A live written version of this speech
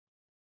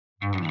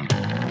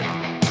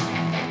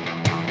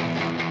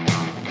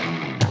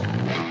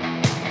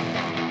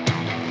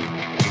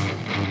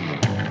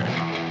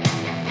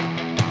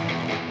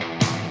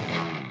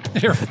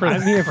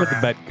I'm here for the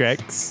bet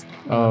cracks.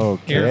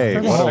 Okay,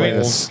 what a way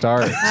to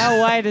start. How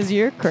wide is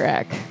your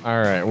crack?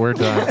 All right, we're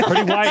done.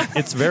 Pretty white.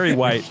 It's very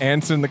white.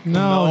 Answering the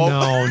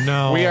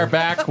No. We are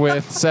back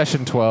with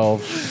session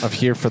 12 of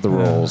Here for the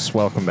Rolls.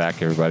 Welcome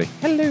back, everybody.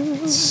 Hello.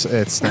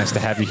 It's nice to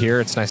have you here.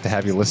 It's nice to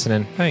have you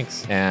listening.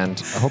 Thanks.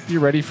 And I hope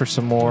you're ready for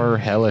some more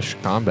hellish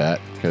combat.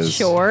 Because,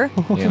 Sure.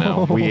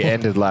 we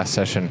ended last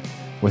session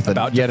with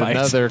About to yet fight.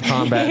 another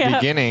combat Yeah.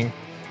 beginning.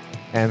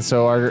 And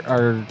so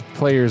our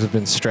players have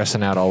been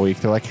stressing out all week.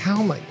 They're like, how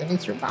am I going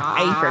to survive?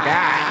 I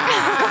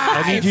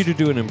forgot. I need you to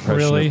do an impression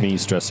Really? of me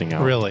stressing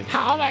out. Really?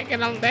 How am I going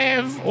to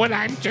live when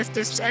I'm just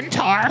a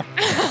centaur?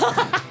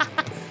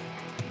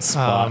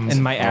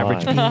 and my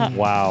average on.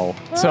 Wow.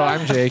 So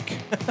I'm Jake.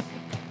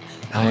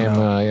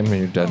 I'm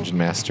your dungeon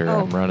master.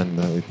 Oh. I'm running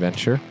the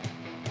adventure.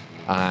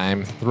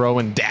 I'm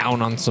throwing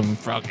down on some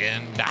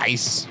fucking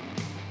dice,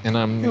 and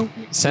I'm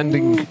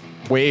sending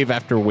wave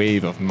after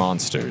wave of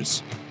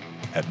monsters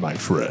at my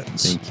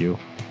friends. Thank you.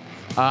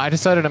 I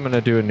decided I'm going to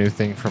do a new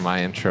thing for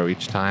my intro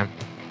each time.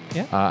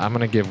 Yeah. I'm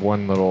going to give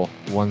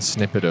one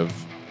snippet of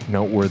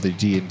noteworthy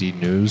D&D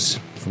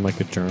news. From like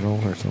a journal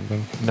or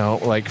something. No,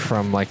 like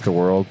from like the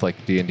world,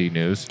 like D&D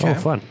news. Oh,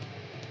 fun.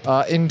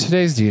 In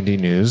today's D&D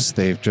news,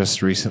 they've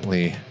just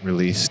recently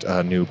released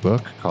a new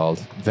book called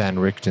Van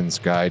Richten's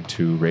Guide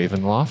to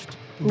Ravenloft,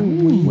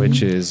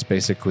 which is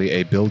basically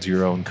a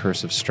build-your-own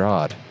Curse of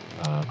Strahd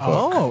book.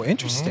 Oh,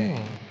 interesting.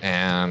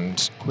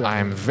 And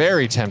I'm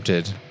very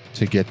tempted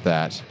to get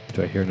that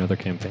Do I hear another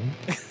campaign?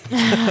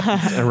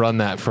 and run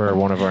that for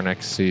one of our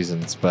next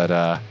seasons.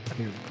 But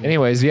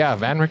anyways, yeah,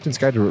 Van Richten's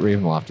Guide to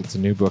Ravenloft. It's a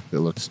new book that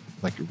looks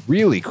like a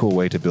really cool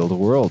way to build a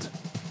world.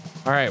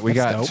 All right, we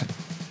That's got...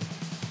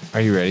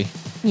 Are you ready?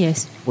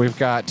 Yes. We've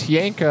got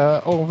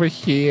Yanka over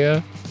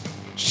here.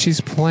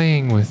 She's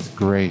playing with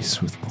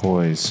grace, with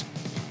poise.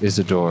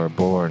 Isidore,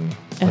 born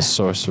a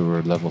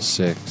sorcerer level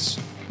 6.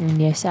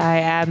 Yes, I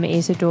am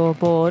Isidore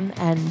Bourne,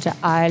 and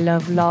I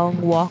love long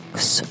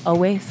walks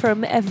away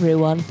from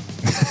everyone.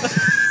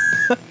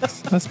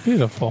 That's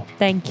beautiful.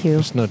 Thank you.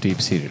 There's no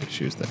deep-seated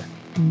issues there.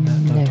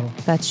 No,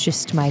 that's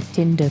just my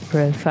Tinder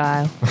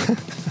profile.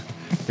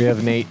 We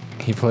have Nate.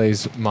 He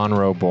plays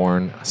Monroe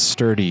born, a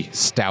sturdy,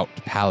 stout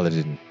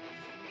paladin,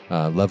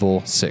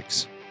 level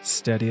 6.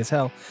 Steady as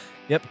hell.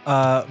 Yep.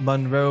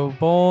 Monroe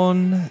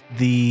Born,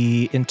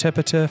 the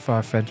interpreter for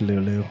our friend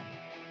Lulu.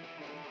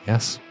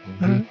 Yes.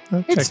 That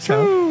It's checks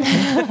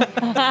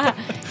out.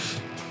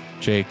 true.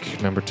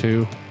 Jake, number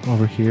 2,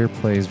 over here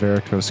plays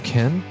Varicose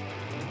Ken,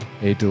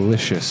 a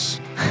delicious,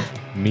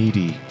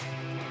 meaty,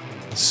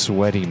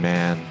 sweaty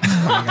man.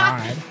 Oh my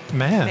god.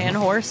 Man. Man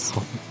horse.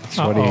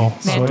 Sweaty, Uh-oh.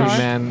 sweaty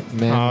Mantar?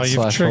 man Oh, you've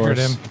slash triggered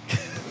horse.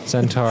 him.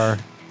 Centaur,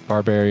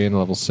 barbarian,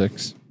 level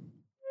 6.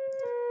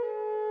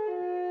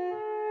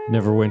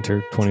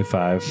 Neverwinter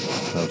 25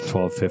 of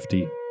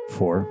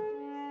 1254.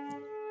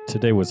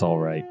 Today was all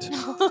right.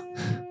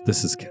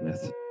 This is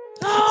Kenneth.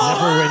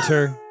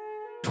 Neverwinter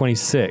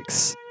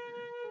 26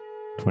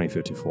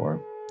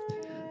 2054.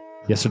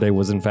 Yesterday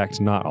was in fact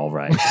not all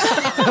right.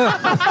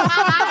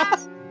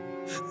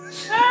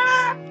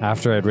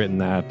 After I'd written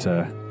that,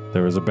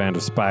 there was a band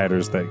of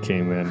spiders that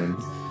came in and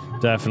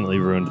definitely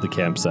ruined the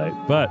campsite.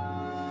 But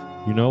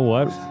you know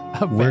what?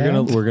 We're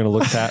gonna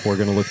look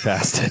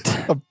past it,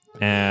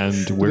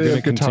 and we're they gonna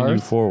have continue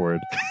guitars?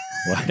 forward.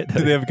 What?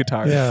 Do they have a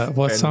guitar? Yeah.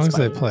 What Band songs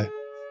they Spider. play?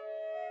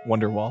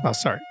 Wonderwall. Oh,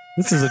 sorry.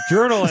 This is a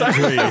journal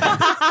entry.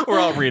 We're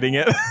all reading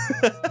it.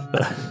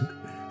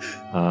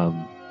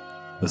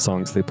 The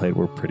songs they played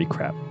were pretty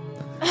crap.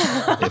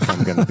 If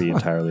I'm going to be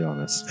entirely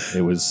honest,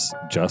 it was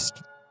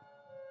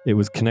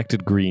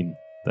Connected Green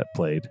that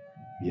played.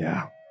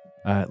 Yeah.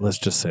 Let's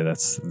just say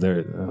that's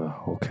there.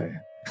 Okay.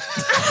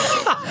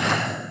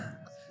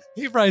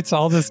 He writes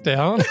all this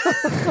down.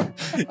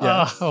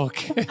 Yes.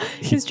 Okay.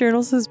 His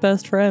journal's his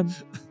best friend.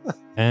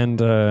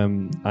 And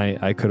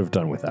I could have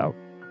done without.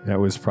 That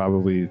was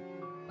probably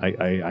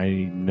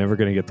I'm never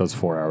going to get those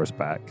 4 hours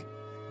back.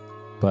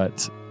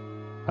 But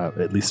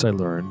at least I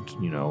learned,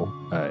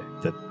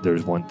 that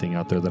there's one thing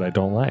out there that I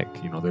don't like.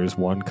 There's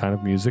one kind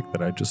of music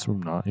that I just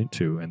am not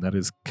into, and that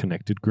is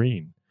Connected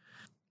Green.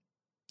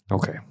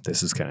 Okay,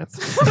 this is Kenneth.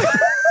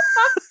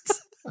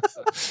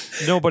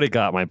 Nobody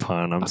got my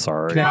pun. I'm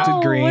sorry.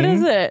 Connected Green. What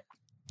is it?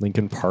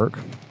 Lincoln Park.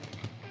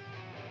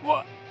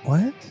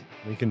 What?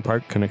 Lincoln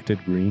Park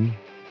Connected Green.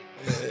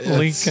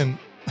 Lincoln.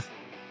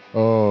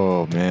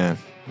 Oh, man.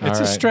 It's All a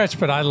right. stretch,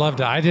 but I loved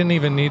it. I didn't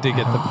even need to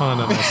get the pun,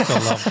 and I still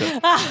loved it.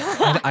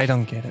 I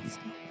don't get it.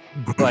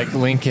 Like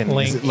Lincoln.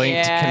 Is it linked,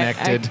 Yeah,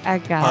 connected? I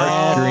got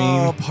Park it.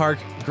 Green. Park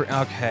Green.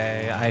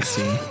 Okay, I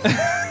see.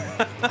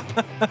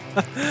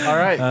 All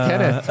right,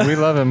 Kenneth. We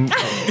love him.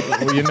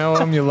 You know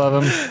him. You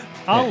love him.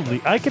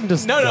 I can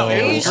just No, go. it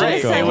You was should great.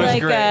 have said It was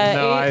like great.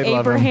 No, I love him.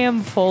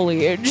 Abraham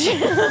Foliage.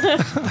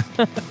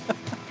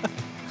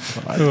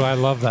 Ooh, I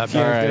love that.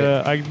 All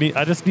right.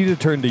 I just need to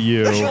turn to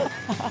you.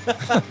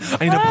 I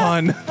need a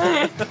pun.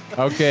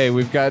 Okay,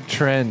 we've got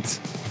Trent.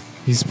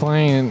 He's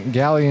playing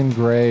Galleon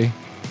Gray,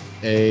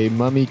 a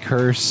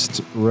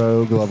mummy-cursed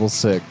rogue level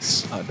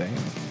 6. Oh, dang.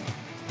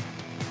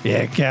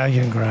 Yeah,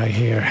 Galleon Gray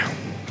here.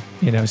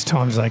 You know, it's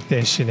times like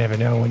this, you never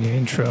know when your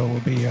intro will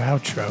be your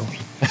outro.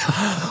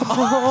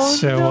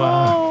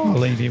 I'll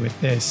leave you with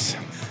this.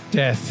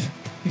 Death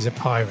is a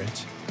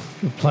pirate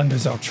who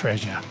plunders our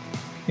treasure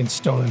in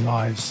stolen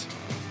lives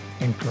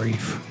and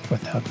grief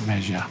without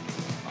measure.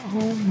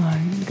 Oh my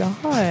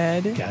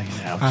god.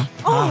 Galleon out.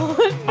 Oh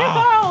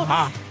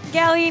no!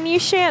 Galleon, you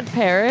shan't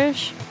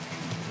perish.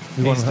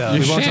 We won't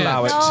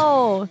allow it.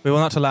 No. We will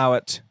not allow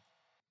it.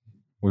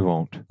 We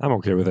won't. I'm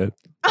okay with it.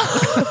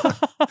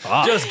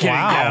 Just kidding,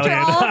 Wow. After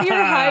all of your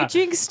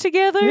hijinks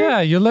together?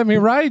 Yeah, you let me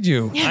ride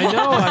you. I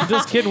know. I'm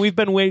just kidding. We've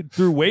been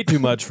through way too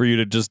much for you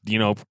to just,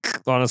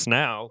 on us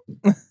now.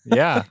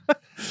 Yeah.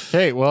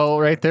 Okay, well,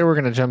 right there, we're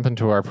going to jump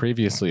into our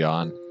previously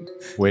on,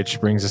 which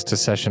brings us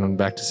to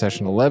back to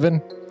session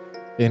 11,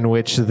 in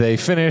which they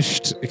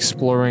finished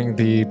exploring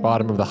the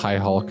bottom of the High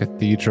Hall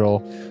Cathedral,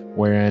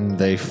 wherein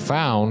they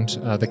found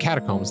the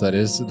catacombs, that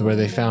is, where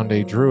they found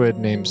a druid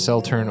named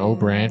Seltern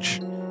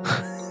O'Branch.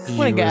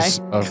 What a guy. Was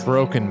a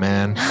broken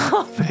man,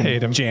 I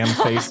hate him.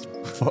 Jam-faced.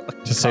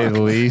 to say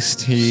the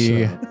least.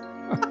 He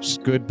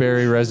just good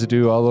berry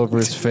residue all over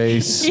his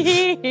face.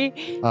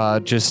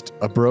 Just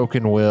a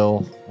broken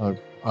will,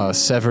 a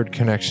severed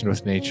connection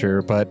with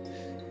nature. But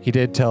he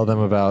did tell them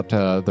about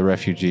the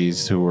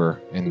refugees who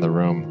were in the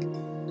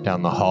room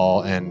down the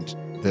hall and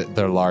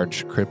their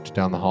large crypt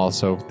down the hall.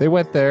 So they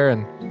went there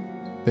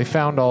and they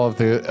found all of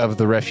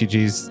the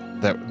refugees,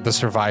 the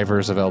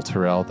survivors of El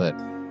Terrell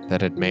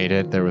that had made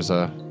it. There was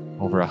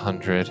over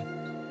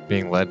 100,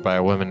 being led by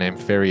a woman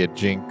named Feria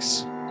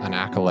Jinx, an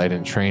acolyte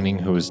in training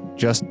who was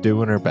just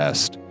doing her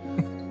best.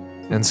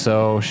 And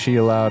so she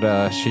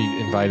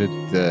invited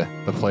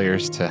the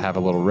players to have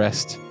a little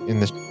rest in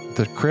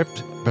the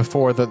crypt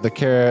before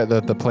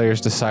the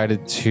players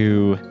decided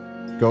to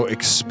go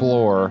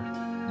explore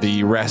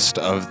the rest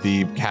of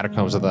the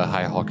catacombs of the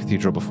High Hall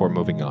Cathedral before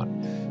moving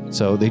on.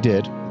 So they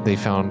did. They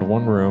found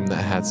one room that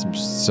had some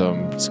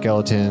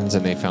skeletons,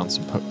 and they found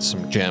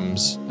some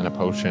gems and a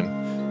potion.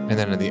 And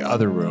then in the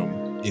other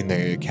room, in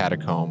the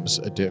catacombs,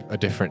 a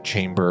different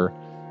chamber,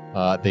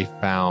 they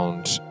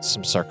found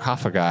some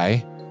sarcophagi,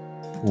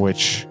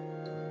 which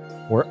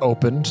were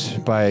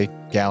opened by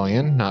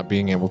Galleon, not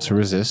being able to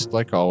resist,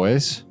 like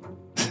always.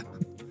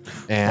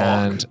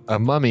 And a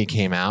mummy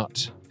came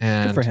out.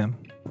 And Good for him.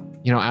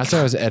 As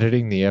I was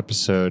editing the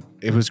episode,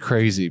 it was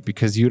crazy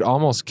because you'd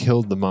almost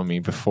killed the mummy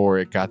before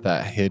it got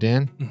that hit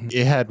in. Mm-hmm.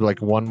 It had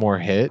like one more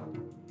hit,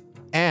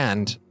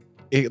 and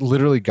it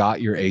literally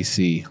got your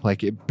AC.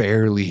 Like it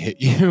barely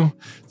hit you.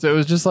 So it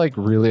was just like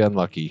really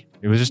unlucky.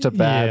 It was just a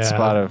bad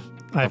spot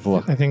of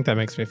luck. I think that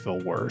makes me feel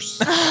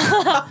worse.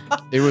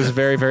 It was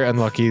very, very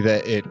unlucky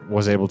that it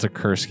was able to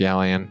curse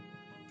Galleon.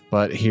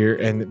 But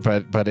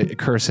it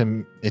curse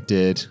him, it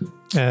did.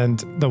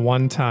 And the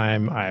one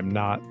time I'm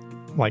not,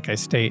 I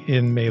stay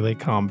in melee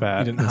combat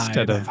You didn't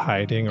instead hide. of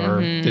hiding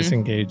or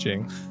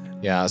disengaging.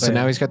 Yeah, so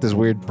now he's got this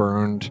weird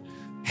burned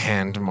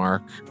hand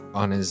mark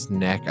on his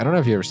neck. I don't know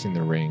if you've ever seen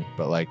The Ring,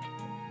 but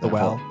The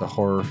Well. the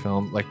horror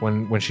film,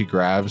 when she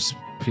grabs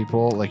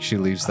people, she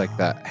leaves that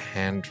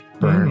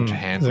burned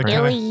hand Is it print.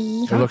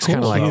 kinda- It looks kind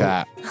of Cool. like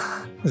that.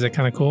 Is it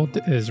kind of cool?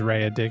 Is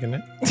Rhea digging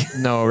it?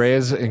 No, Ray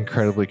is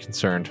incredibly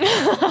concerned.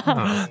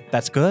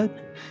 That's good.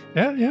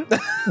 Yeah.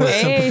 With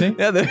Hey. sympathy.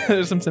 Yeah,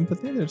 there's some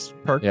sympathy. There's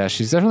perk. Yeah,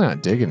 she's definitely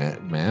not digging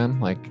it, man.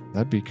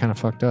 That'd be kind of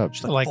fucked up.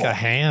 Like a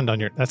hand on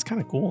your. That's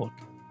kind of cool.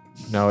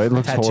 No, it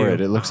looks Tattoo.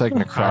 horrid. It looks like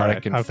necrotic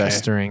Alright, and okay.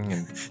 festering.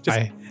 And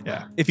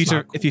Yeah. If you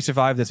Not if you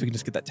survive this, we can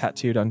just get that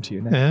tattooed onto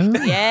your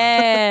neck. Yeah.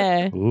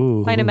 Yeah.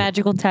 Ooh. Find a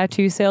magical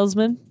tattoo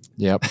salesman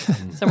yep.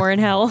 somewhere in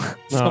hell.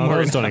 No,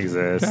 those don't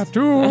exist.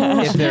 Tattoo.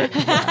 If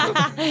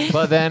they're-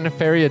 But then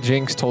Feria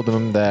Jinx told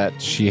them that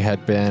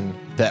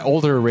that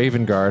older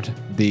Ravengard,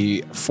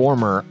 the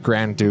former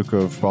Grand Duke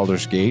of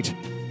Baldur's Gate,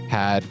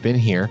 had been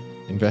here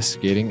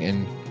investigating,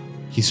 and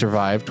he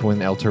survived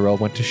when El Terrell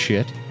went to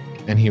shit,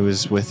 and he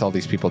was with all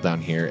these people down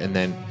here. And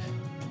then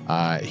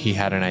he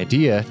had an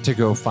idea to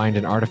go find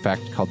an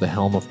artifact called the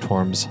Helm of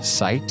Torm's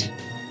Sight,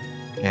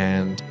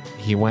 and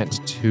he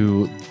went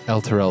to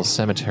El Terrell's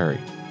cemetery,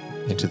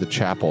 into the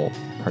chapel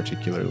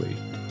particularly,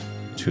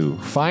 to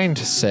find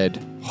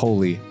said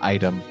holy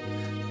item.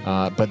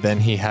 But then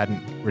he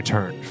hadn't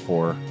returned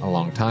for a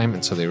long time,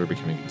 and so they were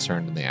becoming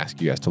concerned, and they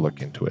asked you guys to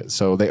look into it.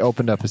 So they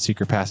opened up a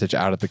secret passage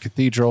out of the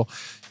cathedral.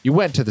 You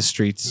went to the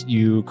streets,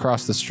 you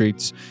crossed the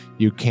streets,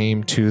 you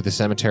came to the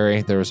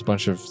cemetery. There was a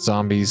bunch of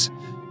zombies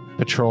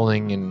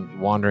patrolling and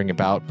wandering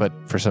about, but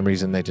for some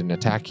reason they didn't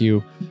attack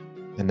you.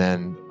 And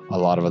then a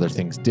lot of other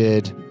things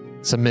did.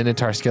 Some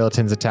Minotaur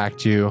skeletons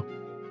attacked you.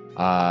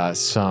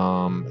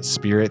 Some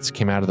spirits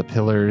came out of the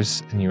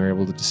pillars, and you were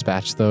able to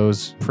dispatch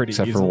those, Pretty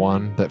except easily. for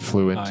one that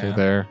flew into yeah.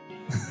 there.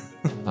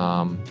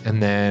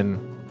 And then,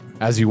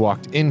 as you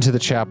walked into the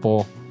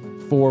chapel,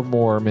 4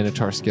 more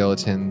Minotaur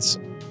skeletons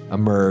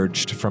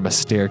emerged from a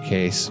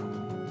staircase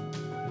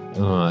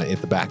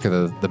at the back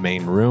of the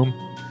main room.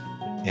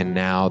 And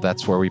now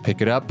that's where we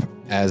pick it up.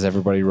 as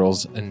everybody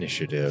rolls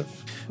initiative.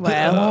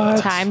 Well,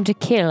 What? time to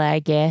kill, I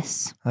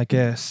guess. I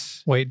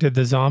guess. Wait, did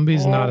the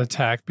zombies not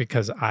attack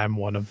because I'm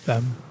one of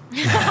them?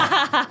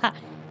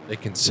 They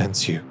can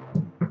sense you.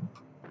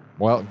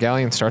 Well,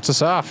 Galleon starts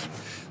us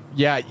off.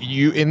 Yeah,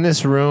 you in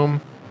this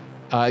room,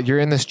 you're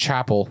in this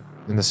chapel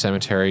in the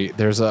cemetery.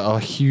 There's a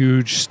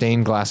huge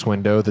stained glass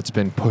window that's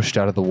been pushed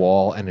out of the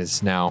wall and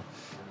is now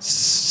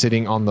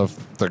sitting on the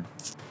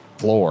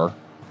floor.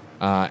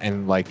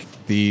 And like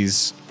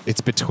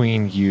it's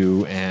between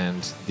you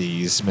and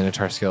these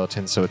Minotaur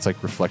skeletons, so it's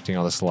like reflecting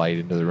all this light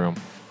into the room.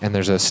 And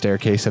there's a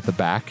staircase at the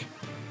back,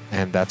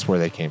 and that's where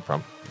they came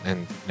from.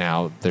 And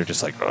now they're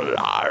just like,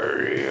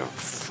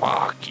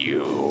 fuck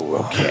you,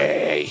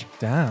 okay.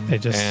 Damn. They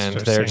just And are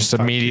they're saying, just "Fuck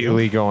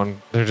immediately you."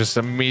 going. They're just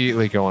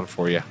immediately going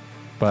for you.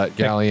 But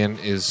Galleon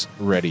is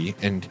ready,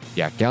 and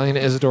yeah, Galleon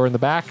and Isidore in the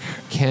back,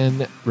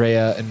 Ken,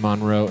 Rhea, and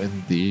Monroe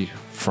in the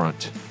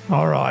front.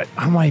 All right,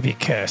 I might be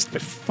cursed,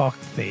 but fuck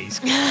these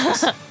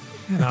guys.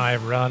 And I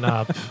run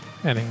up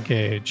and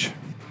engage.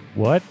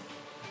 What?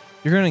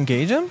 You're going to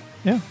engage him?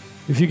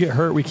 If you get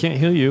hurt, we can't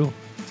heal you.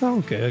 It's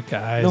all good,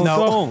 guys. No, No.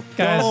 don't.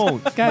 Guys,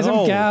 Don't. guys,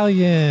 No. I'm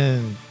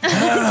Galleon.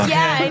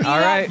 Yeah, and All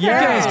right. You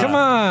guys, come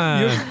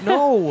on.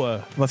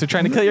 No. Unless you're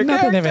trying to kill your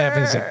Nothing character. ever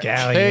happens to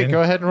Galleon. Hey,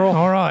 go ahead and roll.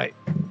 All right.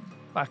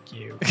 Fuck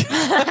you.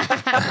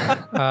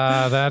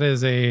 That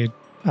is a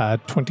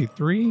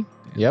 23.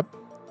 Yep.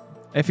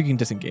 If you can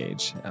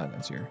disengage.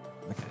 That's your...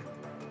 Okay.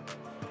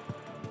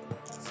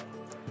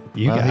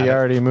 You Well, got he it.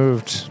 already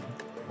moved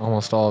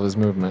almost all of his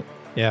movement.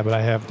 Yeah, but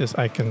I have this.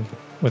 I can,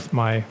 with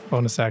my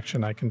bonus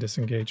action, I can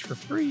disengage for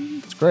free.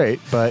 It's great,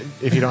 but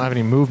if you don't have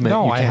any movement,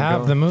 No, you I can't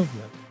have go. the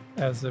movement.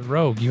 As a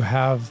rogue, you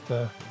have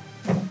the.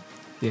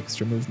 The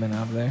extra movement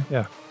out of there.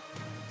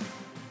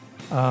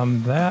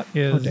 That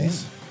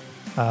is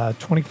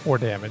 24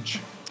 damage.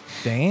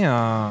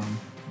 Damn.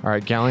 All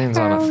right, Galleon's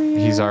on a.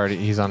 He's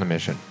on a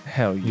mission.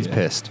 Hell yeah. He's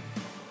pissed.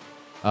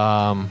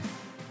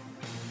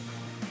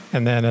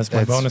 And then as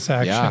my It's- bonus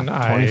action,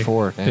 yeah, I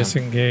 24. Damn.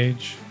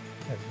 disengage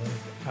and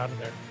move out of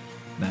there.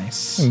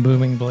 Nice. And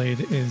Booming Blade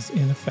is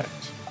in effect.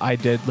 I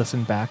did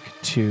listen back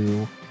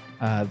to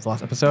the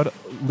last episode.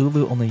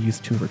 Lulu only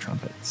used 2 of her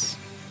trumpets.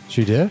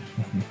 She did.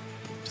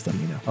 Just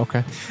letting you know.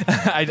 Okay.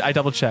 I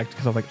double checked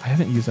because I was like, I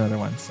haven't used another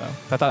one. So I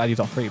thought I'd use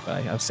all 3,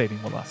 but I was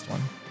saving the last one.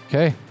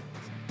 Okay.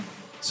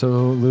 So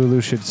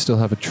Lulu should still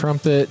have a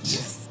trumpet.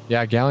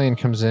 Yeah, Galleon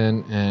comes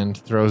in and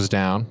throws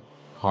down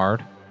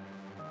hard.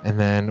 And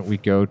then we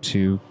go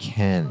to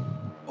Ken.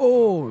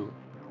 Oh,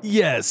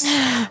 yes.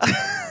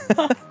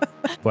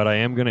 But I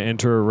am going to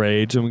enter a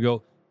rage and we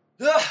go,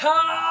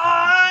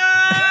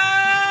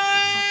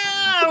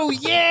 oh,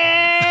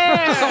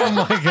 yeah. Oh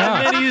my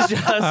god. And then he's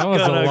just That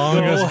was the gonna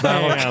longest go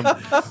ham.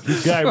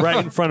 The guy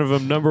right in front of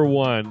him, number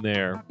 1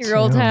 there. He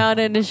rolled high on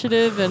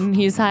initiative and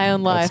he's high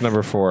on life. That's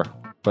number 4.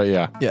 But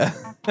yeah. Yeah.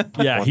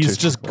 Yeah, 1, he's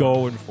 2, just 3, 4.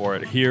 going for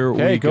it. Here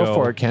Hey, we go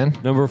for it, Ken.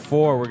 Number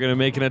 4, we're going to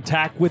make an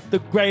attack with the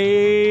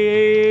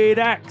great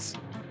axe.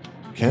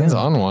 Ken's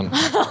on one.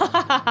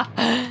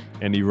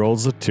 And he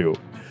rolls a 2.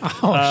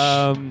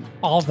 Oh,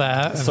 all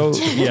that. So,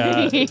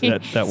 yeah,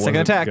 that wasn't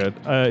attack.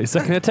 good.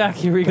 Second attack,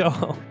 here we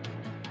go.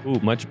 Ooh,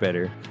 much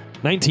better.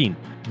 19.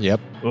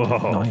 Yep.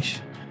 Oh. Nice.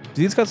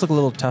 Do these guys look a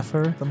little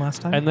tougher than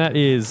last time? And that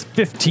is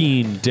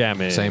 15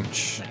 damage. Same.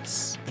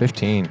 Nice.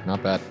 15.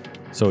 Not bad.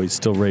 So he's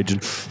still raging.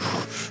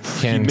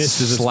 Ken He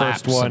misses his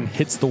slaps first one, him.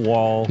 hits the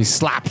wall, He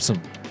slaps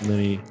him. and then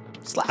he,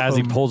 Slap as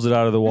he him. pulls it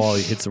out of the wall,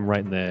 he hits him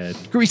right in the head.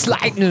 Grease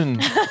lightning.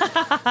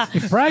 He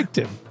bragged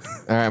him.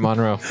 All right,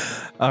 Monroe.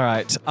 All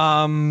right.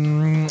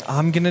 I'm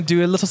gonna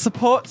do a little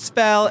support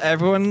spell.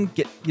 Everyone,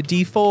 get your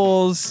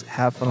D4s.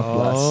 Have fun with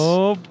bless.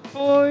 Oh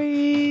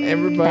boy!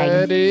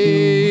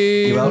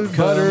 Everybody, You're welcome.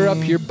 butter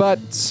up your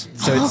butts.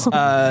 So it's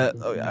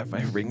oh yeah, I have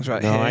my rings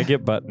right No, here. I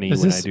get butt knee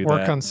Does when I this do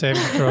work that. on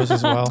saving throws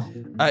as well?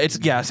 It's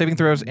saving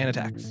throws and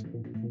attacks.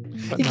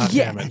 But not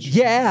damage.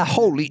 yeah,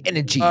 holy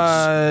energy.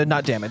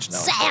 Not damage. No.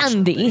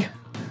 Sandy.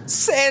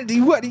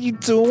 Sandy, what are you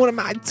doing? What am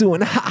I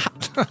doing?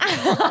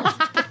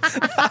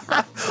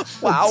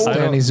 Wow.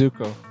 Danny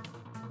Zuko.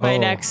 My Oh.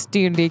 next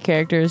D&D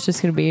character is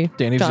just going to be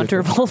Danny John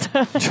Zuko.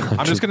 Travolta.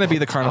 I'm just gonna be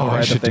the carnival I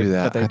ride should that they, do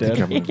that that. they I did.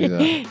 think I'm going to do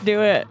that.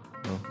 Do it.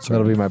 So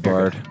that'll be my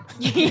bard.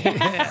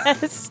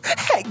 Yes.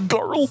 Hey,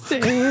 girl. I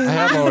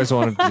have always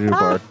wanted to do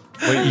bard.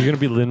 Wait, you're gonna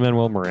be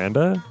Lin-Manuel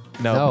Miranda?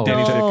 No.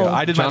 Danny No. Zuko.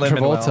 I did John my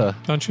Lin-Manuel. Travolta.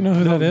 Don't you know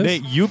who that is?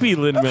 Nate, you be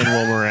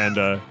Lin-Manuel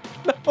Miranda.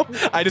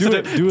 I Do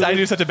it, do it. I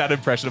do such a bad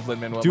impression of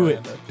Lin-Manuel. Do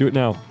Miranda. it. Do it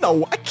now.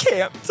 No, I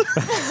can't.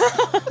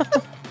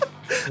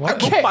 What?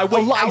 Put my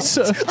way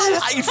Eliza.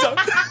 out. Eliza.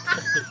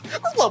 Her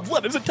love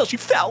letters until she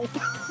fell.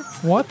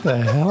 What the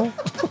hell?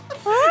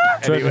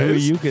 Trent, who are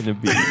Anyways. you gonna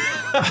be?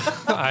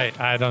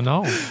 I don't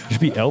know. You should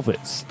be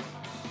Elvis.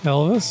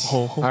 Elvis?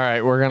 All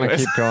right, we're going to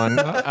keep going.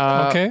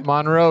 Okay.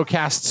 Monroe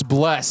casts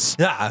Bless.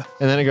 Yeah.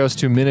 And then it goes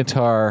to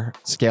Minotaur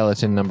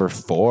skeleton number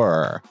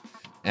 4.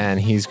 And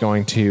he's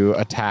going to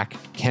attack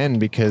Ken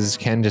because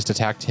Ken just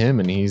attacked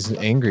him and he's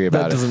angry That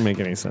about it. doesn't make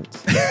any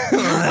sense.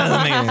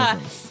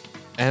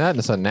 And that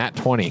is a nat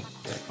 20.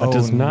 That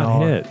does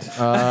not hit.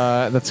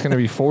 That's going to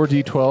be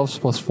 4d12s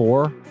plus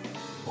 4. 4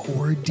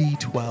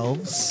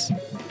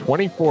 d12s.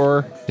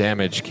 24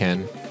 damage,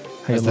 Ken. you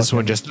As this looking?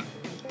 one just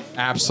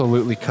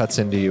absolutely cuts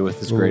into you with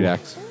his great Ooh.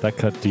 axe. That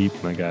cut deep,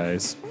 my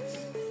guys.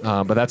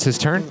 But that's his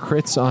turn.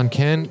 Crits on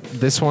Ken.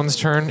 This one's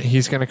turn.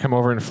 He's going to come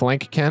over and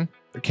flank Ken.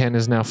 Ken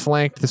is now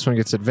flanked. This one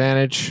gets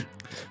advantage.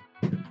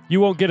 You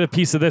won't get a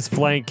piece of this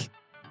flank.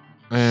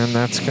 And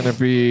that's going to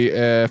be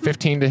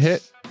 15 to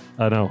hit.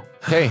 I know.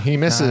 Okay, he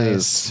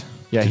misses.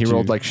 Yeah, he Did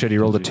rolled you- like shit. He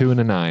rolled a did 2 and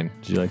a 9.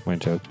 Did you like my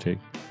joke, Jake?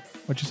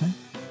 What'd you say?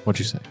 What'd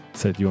you say?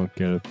 Said you won't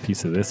get a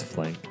piece of this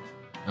flank.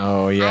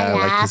 Oh, yeah,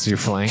 like because your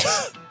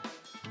flanks.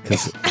 I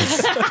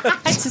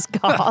just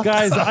coughed.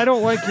 Guys, I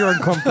don't like your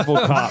uncomfortable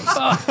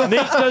coughs. Nate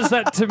does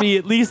that to me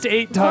at least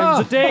 8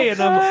 times a day, and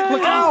I'm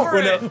look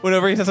out.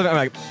 Whenever he says something, I'm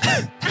like,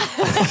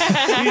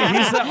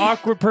 He's the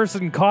awkward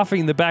person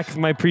coughing in the back of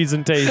my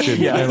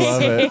presentation. I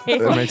love it.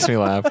 It makes me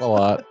laugh a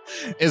lot.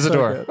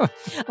 Isidore. Oh,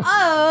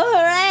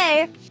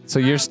 hooray! So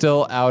you're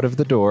still out of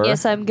the door.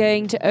 Yes, I'm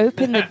going to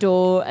open the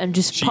door and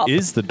just She pop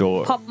is the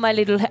door. pop my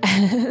little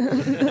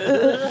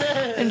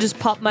and just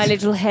pop my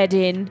little head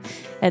in,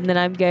 and then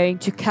I'm going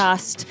to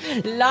cast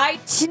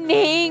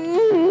lightning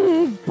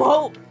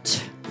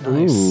bolt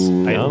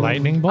Ooh. A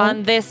lightning bolt?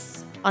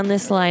 on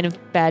this line of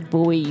bad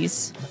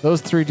boys.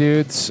 Those 3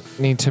 dudes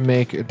need to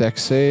make a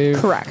dex save.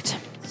 Correct.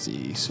 Let's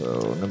see.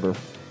 So number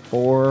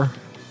 4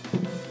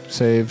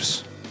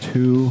 saves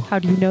 2 How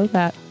do you know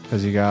that?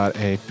 because you got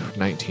a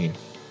 19.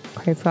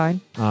 Okay, fine.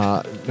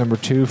 Number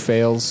 2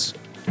 fails.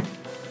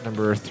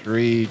 Number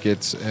 3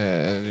 gets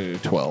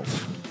 12.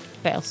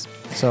 Fails.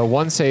 So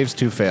 1 saves,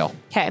 2 fail.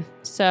 Okay,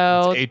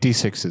 so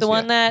 8d6s. the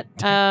one that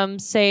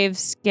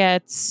saves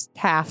gets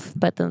half,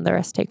 but then the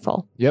rest take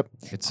full. Yep.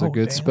 It's a Oh,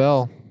 good damn.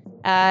 spell.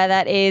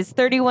 That is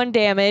 31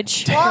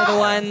 damage for the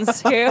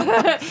ones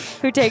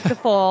who take the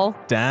full,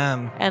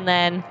 damn. and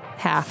then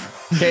half.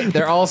 Okay,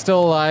 they're all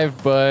still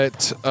alive,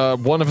 but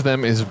one of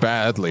them is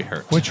badly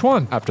hurt. Which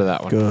one? After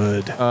that one.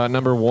 Good.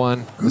 Number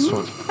 1, this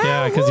one.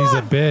 Yeah, because he's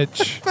a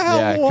bitch.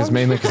 Yeah,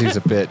 mainly because he's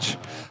a bitch.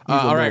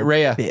 All right,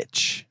 Rhea.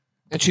 Bitch.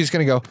 And she's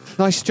going to go,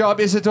 nice job,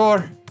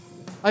 Isidore.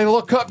 I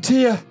look up to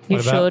you. You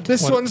What about- should.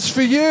 This What- one's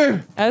for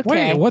you. Okay.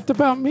 Wait, what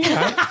about me?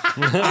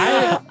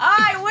 I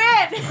I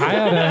win!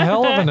 had a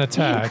hell of an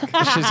attack.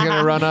 She's going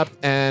to run up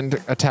and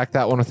attack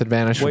that one with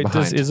advantage from Wait,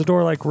 behind. does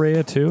Isidore like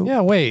Rhea too?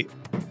 Yeah, wait.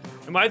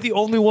 Am I the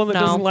only one that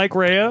No. doesn't like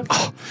Rhea?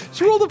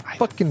 She rolled a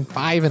fucking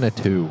 5 and a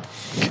 2.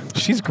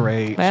 She's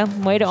great. Well,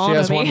 way to She honor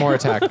has me. one more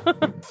attack.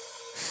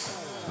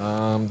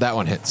 That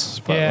one hits.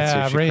 But let's see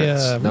Yeah, if she Rhea,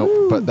 crits.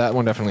 Nope, but that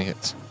one definitely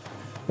hits.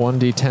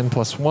 1d10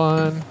 plus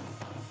 1.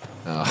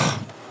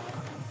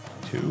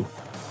 2.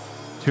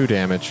 2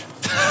 damage.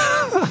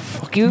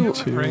 You,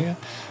 Rhea.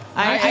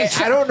 I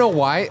don't know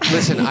why.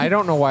 Listen, I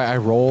don't know why I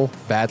roll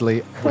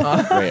badly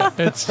with Rhea.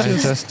 It's I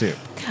just just do.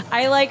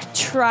 I like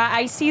try.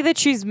 I see that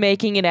she's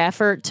making an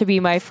effort to be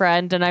my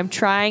friend, and I'm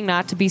trying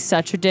not to be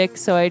such a dick.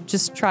 So I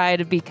just try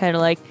to be kind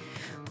of like,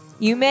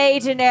 you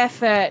made an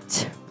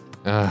effort.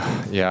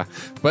 Yeah,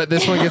 but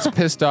this one gets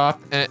pissed off,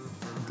 and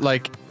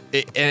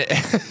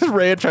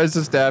Rhea tries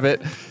to stab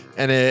it,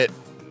 and it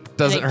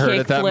doesn't hurt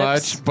it that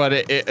kick-flips. much, but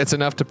it's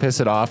enough to piss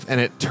it off, and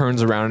it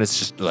turns around and it's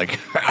just like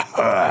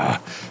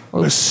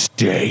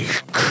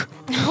mistake.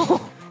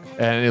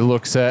 And it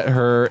looks at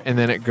her, and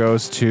then it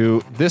goes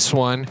to this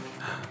one,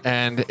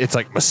 and it's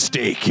like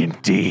mistake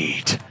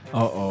indeed.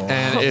 Uh-oh.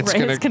 And it's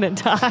Rhea's gonna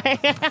die.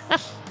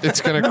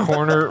 it's gonna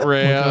corner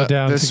Rhea We'll go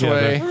down this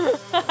together.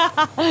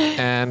 way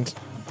and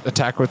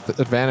attack with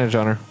advantage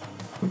on her.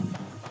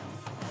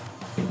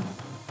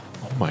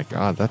 Oh my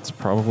god, that's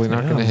probably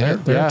not gonna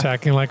hit. They're Yeah,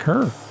 attacking like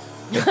her.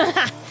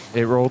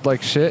 it rolled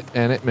like shit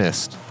and it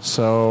missed.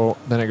 So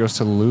then it goes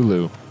to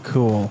Lulu.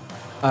 Cool.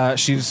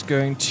 She's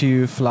going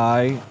to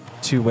fly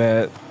to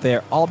where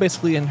they're all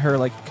basically in her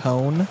like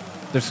cone.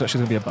 She's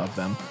going to be above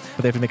them,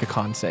 but they have to make a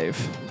con save.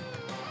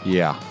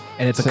 Yeah.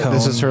 And it's a So cone.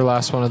 this is her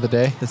last one of the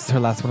day. This is her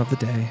last one of the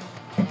day.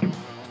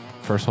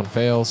 First one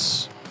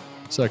fails.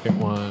 Second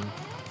one,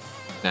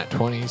 nat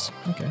 20s.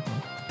 Okay.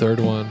 Third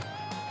one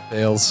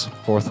fails.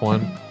 Fourth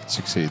one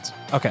succeeds.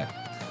 Okay.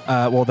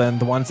 Well, then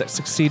the ones that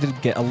succeeded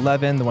get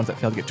 11. The ones that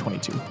failed get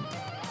 22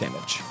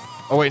 damage.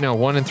 Oh wait, no.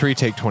 1 and 3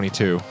 take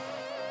 22,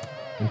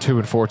 and 2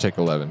 and 4 take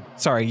 11.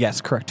 Sorry.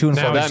 Yes, correct. 2 and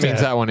Now 4. So that he's means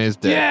dead. that one is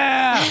dead.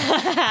 Yeah.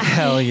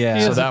 Hell yeah.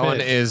 He So is a that one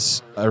bitch.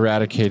 is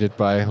eradicated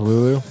by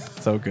Lulu.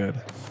 so good.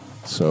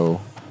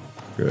 So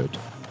good.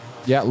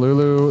 Yeah,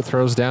 Lulu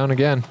throws down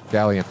again.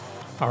 Galleon.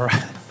 All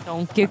right.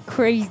 Don't get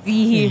crazy.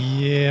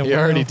 Yeah. He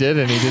already did,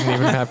 and he didn't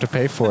even have to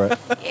pay for it.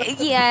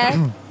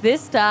 Yeah,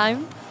 this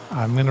time.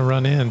 I'm gonna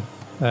run in.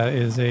 That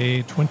is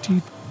a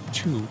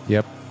 22.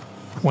 Yep,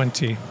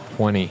 20.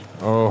 20.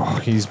 Oh,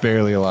 he's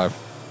barely alive.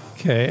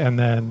 Okay, and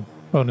then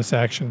bonus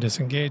action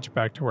disengage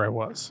back to where I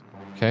was.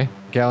 Okay,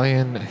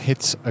 Galleon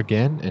hits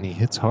again, and he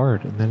hits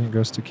hard, and then it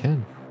goes to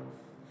Ken.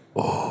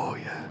 Oh,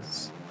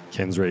 yes.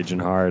 Ken's raging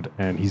hard,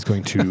 and he's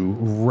going to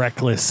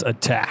reckless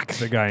attack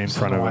the guy in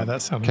front I don't of know why him.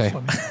 that sounded Okay.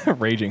 funny.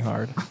 Raging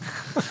hard.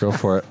 Go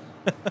for it.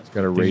 He's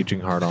got a raging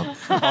heart on.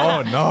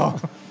 Oh no.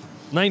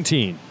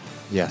 19.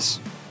 Yes.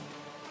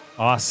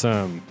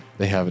 Awesome.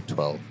 They have a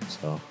 12,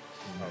 so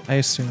I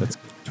assume That's-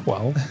 that's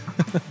 12.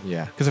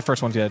 yeah. because the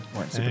first ones you had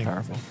weren't super Dang.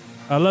 powerful.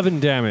 11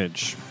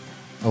 damage.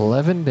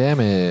 11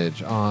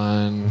 damage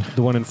on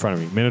The one in front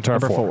of me. Minotaur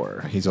Number 4.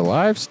 4. He's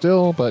alive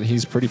still, but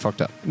he's pretty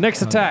fucked up.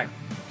 Next attack.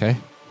 Okay.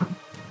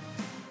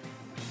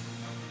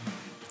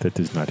 That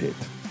does not hit.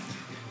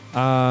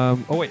 Oh,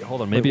 wait.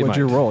 Hold on. Maybe What'd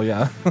you roll?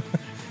 Yeah.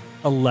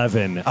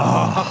 11.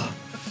 Oh.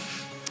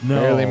 No.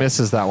 Barely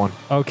misses that one.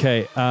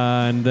 Okay.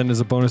 And then as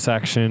a bonus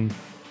action,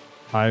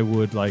 I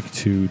would like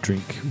to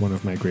drink one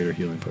of my greater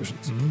healing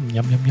potions.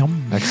 Yum, yum,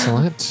 yum.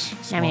 Excellent.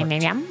 Yum, yum,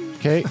 yum, yum.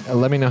 Okay,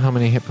 let me know how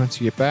many hit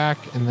points you get back,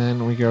 and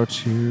then we go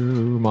to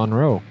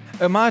Monroe.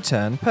 Oh, my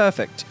turn.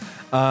 Perfect.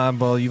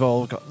 Well, you've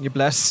all got, you're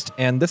blessed,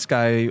 and this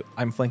guy,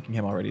 I'm flanking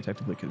him already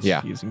technically because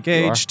Yeah, he's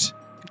engaged,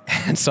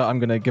 and so I'm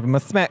gonna give him a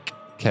smack.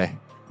 Okay.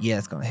 Yeah,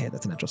 it's gonna hit.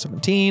 That's a natural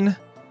 17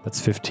 That's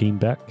 15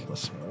 back.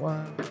 plus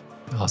 1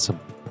 Awesome.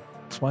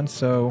 plus 1,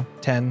 so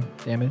 10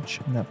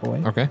 damage on that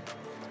boy. Okay.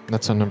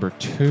 That's on number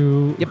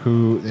 2, Yep.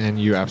 and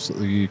you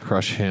absolutely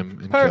crush him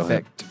and kill him.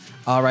 Perfect.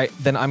 All right,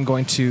 then I'm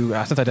going to,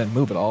 since I didn't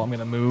move at all, I'm going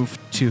to move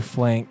to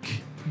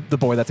flank the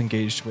boy that's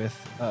engaged with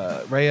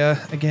Rhea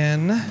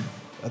again.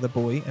 The other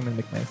boy, I'm going to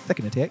make my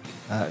second attack.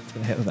 It's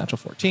going to hit with a natural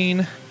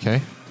 14. Okay.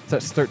 So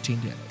that's 13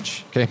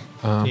 damage. Okay.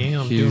 Damn,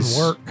 doing he's-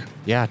 work.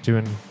 Yeah,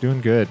 doing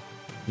good.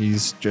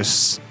 He's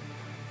just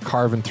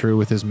carving through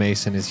with his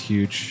mace and his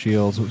huge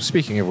shield.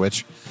 Speaking of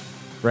which,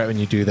 right when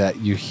you do that,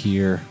 you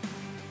hear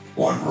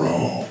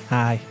Monroe,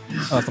 Hi.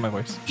 Oh, that's not my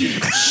voice.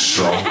 getting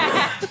stronger.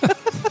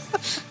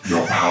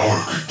 Your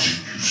power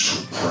continues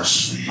to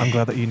impress me, I'm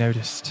glad that you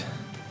noticed.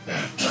 and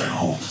I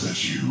hope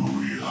that you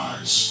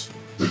realize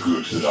the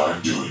good that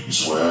I'm doing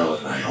as well,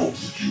 and I hope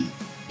that you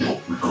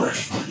don't regret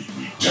putting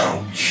me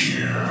down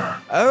here.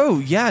 Oh,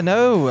 yeah,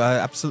 no,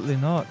 absolutely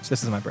not.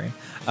 This is my brain.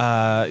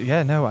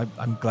 Yeah, no,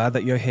 I'm glad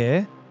that you're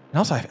here. And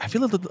also, I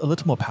feel a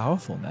little more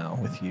powerful now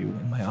with you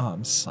in my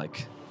arms.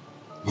 Like,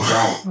 Look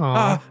out!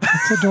 Aw,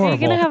 it's Are you adorable.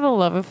 gonna have a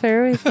love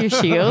affair with your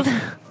shield?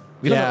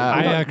 we don't, Yeah,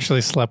 I actually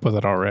slept with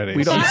it already.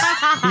 we don't,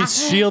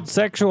 He's shield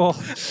sexual.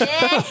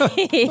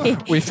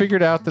 we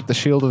figured out that the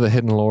Shield of the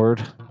Hidden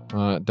Lord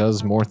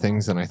does more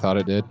things than I thought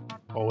it did.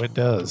 Oh, it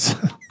does.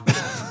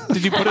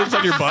 did you put it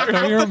on your butt?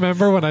 Don't you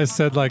remember when I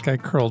said like I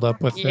curled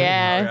up with it?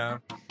 Yeah.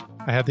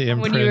 I had the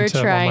imprint When you were on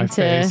my trying to,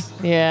 face.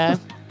 yeah,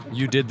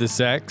 You did the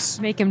sex.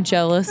 make him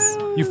jealous.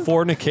 You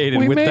fornicated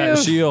We with may that have-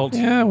 shield.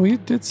 Yeah, we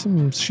did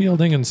some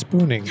shielding and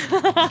spooning.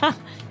 Because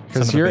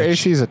Son of a your bitch.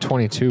 AC is a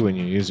 22 when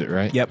you use it,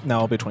 right? Yep, now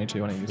I'll be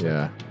 22 when I use it.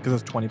 Yeah. Because it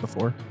was 20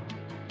 before.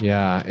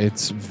 Yeah,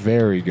 it's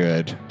very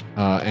good.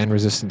 And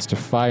resistance to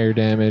fire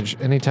damage.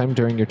 Anytime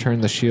during your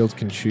turn, the shield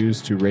can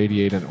choose to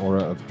radiate an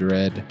aura of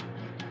dread.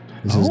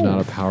 This is not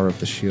a power of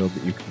the shield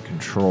that you can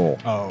control.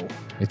 Oh.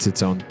 It's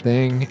its own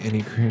thing,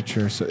 any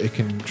creature, so it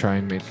can try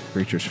and make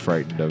creatures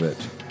frightened of it.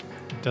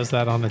 It does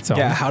that on its own.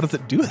 Yeah, how does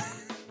it do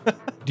it?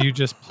 Do you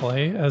just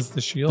play as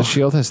the shield? The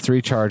shield has 3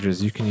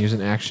 charges. You can use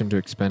an action to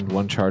expend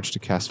 1 charge to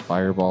cast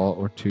Fireball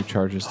or 2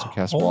 charges to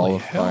cast Holy Wall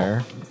of hell.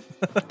 Fire.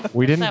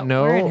 We didn't That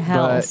know, word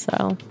hell, but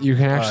so you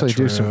can actually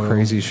do some true.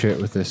 crazy shit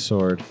with this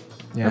sword.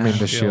 Yeah. I mean,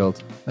 the Shield.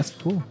 shield. That's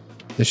cool.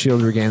 The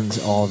shield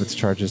regains all of its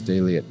charges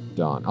daily at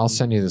dawn. I'll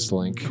send you this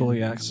link. Cool,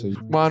 yeah. So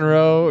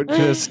Monroe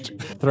just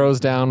throws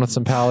down with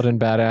some paladin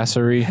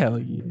badassery. Hell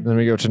yeah. Then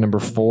we go to number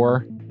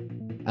 4.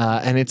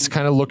 And it's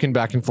kind of looking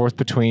back and forth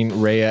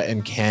between Rhea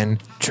and Ken.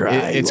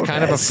 It's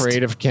kind of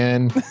afraid of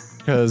Ken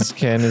because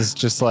Ken is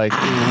just like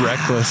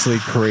recklessly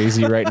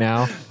crazy right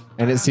now.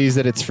 And it sees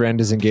that its friend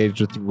is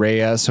engaged with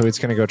Rhea, so it's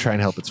going to go try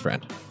and help its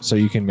friend. So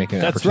you can make an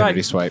That's opportunity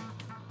right. swipe.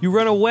 You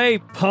run away,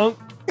 punk.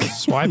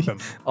 Swipe him.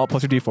 All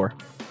plus your D4.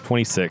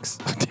 26.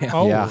 Damn.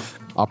 Oh, Yeah.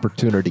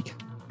 Opportunity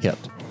hit.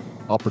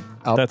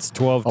 That's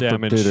 12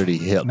 damage. Opportunity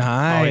hit.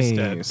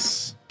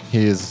 Nice.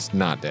 He is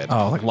not dead.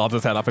 Oh, like lobs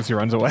his head up as he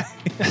runs away.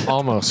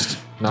 Almost.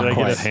 Not Did I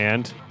quite. get a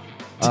hand?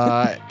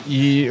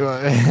 You,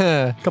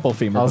 Couple of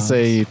femur I'll bones.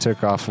 say you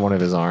took off one of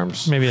his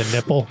arms. maybe a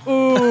nipple.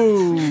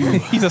 Ooh.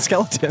 He's a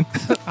skeleton.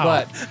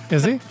 But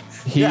is he?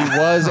 He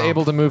was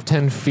able to move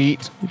 10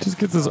 feet. He just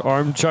gets his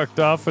arm chucked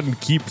off and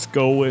keeps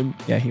going.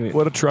 Yeah, he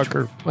What a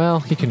trucker. Well,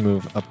 he can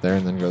move up there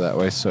and then go that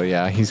way. So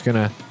yeah, he's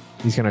gonna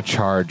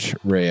charge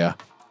Rhea.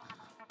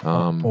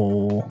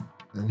 Oh.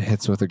 And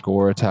hits with a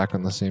gore attack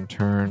on the same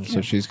turn.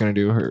 So he's gonna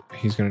do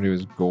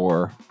his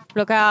gore.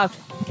 look out.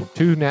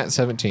 2 nat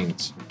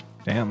 17s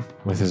Damn.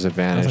 with his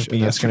advantage. Sounds like me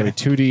And that's gonna be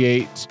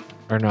 2d8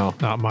 or no.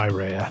 Not my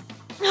Rhea.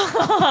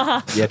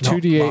 Yeah,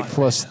 2d8 mine.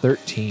 plus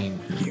 13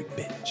 You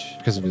bitch.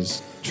 because of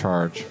his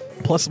charge.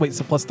 Plus, wait,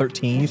 so plus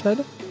 13, you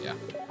said?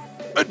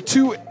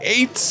 2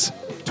 8s.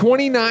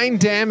 29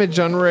 damage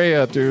on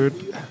Rhea, dude.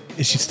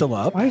 Is she still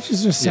up? Why did you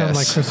just sound Yes.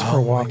 like Christopher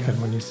Oh my Walken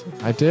when you said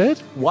I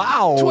did?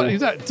 Wow.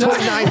 29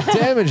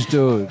 damage,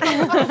 dude.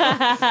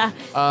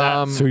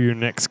 That's who your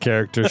next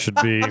character should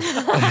be.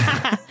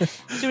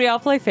 Should we all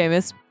play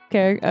famous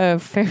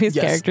various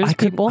characters,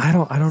 people. I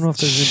don't know if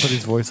there's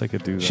anybody's voice I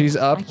could do that. She's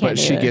up, I can't but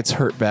do she it. gets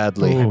hurt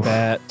badly. Ooh.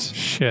 Bet.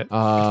 Shit.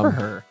 For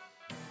her.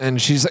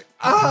 And she's like,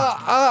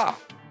 ah.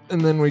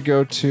 And then we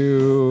go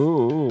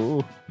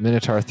to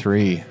Minotaur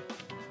 3,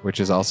 which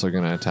is also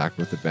going to attack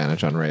with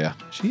advantage on Rhea.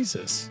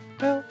 Jesus.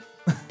 Well,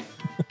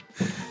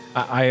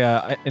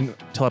 I in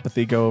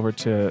telepathy go over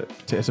to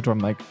Isidore. I'm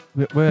like,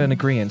 we're in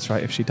agreement,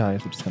 right? If she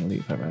dies, we're just gonna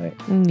leave her, right?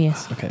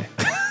 Yes. Okay.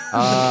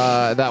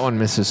 That one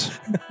misses.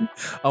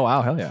 Oh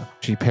wow, hell yeah.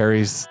 She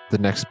parries the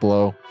next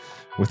blow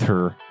with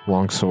her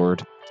long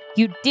sword.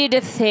 You did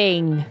a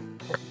thing.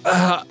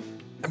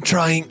 I'm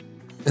trying.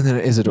 And then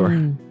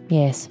Isidore.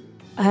 Yes.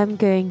 I'm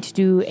going to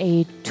do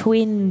a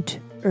twinned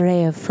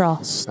ray of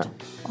frost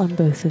on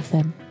both of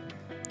them.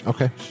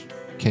 Okay.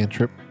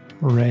 Cantrip.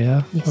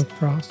 Rhea Yes. of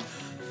Frost.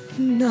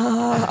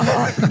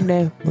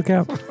 No. Look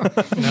out. No.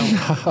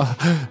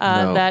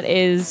 That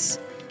is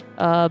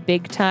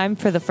big time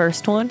for the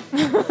first one. Do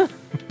you want to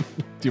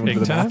do Big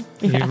the time?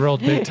 math? You rolled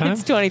big time?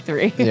 It's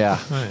 23. Yeah.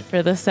 Right.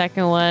 For the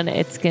second one,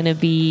 it's going to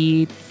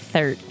be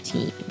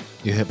 13.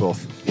 You hit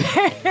both. You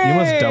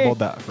almost doubled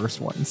that first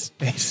one's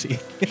AC.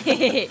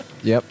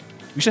 Yep.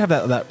 We should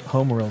have that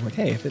home rule. Like,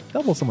 hey, if it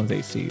doubles someone's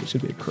AC, it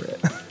should be a crit.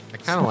 I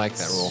kind of like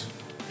that roll.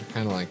 I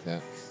kind of like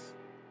that.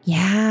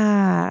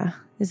 Yeah.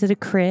 Is it a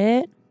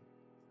crit?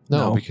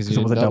 No, because you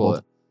it was didn't a double double.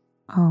 it.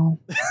 Oh.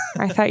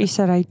 I thought you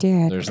said I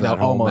did. There's No, that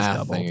whole almost math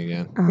double. thing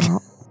again. Oh,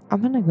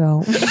 I'm going to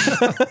go.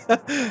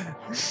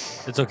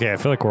 It's okay. I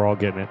feel like we're all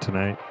getting it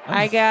tonight.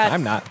 I got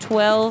I'm not.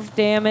 12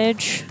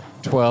 damage.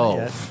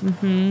 12.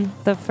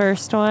 The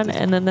first one,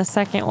 and then the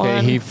second one.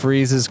 Okay, he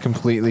freezes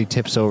completely,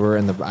 tips over,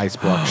 and the ice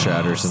block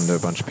shatters into a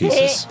bunch of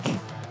pieces. Sick.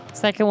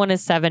 Second one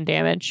is 7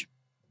 damage.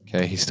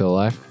 Okay, he's still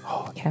alive,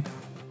 Okay.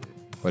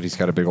 but he's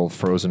got a big old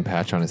frozen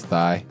patch on his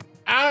thigh.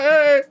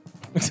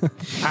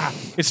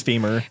 It's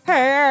femur.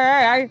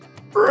 I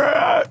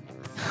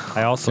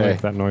also Okay.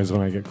 make that noise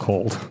when I get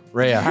cold.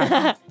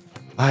 Rhea,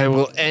 I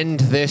will end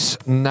this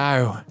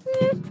now.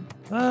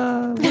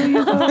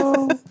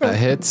 That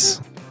hits.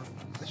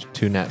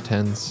 2 nat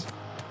 10s.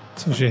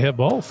 So she hit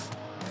both.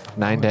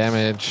 9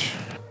 damage.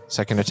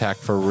 Second attack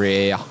for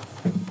Rhea.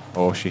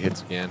 Oh, she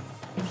hits again.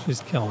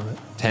 She's killing it.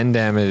 10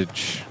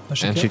 damage.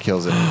 she And kill? she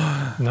kills it.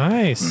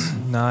 Nice.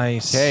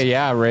 Nice. Okay,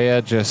 yeah,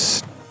 Rhea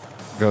just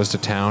goes to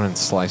town and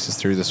slices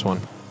through this one.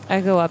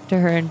 I go up to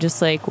her and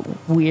just like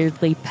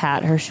weirdly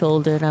pat her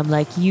shoulder, and I'm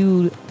like,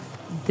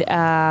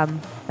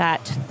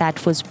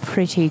 that was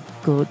pretty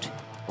good.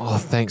 Oh,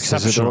 thanks,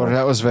 Exceptional. Isidore.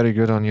 That was very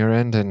good on your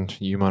end. And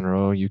you,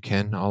 Monroe, you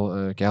can.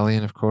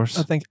 Galleon, of course.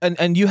 I think,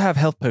 and you have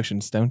health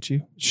potions, don't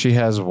you? She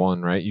has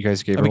one, right? You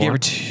guys gave her we gave one? her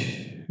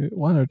 2.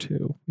 1 or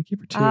 2. We gave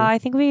her 2. I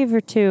think we gave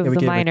her 2 yeah, of we the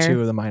gave minor. her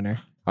 2 of the minor.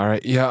 All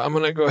right. Yeah, I'm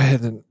going to go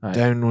ahead and All right.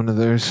 down one of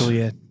those. So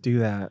yeah, do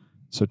that.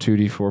 So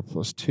 2d4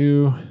 plus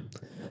 2.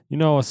 You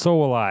know, so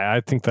will I.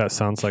 I think that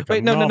sounds like Wait,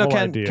 a no, novel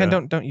Ken, idea.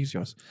 Ken, don't use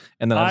yours.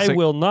 And then I like,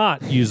 will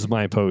not use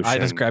my potion. I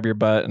just grab your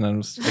butt and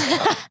then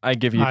I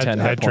give you 10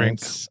 I hit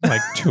drink points.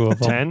 like 2 of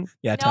them. 10.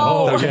 Yeah, 10.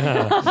 Oh,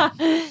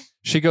 yeah.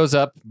 She goes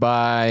up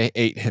by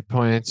 8 hit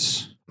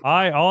points.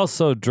 I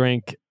also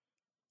drank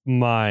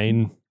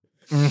mine.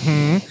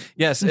 Mm-hmm.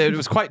 Yes, it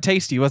was quite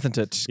tasty, wasn't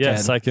it?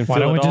 Yes, Ken? I can Why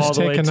feel don't we it all just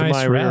the way take a to nice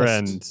my rear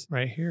rest end.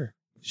 right here?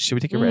 Should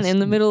we take a rest? in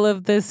the middle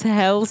of this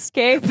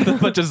hellscape. a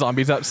bunch of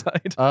zombies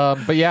outside.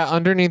 But yeah,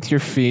 underneath your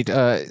feet,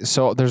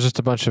 so there's just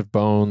a bunch of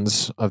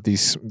bones of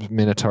these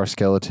Minotaur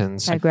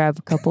skeletons. I grab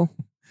a couple.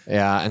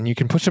 Yeah, and you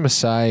can push them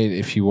aside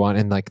if you want.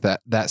 And like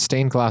that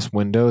stained glass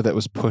window that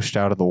was pushed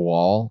out of the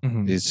wall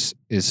Mhm. is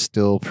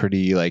still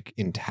pretty like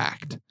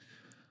intact.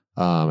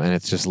 And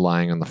it's just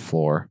lying on the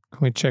floor. Can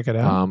we check it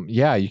out?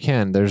 Yeah, you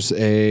can. There's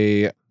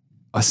a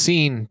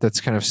scene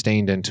that's kind of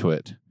stained into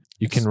it.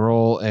 You can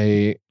roll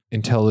a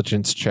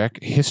intelligence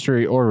check,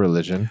 history or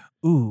religion.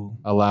 Ooh.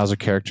 Allows a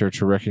character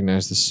to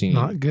recognize the scene.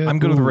 Not good. I'm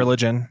good with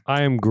religion.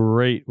 I am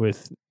great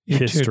with You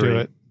two history. do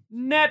it.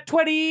 Nat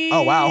 20.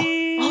 Oh, wow.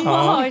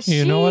 Oh,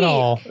 you know it shit.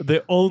 all.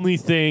 The only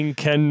thing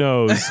Ken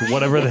knows,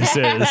 whatever this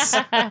is.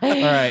 All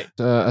right.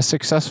 A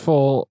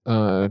successful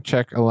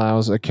check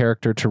allows a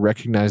character to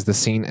recognize the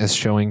scene as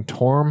showing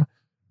Torm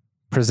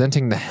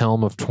presenting the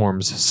helm of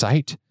Torm's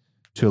sight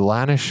to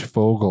Lanish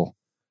Vogel,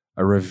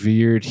 a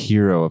revered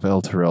hero of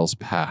Elturel's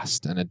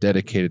past and a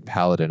dedicated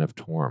paladin of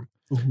Torm.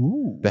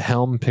 Ooh. The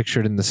helm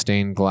pictured in the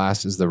stained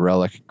glass is the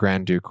relic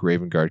Grand Duke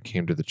Ravengard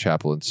came to the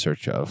chapel in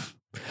search of.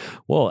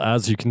 Well,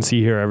 as you can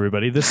see here,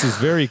 everybody, this is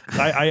very.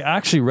 I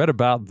actually read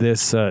about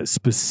this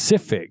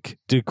specific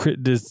thing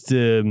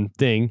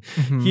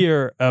Mhm.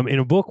 here in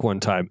a book one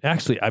time.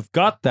 Actually, I've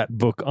got that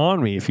book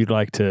on me if you'd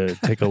like to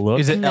take a look.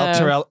 Is it No.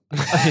 Elturel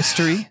a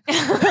history?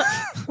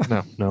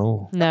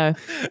 No. No.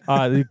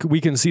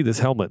 We can see this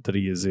helmet that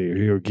he is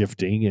here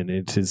gifting, and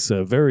it is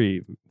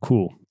very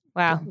cool.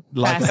 Wow.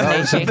 Like that. That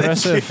was Fascinating.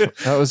 impressive.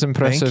 That was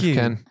impressive, Thank you.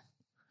 Ken.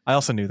 I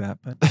also knew that,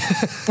 but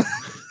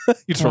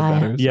you just rolled Yeah.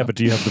 better. Yeah, so. but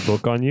do you have the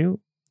book on you?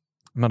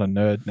 I'm not a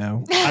nerd,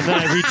 no. And then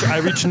I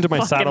reach into my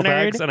Fucking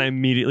saddlebags nerd. and I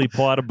immediately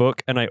pull out a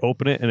book and I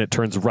open it and it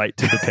turns right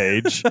to the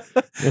page.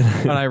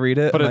 When I read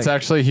it, But I'm it's like,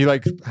 actually, he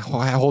like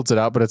holds it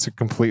out, but it's a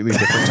completely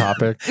different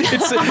topic. it's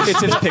his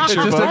It's picture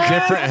just book. a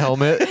different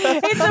helmet.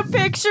 It's a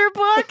picture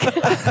book.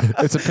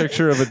 It's a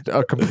picture of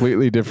a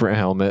completely different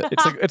helmet.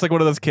 It's like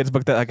one of those kids'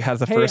 book that like has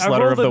the Hey, first I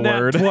letter of rolled the a nat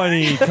word.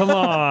 20. Come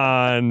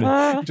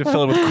on. Just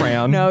fill it with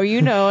crayon. No,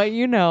 you know it.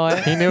 You know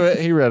it. He knew it.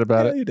 He read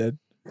about Yeah, it. you did.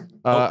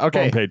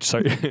 Okay. Wrong page.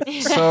 Sorry.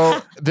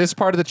 So this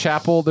part of the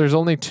chapel, there's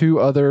only 2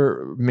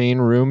 other main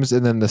rooms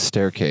and then the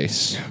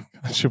staircase.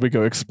 Should we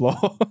go explore?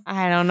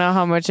 I don't know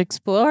how much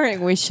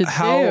exploring we should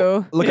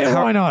do. Look Yeah, at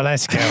how why not?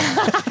 Let's go.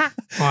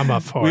 I'm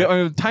up for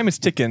it. time is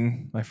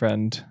ticking, my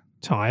friend.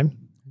 Time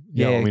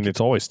Yeah, Yeah. I mean, it's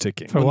always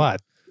ticking. for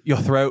what? Your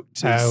throat.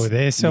 Is, Oh,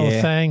 this whole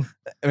yeah. thing.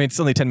 I mean, it's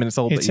only 10 minutes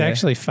old. It's but yeah.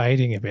 actually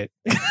fading a bit.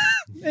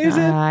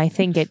 I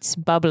think it's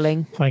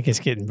bubbling. I think it's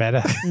getting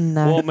better.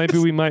 No. Well, maybe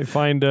we might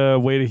find a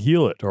way to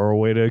heal it or a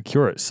way to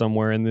cure it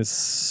somewhere in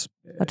this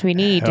What we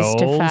need is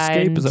to hellscape.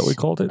 find. Is that what we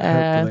called it?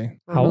 Hopefully.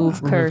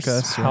 Remove curse.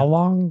 yeah. How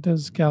long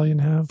does Galleon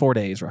have? 4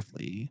 days,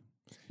 roughly.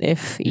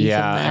 If even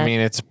Yeah, that. I mean,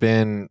 it's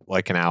been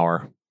like an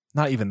hour.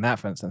 Not even that,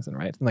 for instance,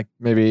 right? It's been like,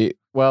 Maybe,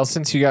 well,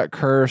 since you got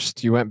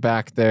cursed, you went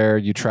back there,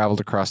 you traveled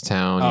across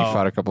town, you Oh.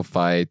 fought a couple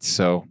fights.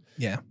 So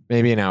yeah.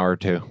 maybe an hour or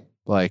 2.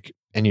 Like,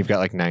 and you've got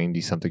like 90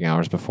 something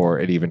hours before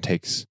it even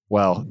takes,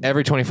 well,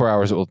 every 24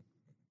 hours it will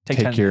take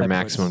 10 your hit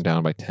maximum points.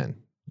 down by 10.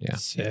 Yeah.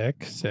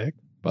 Sick.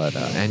 But,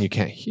 and you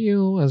can't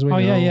heal as we Oh,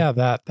 know. yeah.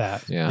 That.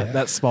 Yeah.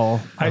 That's small.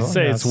 I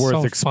say it's That's worth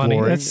so exploring.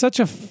 Funny. That's such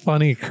a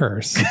funny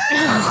curse.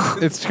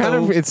 It's kind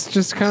of, it's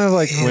just kind of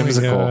like Oh my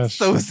whimsical. gosh.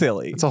 So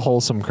silly. It's a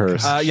wholesome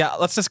curse. Yeah,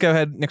 let's just go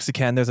ahead next to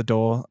Ken. There's a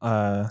door.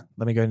 Let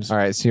me go and just, All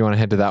right. So you want to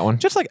head to that one?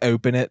 just like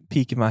open it,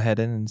 peek in my head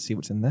in and see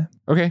what's in there.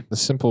 Okay. The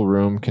simple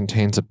room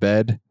contains a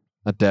bed,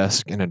 a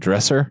desk, and a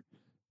dresser,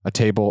 a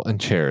table, and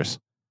chairs.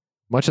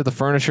 Much of the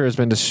furniture has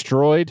been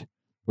destroyed,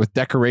 with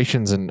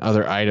decorations and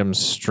other items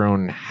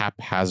strewn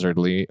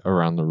haphazardly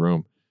around the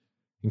room,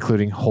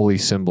 including holy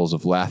symbols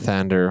of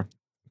Lathander,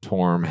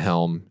 Torm,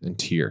 Helm, and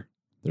Tyr.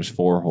 There's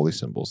 4 holy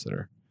symbols that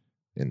are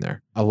in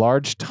there. A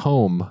large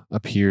tome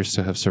appears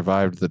to have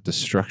survived the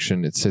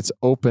destruction. It sits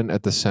open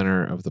at the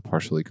center of the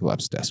partially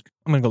collapsed desk.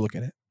 I'm going to go look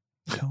at it.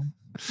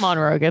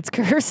 Monroe gets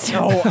cursed.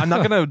 No, I'm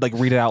not going to like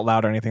read it out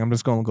loud or anything. I'm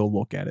just going to go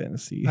look at it and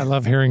see. I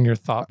love hearing your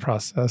thought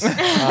process.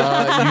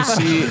 You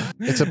see,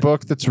 it's a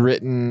book that's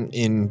written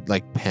in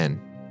like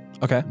pen.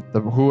 Okay.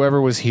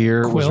 Whoever was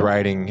here was Quill?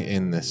 writing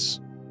in this.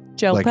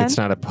 Gel Like pen? it's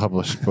not a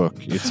published book.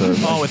 It's a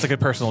Oh, it's like a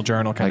personal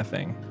journal kind of Like-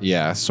 thing.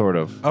 yeah, sort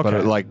of. But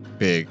Okay. like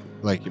big,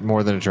 like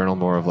more than a journal,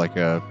 more of like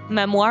a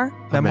Memoir?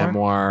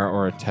 memoir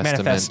or a testament.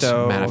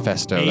 Manifesto.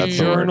 Manifesto. A That's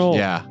the journal. word.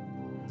 Yeah.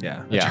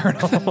 Yeah. Yeah.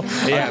 Journal.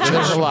 Yeah.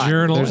 There's a lot.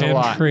 Journal There's a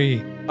lot.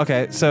 entry.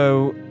 Okay,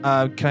 so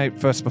can I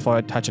first, before I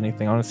touch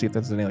anything, I want to see if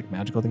there's any like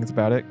magical things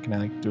about it. Can I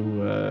like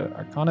do a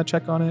Arcana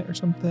check on it or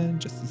something,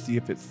 just to see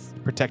if it's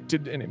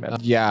protected any magic?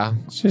 Yeah.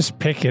 Just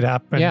pick it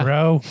up and Yeah.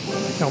 row.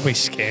 Don't be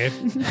scared.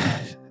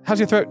 How's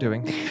your throat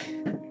doing?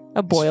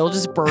 A boil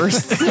just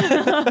bursts.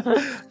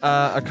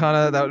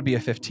 Arcana, that would be a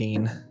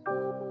 15.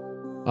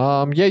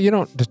 Yeah. You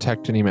don't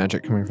detect any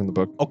magic coming from the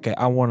book. Okay,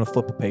 I want to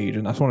flip a page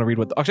and I just want to read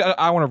what. Actually,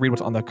 I want to read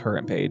what's on the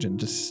current page and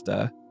just.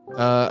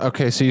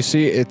 Okay. So you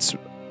see, it's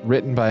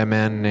written by a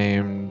man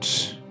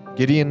named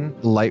Gideon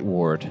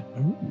Lightward.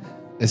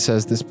 It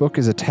says this book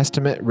is a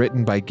testament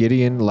written by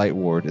Gideon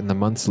Lightward in the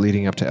months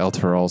leading up to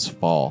Eltural's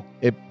fall.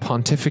 It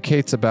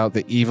pontificates about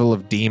the evil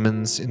of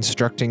demons,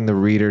 instructing the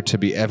reader to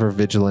be ever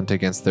vigilant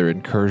against their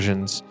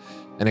incursions,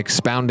 and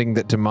expounding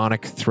that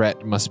demonic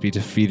threat must be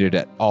defeated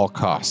at all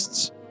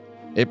costs.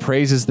 It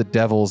praises the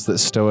devils that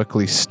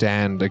stoically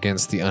stand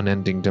against the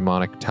unending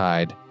demonic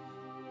tide,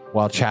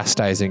 while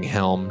chastising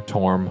Helm,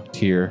 Torm,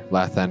 Tyr,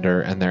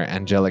 Lathander, and their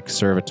angelic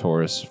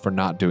servitors for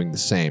not doing the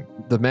same.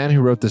 The man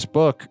who wrote this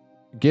book,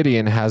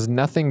 Gideon, has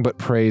nothing but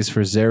praise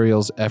for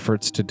Zariel's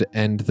efforts to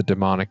end the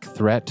demonic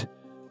threat.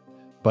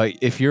 But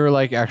if you're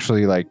like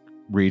actually like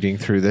reading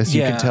through this,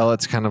 you Yeah. can tell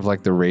it's kind of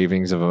like the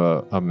ravings of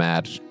a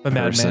mad A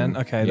person. madman.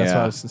 Okay, that's what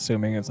Yeah. I was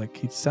assuming. It's like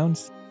he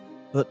sounds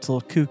a little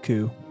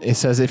cuckoo. It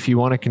says if you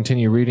want to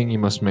continue reading, you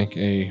must make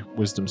a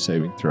wisdom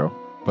saving throw.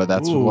 But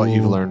that's what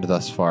you've Ooh. learned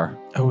thus far.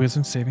 A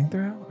wisdom saving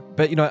throw.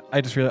 But you know, what?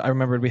 I just realized I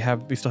remembered we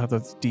still have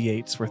those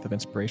D8s worth of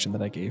inspiration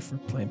that I gave for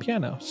playing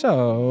piano.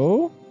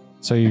 So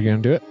So you're gonna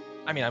do it?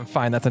 I mean, I'm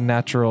fine. That's a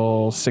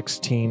natural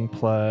 16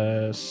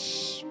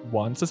 plus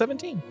 1, so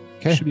 17.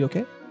 'Kay. Should be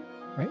okay.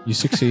 You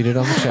succeeded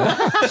on the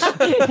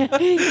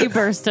check. You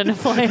burst into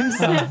flames.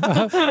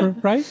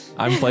 Right?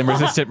 I'm flame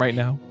resistant right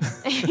now.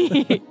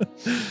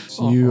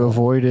 So you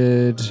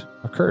avoided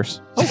a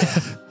curse.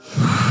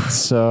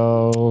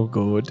 So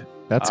Good.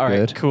 that's All right,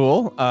 good.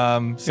 cool. Good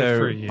for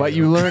So you. But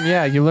you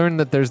learn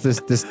that there's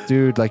this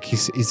dude, like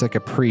he's like a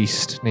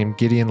priest named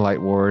Gideon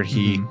Lightward.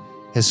 He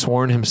has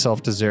sworn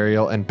himself to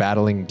Zariel and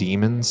battling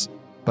demons,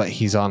 but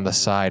he's on the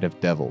side of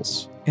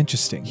devils.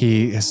 interesting.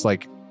 He is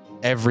like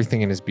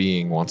everything in his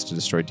being wants to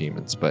destroy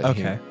demons, but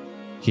Okay.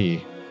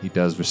 he he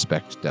does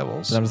respect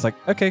devils. And I'm just like,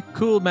 okay,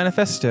 cool,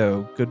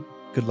 manifesto. Good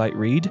light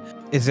read.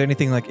 Is there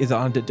anything like, is it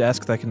on the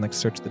desk that I can like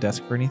search the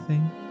desk for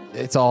anything?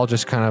 It's all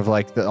just kind of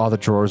like all the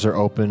drawers are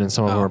open and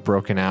some of them Oh. are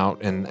broken out,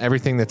 and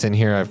everything that's in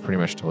here I've pretty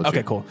much told you.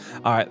 Okay, cool.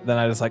 All right, then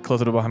I just like close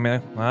the door behind me.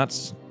 Well,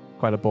 that's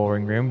quite a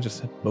boring room,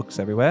 just books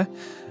everywhere.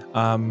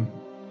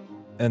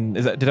 And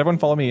did everyone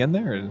follow me in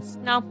there?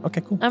 No.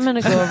 Okay, cool. I'm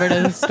gonna go over to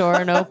the store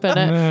and open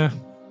it. Nah.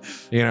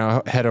 You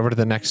know, head over to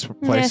the next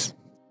place.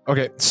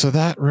 Okay, so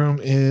that room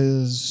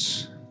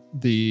is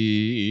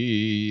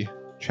the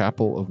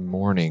Chapel of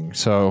Mourning.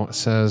 So it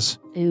says,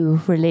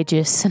 Ooh,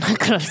 religious. And I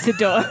close the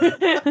door.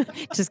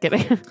 Just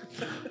kidding.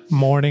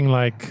 Mourning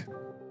like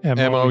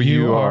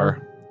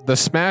M-O-U-R. The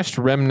smashed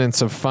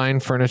remnants of fine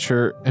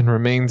furniture and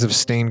remains of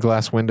stained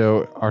glass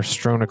window are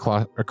strewn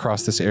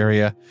across this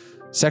area.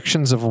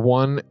 Sections of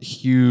one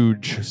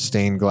huge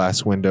stained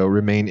glass window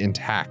remain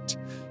intact,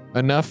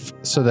 enough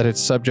so that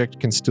its subject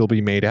can still be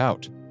made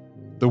out.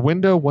 The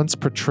window once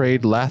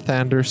portrayed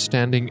Lathander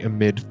standing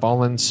amid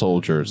fallen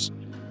soldiers,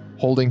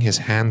 holding his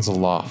hands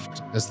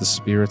aloft as the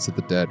spirits of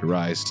the dead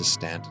rise to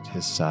stand at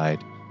his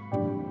side.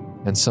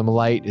 And some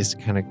light is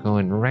kind of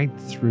going right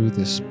through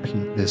this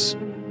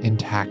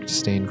intact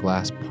stained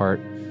glass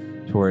part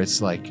to where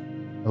it's like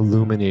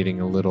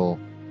illuminating a little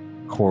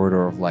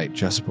corridor of light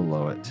just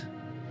below it.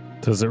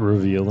 Does it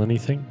reveal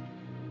anything?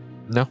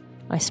 No,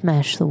 I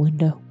smashed the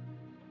window.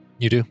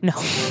 you do. No.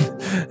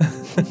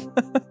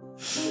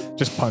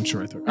 Just punch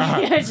right through.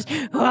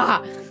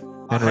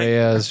 And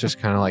Rhea is just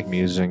kind of like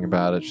musing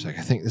about it. She's like,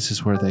 I think this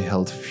is where they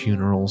held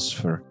funerals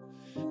for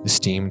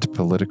esteemed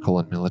political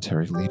and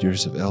military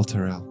leaders of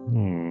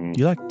Elturel.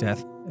 You like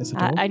death,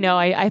 Isidore? I know.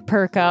 I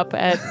perk up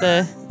at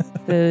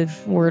the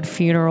word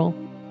funeral.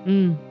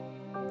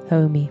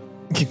 Homie.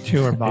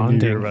 You were I knew you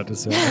bonding. were about to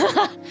say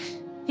that.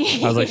 I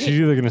was like, she's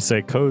either going to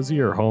say cozy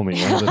or homie.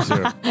 One of the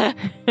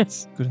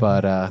two. Good.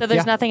 But So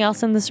there's nothing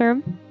else in this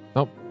room?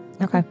 Nope.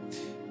 Okay.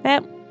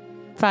 Yep.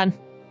 Fun.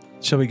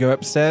 Shall we go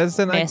upstairs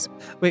then? Yes.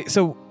 Wait,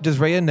 so does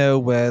Rhea know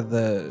where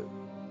the...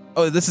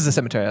 Oh, this is a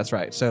cemetery, that's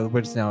right. So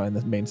we're just now in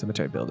the main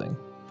cemetery building.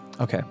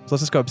 Okay, so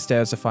let's just go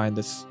upstairs to find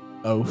this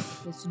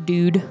oaf. This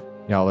dude.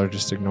 y'all are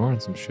just ignoring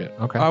some shit.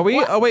 Okay. Are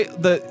we? Oh, wait,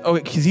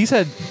 because he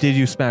said, did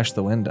you smash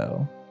the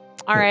window?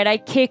 All right, I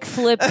kick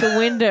flip the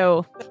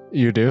window.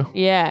 You do?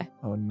 Yeah.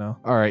 Oh, no.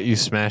 All right, you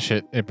smash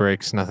it. It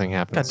breaks. Nothing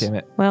happens. God damn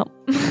it. Well.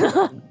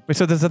 Wait,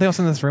 so there's nothing else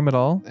in this room at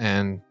all?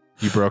 And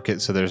you broke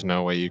it, so there's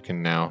no way you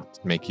can now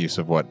make use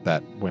of what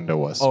that window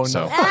was. Oh,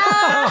 so. no.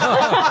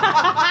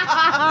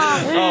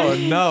 Oh,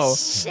 no.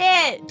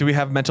 Shit. Do we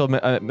have mental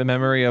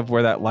memory of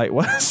where that light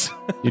was?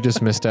 You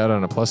just missed out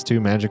on a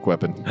 +2 magic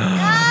weapon.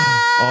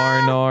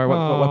 Arnor.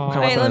 What kind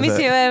of Wait, weapon let me is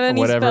see it? if I have any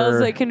Whatever. spells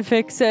that can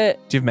fix it.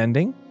 Do you have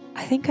mending?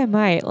 I think I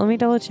might. Let me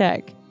double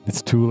check.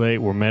 It's too late.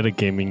 We're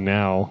metagaming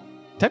now.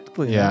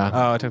 Technically, Yeah.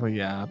 Oh, technically,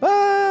 yeah.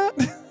 But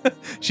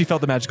she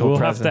felt the magical We'll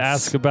presence. have to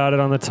ask about it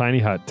on the Tiny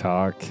Hut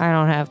Talk. I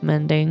don't have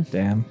mending.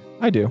 Damn.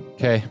 I do.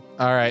 Okay.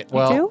 All right. You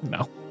Well, do?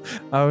 No.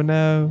 Oh,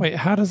 no. Wait,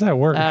 how does that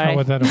work? How Alright.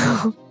 would that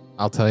work?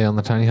 I'll tell you on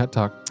the Tiny Hut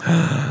Talk.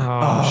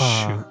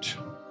 Oh, shoot.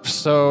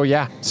 So,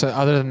 yeah. So,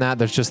 other than that,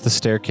 there's just the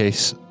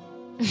staircase.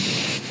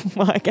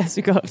 Well, I guess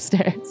we go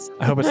upstairs.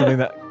 I hope it's something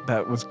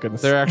that was good.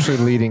 They're actually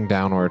leading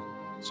downward.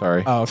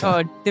 Sorry. Oh, okay.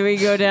 Oh, do we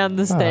go down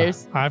the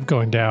stairs? I'm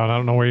going down. I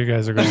don't know where you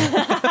guys are going.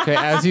 Okay,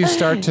 as you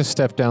start to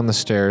step down the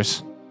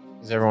stairs,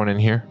 is everyone in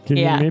here?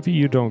 Yeah. Maybe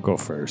you don't go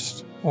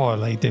first. Or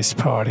lead this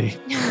party.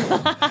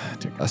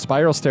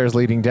 Spiral stairs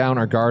leading down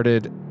are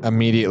guarded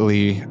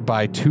immediately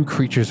by two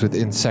creatures with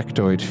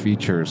insectoid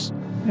features.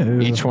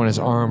 Each one is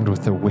armed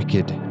with a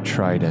wicked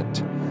trident.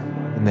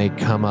 And they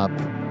come up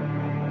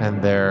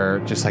and they're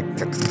just like...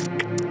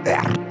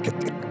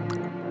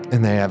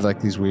 And they have like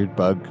these weird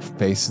bug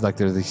faces, like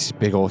they're these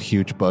big old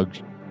huge bug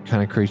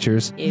kind of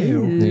creatures.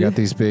 They got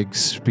these big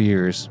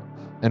spears.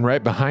 And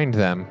right behind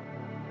them,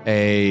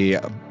 a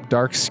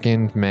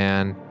dark-skinned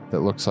man that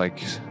looks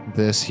like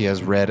this. He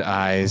has red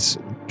eyes,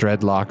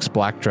 dreadlocks,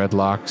 black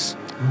dreadlocks,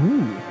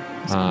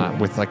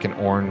 with like an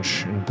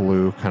orange and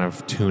blue kind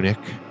of tunic.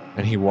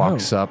 And he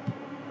walks up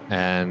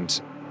and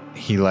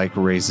he like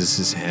raises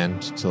his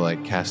hand to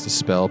like cast a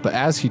spell. But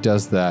as he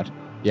does that,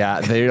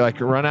 they like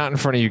run out in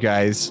front of you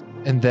guys.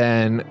 And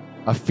then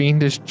a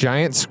fiendish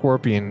giant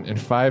scorpion and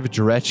 5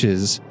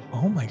 dretches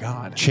Oh, my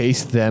God.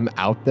 chase them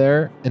out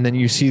there, and then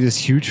you see this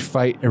huge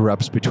fight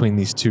erupts between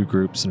these two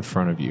groups in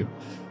front of you.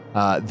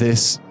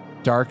 This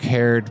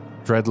dark-haired,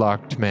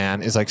 dreadlocked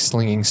man is like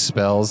slinging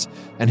spells,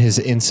 and his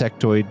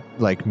insectoid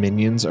like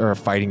minions are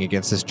fighting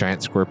against this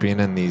giant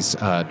scorpion and these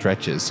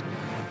dretches.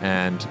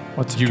 And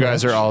What's a you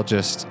guys dretch? are all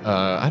just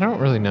I don't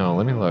really know.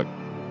 Let me look.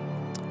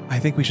 I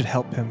think we should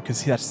help him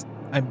because that's...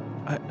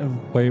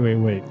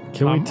 Wait.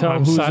 Can we tell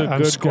I'm who's si- a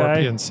I'm good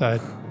Scorpion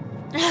side.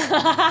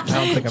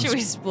 don't think I'm Should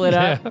we split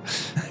up?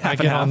 I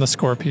get on the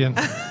Scorpion.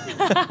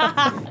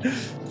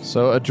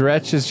 So a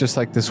dretch is just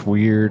like this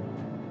weird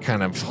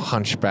kind of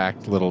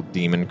hunchbacked little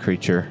demon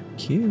creature.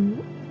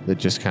 Cute. that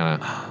just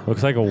kind of...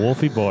 Looks like a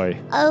wolfy boy.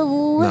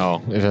 Oh.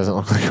 No, it doesn't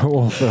look like a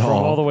wolf at From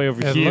all all. the way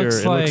over It here, looks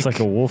it looks like like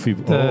a wolfy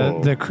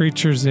boy. The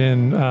creatures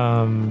in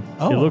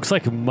It looks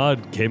like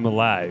mud came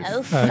alive.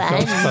 Oh, fun.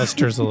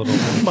 Ghostbusters a little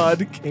bit.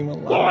 Mud came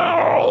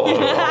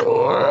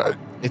alive.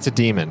 It's a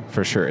demon,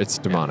 for sure. It's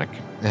demonic.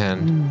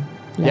 And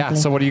yeah, Lovely.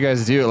 so what do you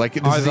guys do? Like,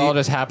 this Are is the- all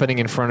just happening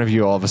in front of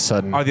you all of a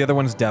sudden. Are the other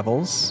ones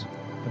devils?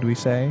 What do we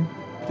say?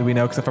 Do we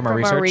know because from our From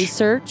research? our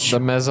research. The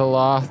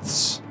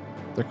Mesoloths.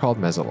 They're called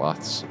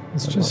Mesoloths.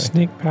 Let's by the just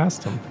way. sneak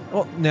past them.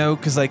 Well, no,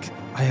 because like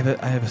I have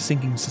a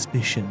sinking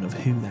suspicion of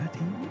who that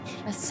is.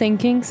 A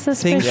sinking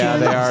suspicion. Yeah,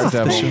 they are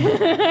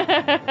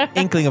devil.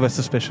 Inkling of a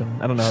suspicion.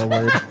 I don't know the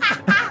word.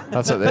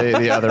 That's what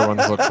the other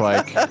ones look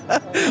like.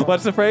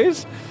 What's the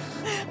phrase?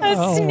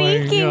 A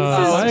sneaking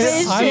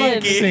suspicion. I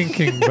like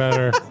thinking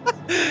better.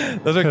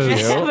 Those are Cause- I cute.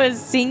 have a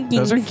sinking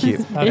Those are cute.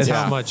 suspicion. That's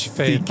Yeah. how much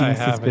faith Sneaking I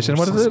have. suspicion. In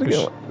What is it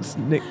suspicion.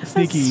 again?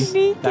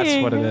 Sneaky.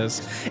 That's what it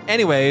is.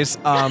 Anyways,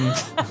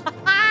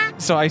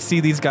 so I see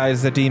these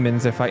guys, the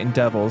demons, they're fighting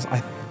devils.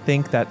 I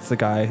think that's the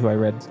guy who I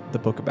read the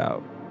book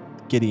about.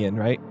 Gideon,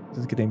 right? Is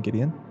his name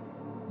Gideon?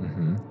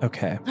 Mm-hmm.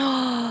 Okay.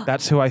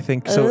 That's who I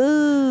think. So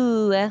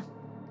Ooh.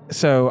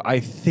 so I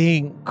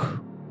think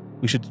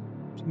we should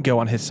go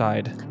on his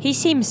side He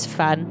seems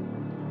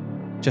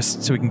fun.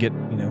 just so we can get,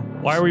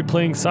 Why are we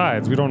playing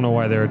sides? We don't know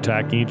why they're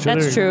attacking each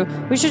other. That's true.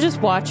 We should just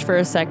watch for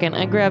a second.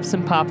 I grab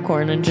some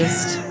popcorn and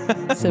just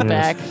sit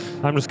back.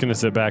 I'm just gonna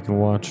sit back and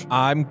watch.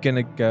 I'm going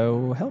to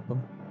go help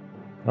him.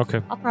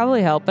 Okay. I'll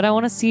probably help, but I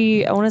want to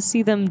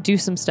see them do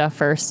some stuff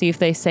first. See if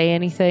they say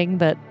anything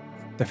that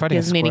They're fighting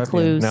gives a me any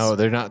scorpion. clues. No,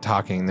 they're not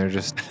talking. They're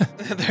just...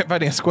 They're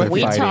fighting a scorpion.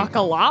 we fighting. talk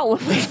a lot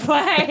when we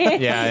play.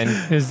 yeah,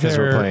 and Is because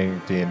we're there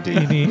playing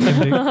D&D.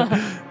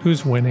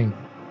 who's winning?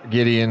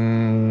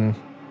 Gideon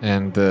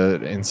and the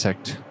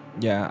insect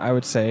Yeah, I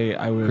would say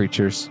I would.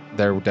 creatures,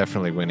 they're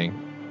definitely winning.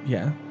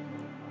 Yeah.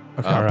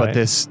 Okay. All But right.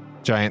 this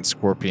giant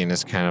scorpion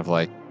is kind of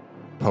like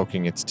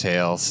poking its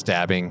tail,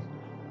 stabbing.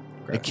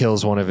 It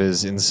kills one of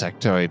his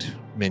insectoid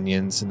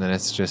minions, and then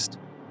it's just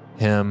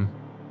him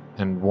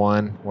and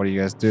one. What do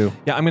you guys do?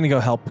 Yeah, I'm going to go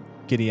help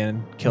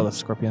Gideon kill the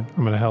scorpion.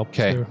 I'm gonna help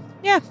 'Kay. too.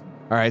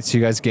 All right, so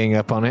you guys gang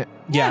up on it.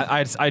 Yeah,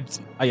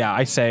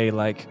 I say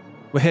like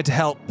we're here to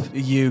help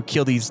you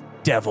kill these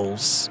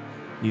devils.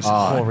 These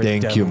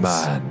horrid devils.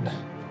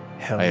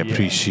 Hell I yeah.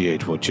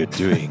 appreciate what you're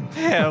doing.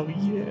 Hell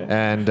yeah.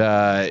 And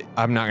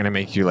I'm not going to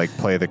make you like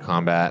play the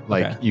combat.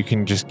 Like Okay. you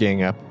can just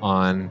gang up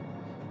on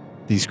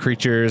these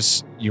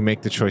creatures. You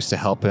make the choice to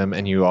help him,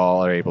 and you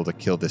all are able to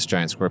kill this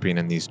giant scorpion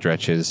and these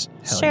dretches.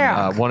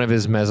 Sure. One of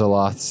his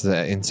mesoloths,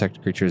 the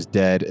insect creature, is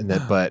dead, and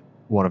then but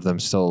one of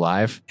them's still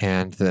alive,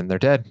 and then they're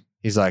dead.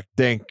 He's like,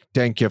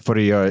 thank you for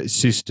your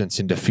assistance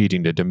in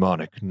defeating the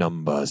demonic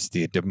numbers,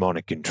 the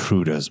demonic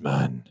intruders,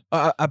 man.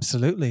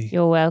 Absolutely.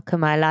 You're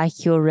welcome. I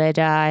like your red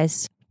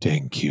eyes.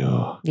 Thank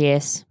you.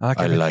 Yes, I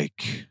everything.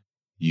 like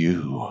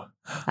you.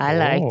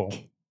 I Oh.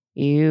 like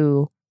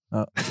you.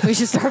 We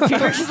should start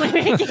furiously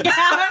making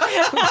out.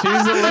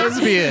 She's a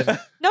lesbian.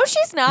 No,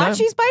 she's not. No.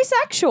 She's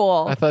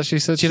bisexual. I thought she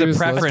said She's she a was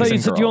preference. I thought you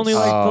in said you only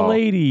girls. like the Oh.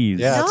 ladies.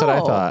 Yeah, that's what I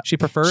No. thought. She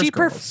prefers she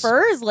girls.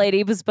 prefers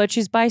ladies, but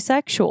she's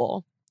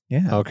bisexual.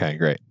 Yeah. Okay,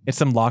 great. It's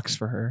some locks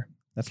for her.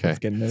 That's Okay. what's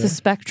getting It's a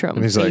spectrum,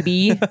 And he's like-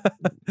 baby.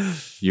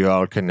 You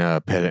all can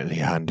apparently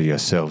handle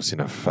yourselves in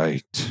a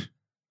fight.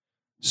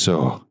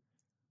 So,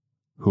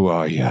 who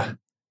are you?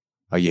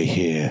 Are you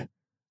here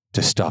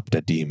to stop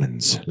the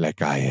demons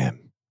like I am?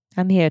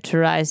 I'm here to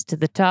rise to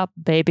the top,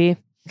 baby.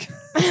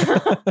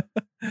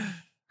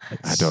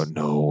 I don't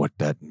know what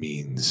that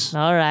means.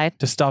 All right.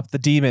 to stop the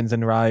demons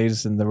and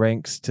rise in the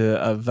ranks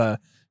of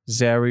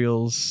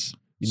Zariel's.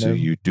 So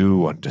you do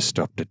want to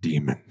stop the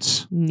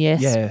demons?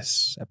 Yes.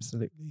 Yes,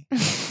 absolutely.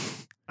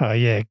 Oh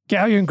yeah,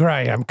 Galleon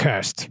Grey. I'm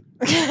cursed.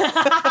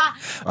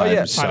 Oh,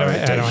 yeah.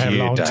 I don't have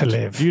long to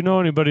live. Do you know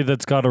anybody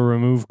that's got a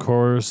remove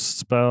course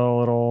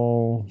spell at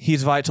all?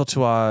 He's vital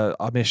to our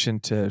mission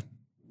to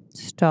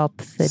Stop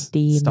the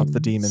demons. stop the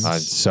demons. I'm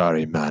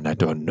sorry, man. I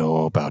don't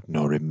know about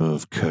no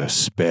remove curse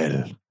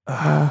spell.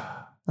 All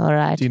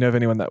right. Do you know of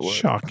anyone that would?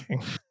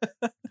 Shocking.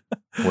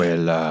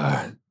 Well,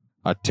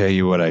 I'll tell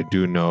you what I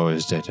do know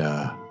is that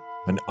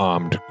an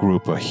armed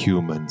group of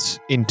humans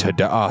entered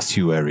the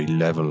ossuary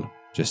level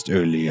just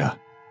earlier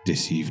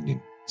this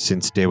evening.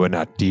 Since they were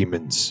not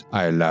demons,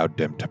 I allowed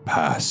them to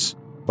pass.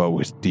 But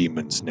with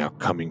demons now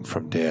coming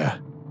from there,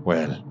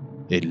 well,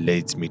 it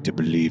leads me to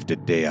believe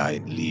that they are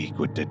in league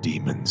with the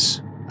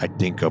demons. I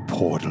think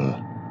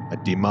a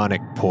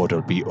demonic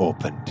portal be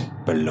opened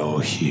below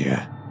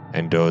here.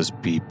 And those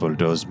people,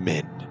 those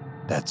men,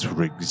 that's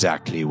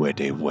exactly where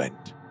they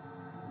went.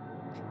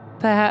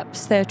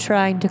 Perhaps they're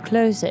trying to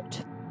close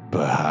it.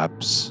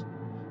 Perhaps.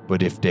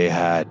 But if they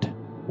had,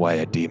 why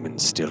are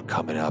demons still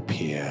coming up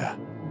here?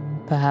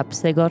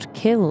 Perhaps they got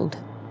killed.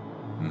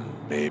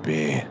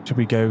 Maybe. Should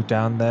we go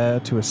down there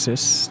to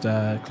assist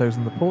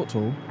closing the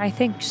portal? I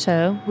think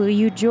so. Will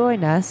you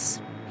join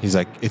us? He's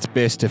like, it's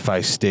best if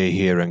I stay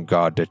here and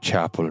guard the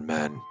chapel,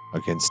 man,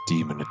 against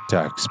demon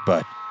attacks,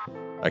 but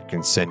I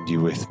can send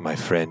you with my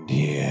friend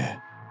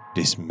here.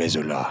 this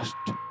Mesolast.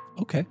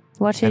 Okay.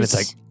 What And is?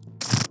 it's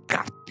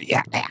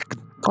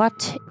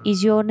What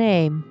is your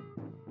name?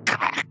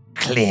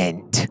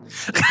 Clint.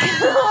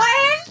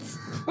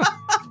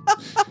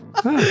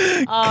 All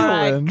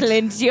right, Clint.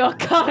 Clint, you're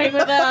coming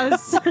with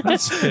us.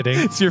 That's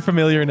fitting. So you're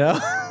familiar now.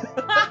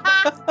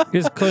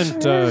 Is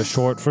Clint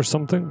short for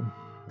something?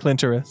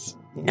 Clintoris.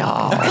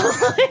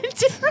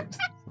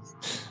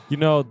 You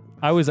know,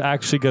 I was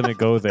actually going to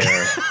go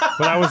there,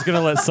 but I was going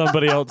to let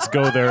somebody else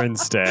go there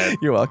instead.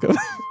 You're welcome.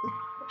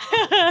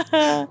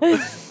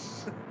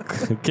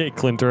 Okay,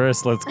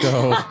 Clintoris, let's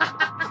go.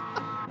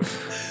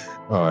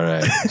 All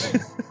right.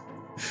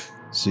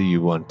 So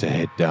you want to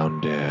head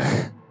down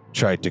there,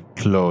 try to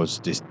close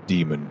this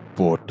demon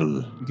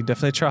portal. You can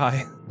definitely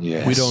try.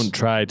 Yes. We don't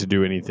try to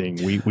do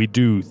anything. We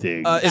do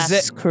things.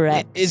 That's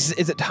correct. Is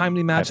it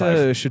timely matter, five.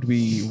 or should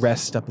we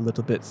rest up a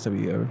little bit so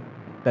we are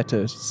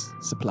better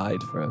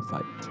supplied for a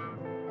fight?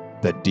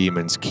 The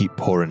demons keep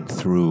pouring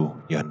through,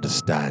 you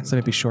understand? So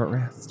maybe short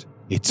rest.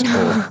 It's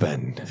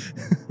open.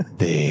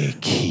 They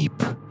keep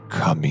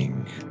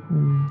coming.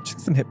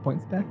 Just some hit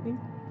points back me.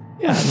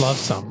 Yeah, I'd love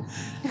some.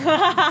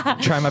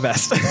 Try my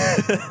best.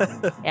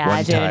 Yeah, One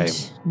I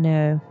don't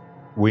know.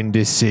 When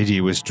this city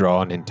was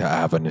drawn into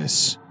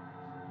Avernus,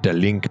 the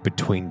link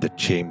between the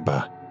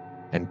chamber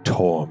and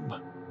Torm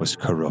was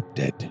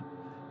corrupted.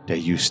 There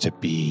used to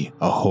be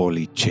a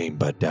holy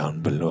chamber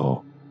down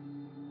below,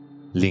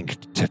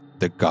 linked to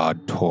the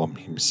god Torm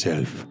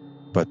himself.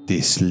 But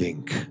this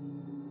link,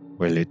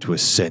 well, it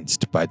was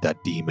sensed by the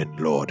demon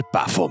lord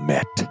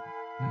Baphomet.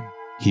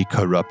 He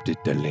corrupted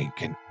the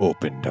link and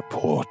opened a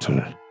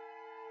portal.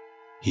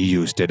 He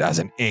used it as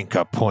an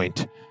anchor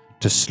point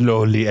to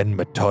slowly and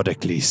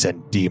methodically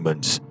send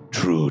demons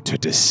through to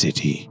the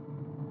city.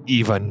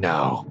 Even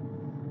now,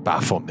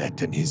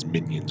 Baphomet and his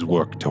minions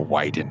work to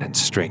widen and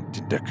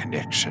strengthen the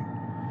connection,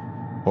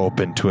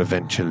 hoping to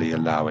eventually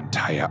allow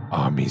entire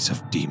armies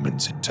of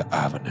demons into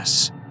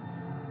Avernus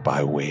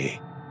by way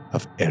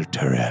of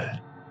Elturel.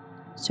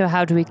 So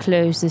how do we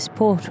close this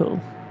portal?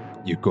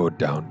 You go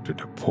down to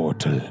the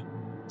portal,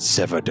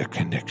 sever the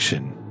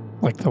connection.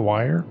 Like The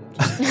Wire.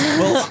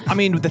 Well, I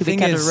mean, the Do we thing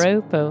cut is, a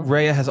rope or?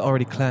 Rhea has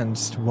already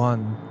cleansed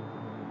one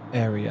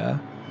area.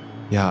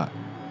 Yeah,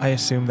 I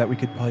assume that we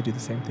could probably do the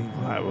same thing.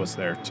 I was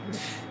there too.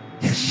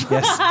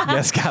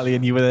 yes, Callie,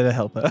 and you were there to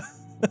help her.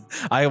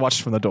 I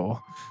watched from the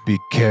door. be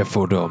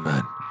careful though,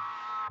 man.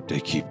 They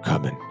keep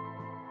coming.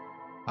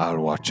 I'll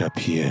watch up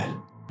here,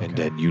 and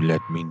then you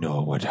let me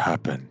know what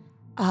happened.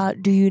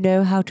 Do you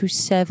know how to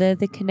sever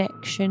the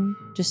connection?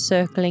 Just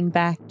circling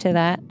back to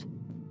that.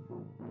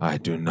 I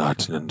do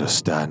not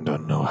understand or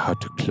know how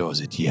to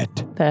close it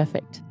yet.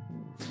 Perfect.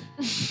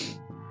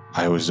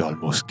 I was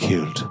almost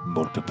killed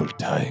multiple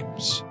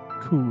times.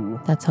 Cool.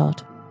 That's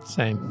hot.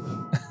 Same.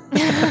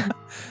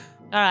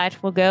 All right,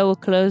 we'll go. We'll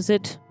close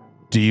it.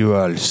 Do you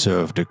all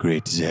serve the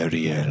great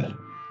Zeriel?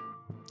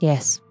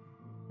 Yes.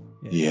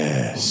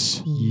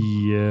 Yes.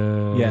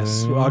 Yeah.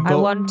 Yes. Our I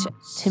goal- want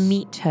to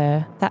meet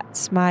her.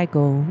 That's my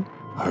goal.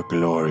 Her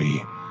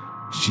glory.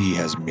 She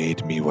has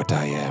made me what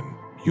I am.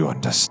 You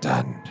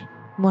understand?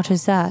 What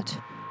is that?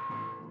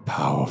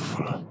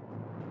 Powerful.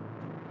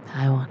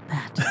 I want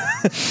that.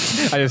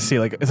 I just see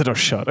like Isidore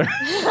shudder.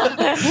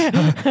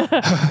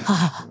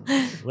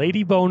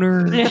 Lady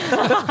Boner.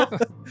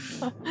 The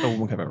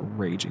woman have a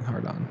raging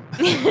hard on.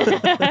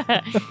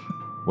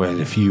 Well,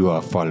 if you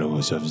are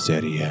followers of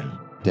Zeriel,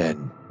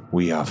 then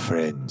we are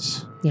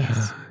friends.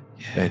 Yes.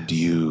 And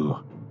you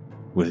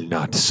will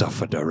not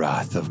suffer the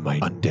wrath of my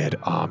undead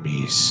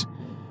armies.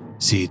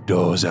 See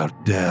those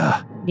out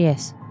there?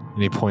 Yes.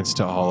 And he points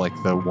to all like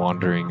the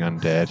wandering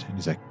undead. And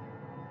he's like,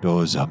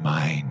 those are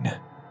mine.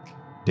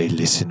 They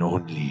listen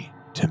only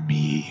to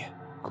me.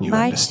 You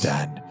Might-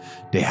 understand?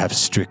 They have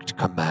strict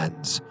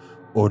commands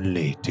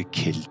only to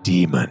kill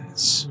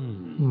demons.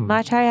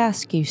 Might I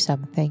ask you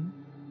something?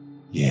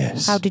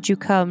 Yes. How did you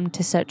come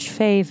to such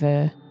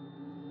favor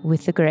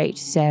with the great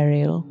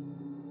Zeriel?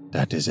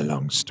 That is a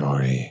long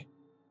story.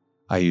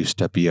 I used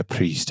to be a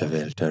priest of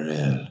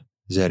Elturel.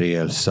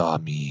 Zeriel saw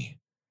me.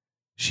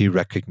 She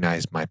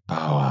recognized my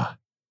power.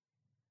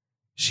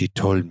 She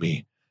told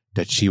me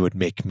that she would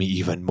make me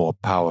even more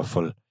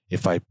powerful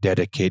if I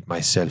dedicate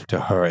myself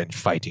to her in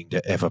fighting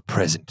the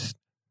ever-present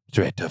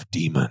threat of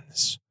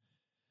demons.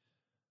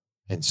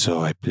 And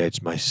so I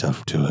pledged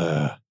myself to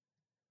her.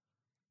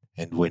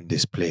 And when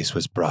this place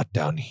was brought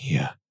down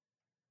here,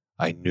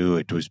 I knew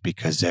it was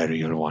because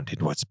Zeriel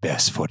wanted what's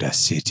best for the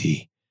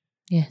city.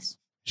 Yes.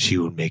 She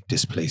will make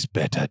this place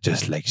better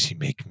just like she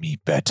make me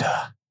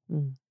better.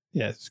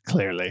 Yes,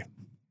 clearly.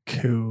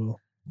 Cool.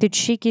 Did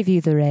she give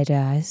you the red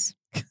eyes?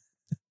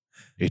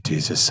 It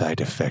is a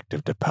side effect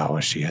of the power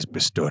she has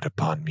bestowed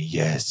upon me,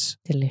 yes.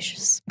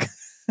 Delicious.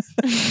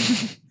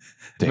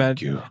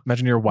 Thank you.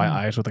 Imagine your white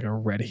eyes with like a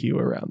red hue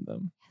around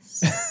them.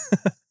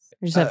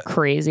 I just have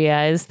crazy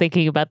eyes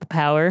thinking about the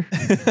power.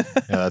 Yeah,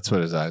 that's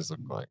what his eyes look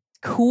like.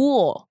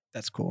 Cool.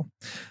 That's cool.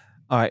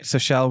 All right, so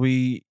shall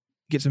we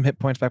get some hit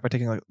points back by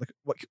taking like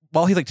what,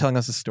 while he's like telling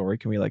us the story?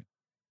 Can we like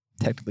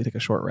technically take a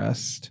short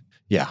rest?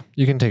 Yeah,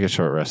 you can take a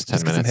short rest, 10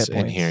 Just get some minutes hit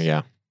in points. here,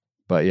 yeah.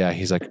 But yeah,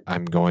 he's like,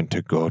 I'm going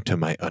to go to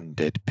my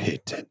undead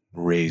pit and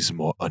raise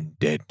more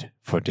undead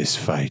for this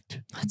fight.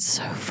 That's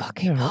so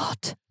fucking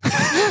hot.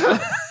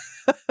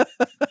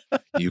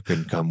 You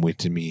can come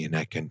with me and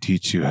I can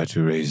teach you how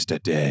to raise the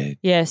dead.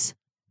 Yes.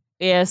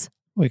 Yes.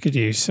 We could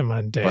use some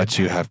undead. But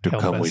you have to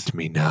help come us. with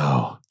me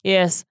now.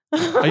 Yes.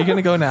 Are you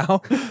gonna go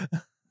now?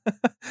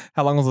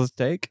 How long will this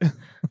take?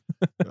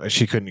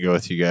 She couldn't go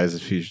with you guys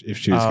if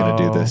she was going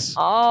to do Oh. this.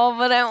 Oh,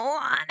 but I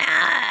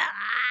wanna.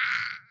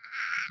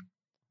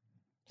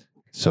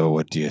 So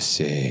what do you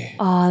say?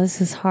 Oh,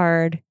 this is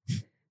hard.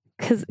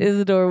 Because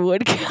Isidore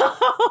would go. Do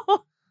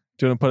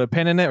you want to put a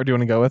pin in it, or do you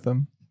want to go with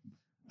him?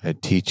 I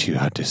teach you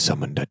how to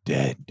summon the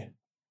dead.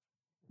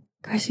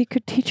 Guys, you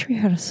could teach me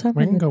how to summon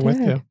We can the go with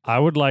dead. you. I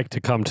would like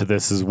to come to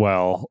this as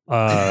well. we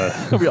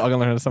all gonna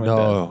learn how to summon dead.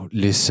 No,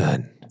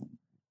 listen.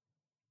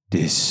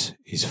 This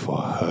is for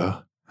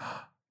her.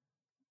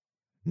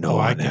 No Oh,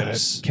 I one get it.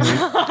 else.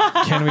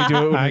 Can we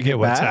do it when I we get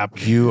what's back?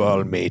 happening. You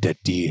all made a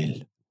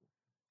deal.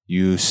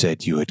 You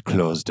said you would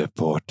close the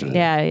portal.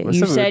 Yeah, We you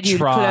said we said would you'd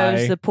try.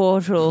 close the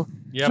portal.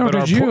 Yeah, So but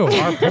did you.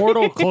 our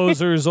portal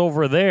closer's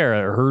over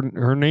there.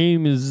 Her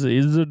name is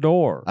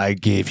Isidore. I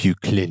gave you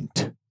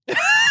Clint.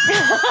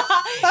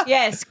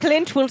 Yes,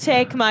 Clint will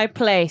take my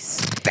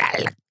place.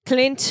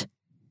 Clint,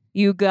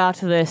 you got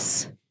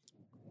this.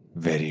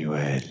 Very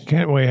well.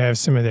 Can't we have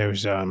some of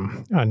those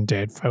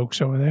undead folks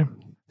over there?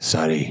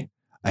 Sorry,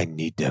 I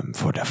need them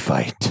for the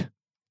fight.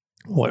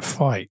 What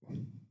fight?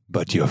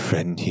 But your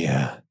friend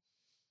here,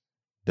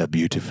 the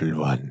beautiful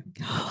one,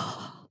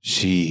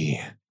 she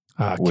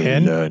will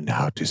Ken? learn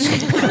how to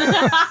summon.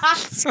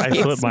 I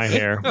flip my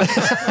hair.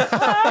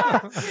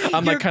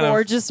 I'm You're like kind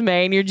gorgeous,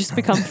 man. You just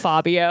become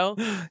Fabio.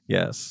 of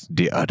yes.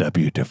 The other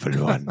beautiful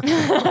one.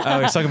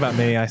 Oh, he's talking about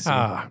me. I see.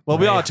 Well,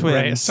 we are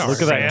twins. Sorry,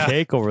 Look at that Rhea.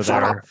 cake over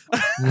there.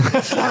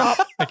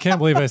 I can't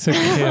believe I said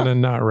Ken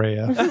and not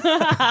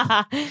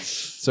Rhea.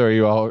 So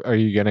are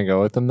you gonna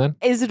go with them then?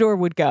 Isidore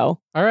would go.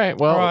 All right.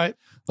 Well, All right.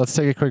 let's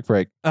take a quick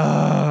break. She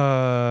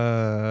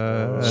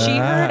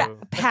heard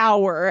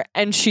power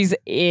and she's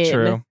in.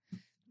 True.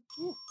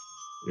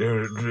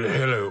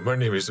 Hello, my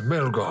name is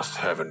Melgoth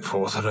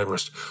Havenforth, and I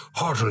must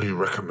heartily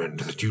recommend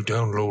that you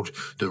download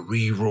the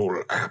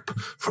Reroll app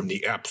from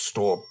the App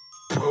Store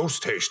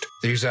post haste.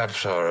 These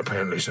apps are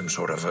apparently some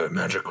sort of a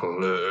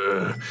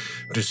magical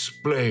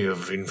display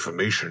of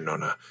information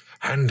on a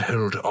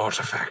handheld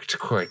artifact.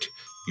 Quite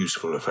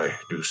useful if I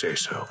do say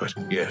so. But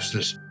yes,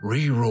 this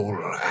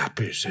Reroll app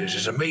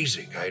is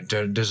amazing. I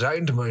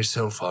designed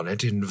myself on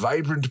it in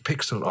vibrant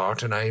pixel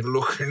art, and I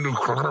look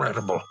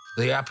incredible.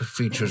 The app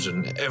features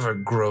an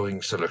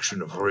ever-growing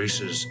selection of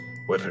races,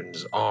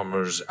 weapons,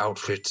 armors,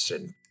 outfits,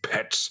 and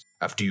pets.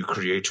 After you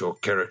create your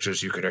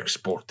characters, you can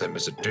export them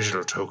as a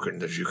digital token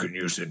that you can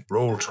use in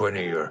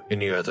Roll20 or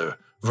any other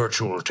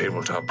virtual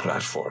tabletop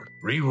platform.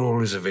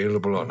 Reroll is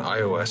available on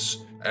iOS,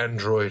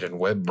 Android, and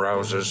web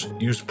browsers.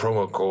 Use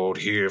promo code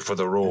here for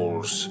the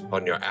rolls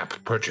on your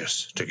app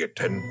purchase to get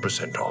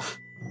 10% off.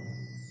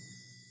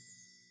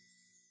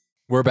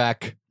 We're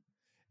back,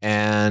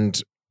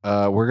 and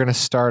we're gonna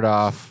start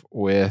off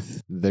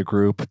with the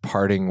group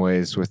parting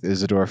ways with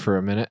Isidore for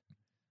a minute.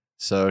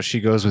 So she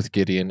goes with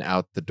Gideon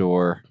out the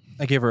door,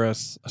 I give her a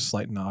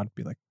slight nod.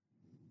 Be like,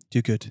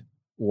 do good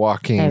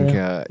walking.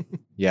 Hello.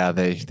 Yeah,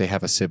 they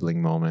have a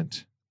sibling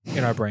moment.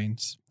 in our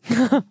brains.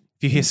 If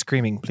you hear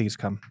screaming, please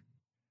come.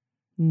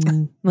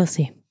 We'll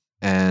see.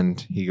 And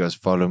he goes,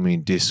 "Follow me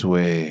this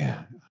way,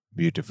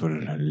 beautiful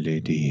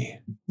lady.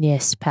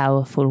 Yes,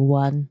 powerful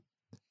one.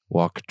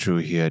 Walk through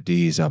here.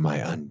 These are my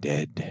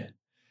undead."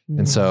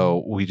 And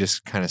so we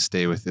just kind of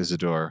stay with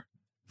Isidore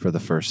for the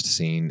first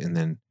scene, and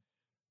then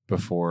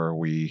before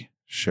we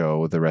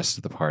show the rest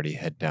of the party,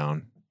 head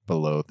down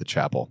below the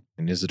chapel.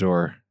 And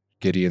Isidore,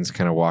 Gideon's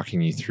kind of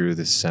walking you through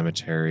this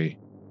cemetery,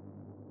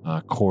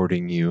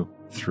 courting you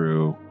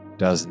through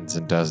dozens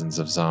and dozens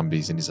of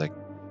zombies, and he's like,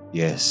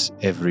 "Yes,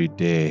 every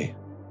day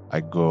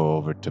I go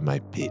over to my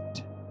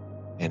pit,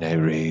 and I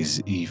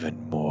raise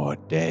even more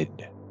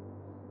dead.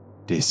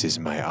 This is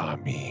my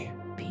army.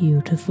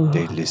 Beautiful.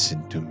 They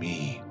listen to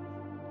me.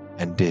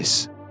 And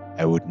this,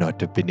 I would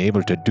not have been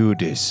able to do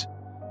this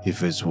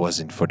if it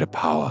wasn't for the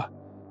power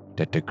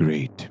that the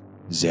great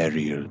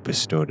Zerial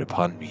bestowed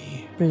upon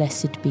me.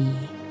 Blessed be.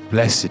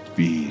 Blessed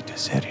be the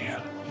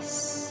Zerial."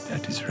 Yes.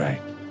 That is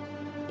right.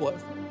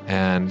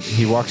 And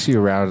he walks you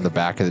around the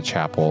back of the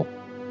chapel,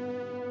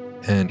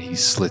 and he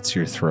slits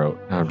your throat.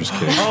 No, I'm just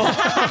kidding.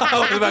 I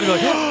was about to be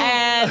like,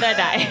 And I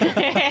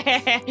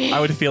die. I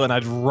would feel it and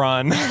I'd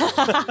run.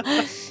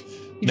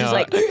 You're No, just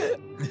like,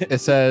 It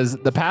says,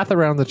 "The path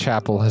around the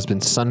chapel has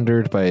been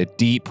sundered by a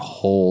deep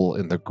hole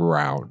in the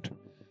ground,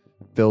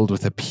 filled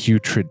with a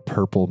putrid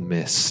purple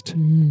mist.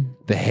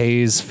 The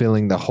haze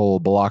filling the hole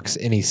blocks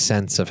any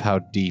sense of how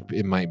deep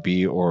it might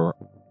be or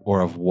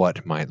of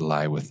what might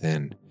lie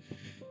within."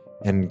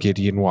 And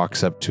Gideon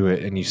walks up to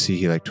it, and you see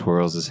he like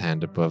twirls his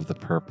hand above the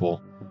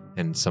purple,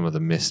 and some of the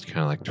mist kind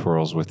of like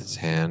twirls with his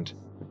hand.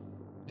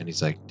 And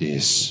he's like,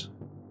 This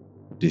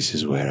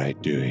is where I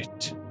do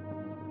it.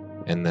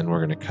 And then we're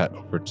going to cut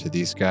over to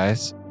these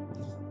guys.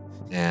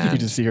 You And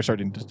just see her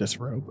starting to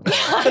disrobe.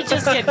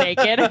 Just get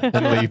naked.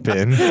 and leap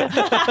in,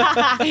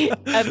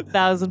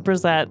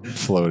 1,000%.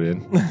 float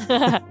in.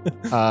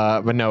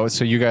 But no,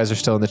 so you guys are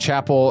still in the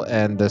chapel,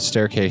 and the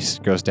staircase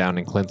goes down,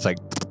 and Clint's like,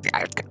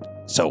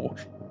 So,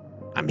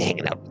 I'm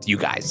hanging out with you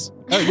guys.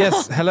 Oh,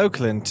 yes. Hello,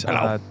 Clint.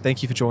 Hello.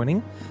 Thank you for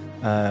joining.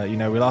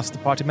 We lost a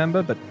party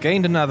member, but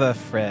gained another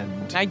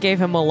friend. I gave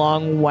him a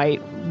long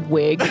white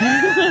wig.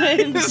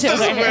 He's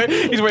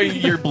wearing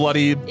your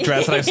bloody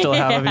dress that I still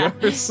have Yeah.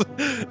 of yours.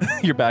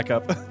 Your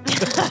backup.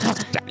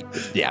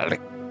 Yeah,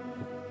 like,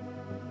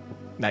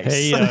 Nice.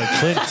 Hey,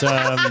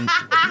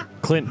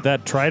 Clint,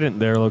 that trident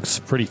there looks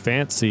pretty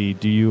fancy.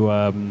 Do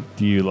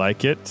you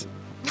like it?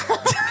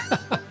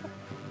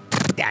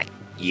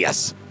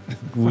 yes.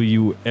 Will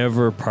you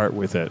ever part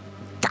with it?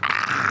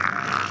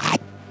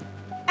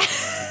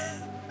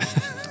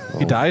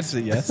 He died, so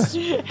yes.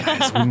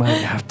 Guys, we might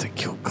have to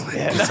kill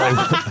Clint.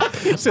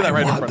 Say that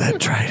right in front of him.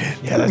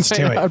 trident. Yeah, let's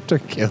do I it. have to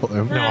kill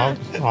him. No,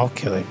 I'll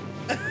kill him.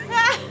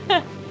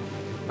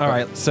 All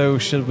right, so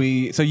should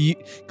we... So,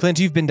 Clint,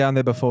 you've been down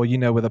there before. You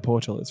know where the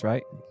portal is,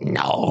 right?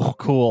 No.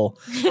 Cool.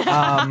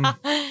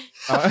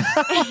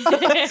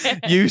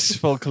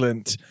 Useful,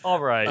 Clint. All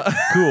right,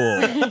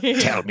 cool.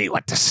 Tell me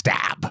what to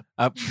stab.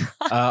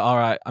 All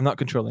right, I'm not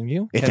controlling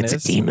you. If Ken it's a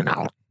is. demon,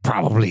 I'll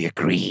probably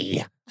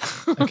agree.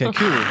 Okay,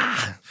 cool.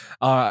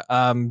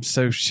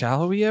 So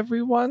shall we,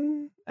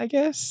 everyone? I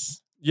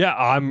guess. Yeah,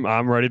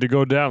 I'm ready to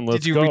go down.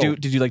 Let's did you go.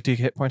 Did you like do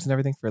hit points and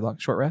everything for a long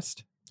short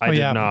rest? I Oh, did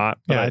yeah. not.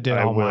 But Yeah, I did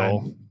I all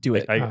will. mine. Do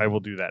it. I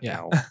will do that Yeah.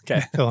 now.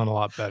 Okay. Feeling a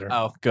lot better.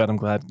 Oh, good. I'm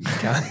glad.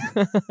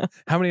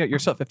 How many? You're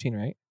still at 15,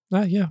 right?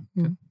 Yeah.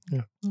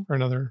 Yeah. For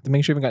another To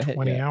make sure you haven't got hit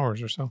 20 yet.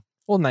 hours or so.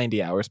 Well,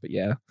 90 hours, but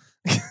yeah.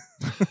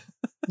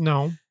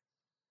 No.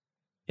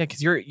 Yeah,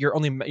 because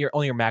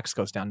only your max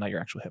goes down, not your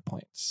actual hit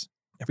points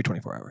every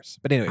 24 hours.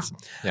 But anyways,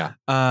 Yeah.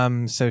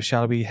 So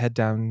shall we head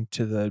down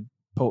to the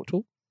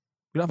portal?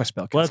 We don't have a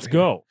spellcaster. Let's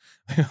go.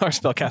 Here. Our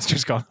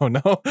spellcaster's gone. Oh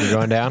no. You're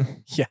going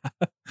down? Yeah.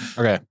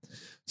 Okay.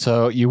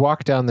 So you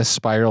walk down this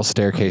spiral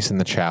staircase in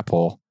the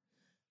chapel.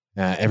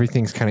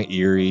 Everything's kind of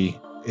eerie.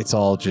 It's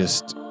all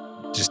just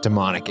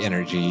demonic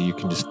energy. You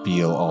can just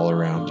feel all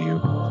around you.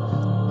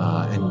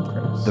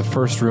 And the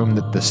first room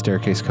that the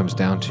staircase comes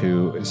down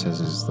to, it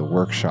says, is the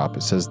workshop.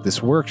 It says,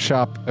 this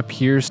workshop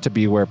appears to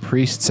be where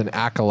priests and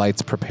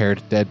acolytes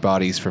prepared dead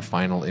bodies for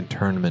final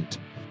interment.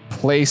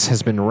 Place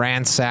has been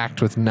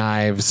ransacked with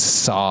knives,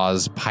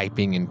 saws,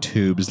 piping, and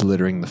tubes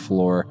littering the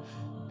floor.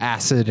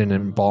 Acid and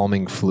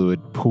embalming fluid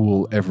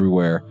pool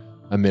everywhere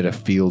amid a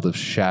field of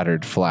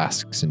shattered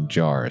flasks and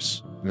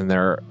jars. And then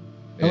there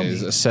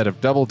is a set of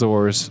double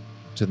doors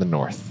to the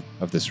north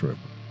of this room.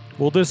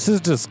 Well, this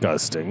is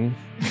disgusting.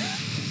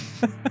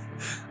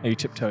 Are you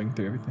tiptoeing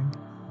through everything?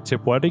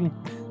 Tip wedding?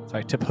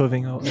 Sorry,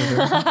 tip-hooving all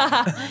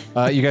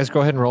over. You guys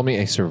go ahead and roll me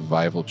a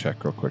survival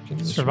check real quick. In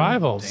this room.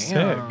 Survival.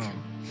 Sick.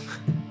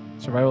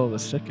 Survival of the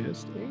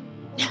sickest.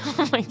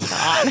 Oh my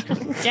god.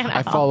 Get I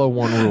out. follow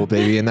one rule,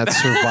 baby, and that's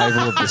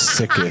survival of the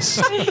sickest.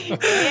 Ew.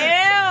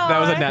 That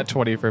was a nat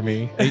 20 for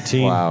me.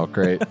 18. Wow,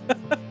 great.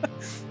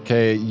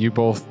 Okay, you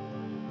both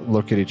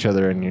look at each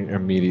other and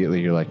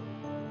you're like,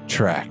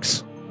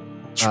 tracks.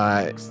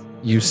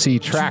 You see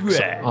tracks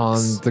on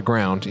the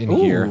ground in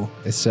here. Ooh.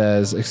 It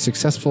says a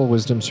successful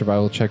wisdom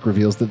survival check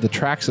reveals that the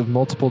tracks of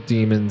multiple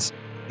demons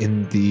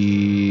in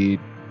the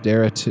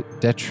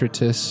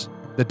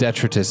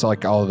detritus,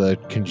 like all the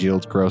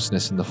congealed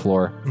grossness in the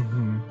floor.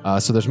 Mm-hmm.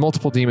 So there's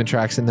multiple demon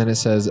tracks, and then it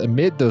says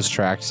amid those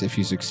tracks, if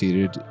you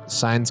succeeded,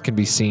 signs can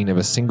be seen of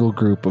a single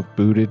group of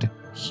booted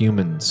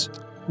humans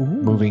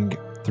moving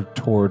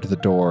toward the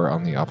door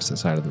on the opposite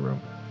side of the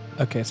room.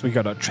 Okay, so we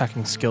got our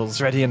tracking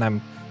skills ready, and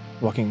I'm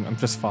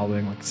just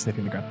following, like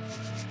sniffing the ground.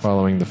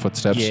 Following the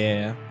footsteps.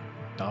 Yeah.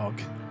 Dog.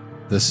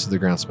 The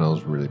ground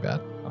smells really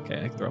bad.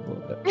 Okay, I throw up a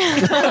little bit.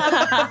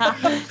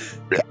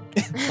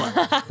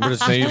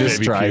 So you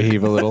just dry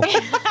heave a little.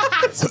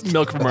 It's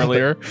milk from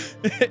earlier.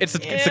 It's a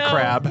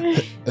crab.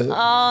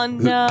 Oh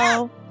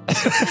no.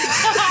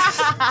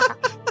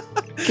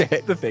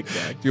 Okay. The fake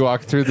bag. Do you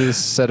walk through this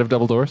set of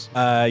double doors?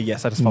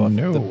 Yes, I just follow.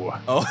 No.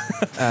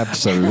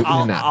 Absolutely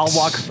I'll not.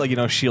 walk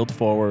shield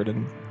forward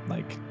and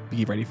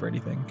be ready for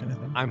anything kind of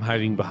thing. I'm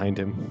hiding behind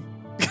him.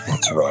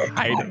 That's right,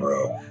 Hiding.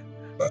 Monroe.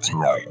 That's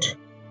right.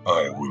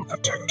 I will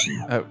protect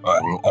you. Oh. I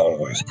will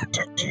always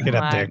protect you. Get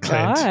up My there,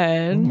 Clint. Oh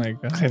God. my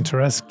god.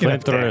 Clintorus, get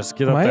up there. Clintorus,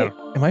 get up there.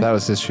 Am I That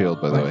was his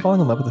shield, by the way. falling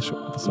in love with the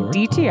sword?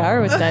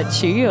 DTR with that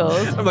shield.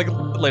 I'm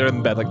later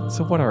in bed,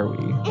 so what are we?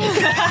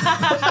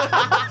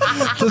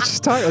 Let's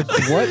just talk.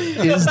 What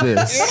is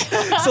this?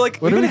 So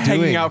What we've are been we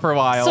hanging doing? out for a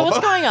while. So what's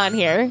going on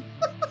here?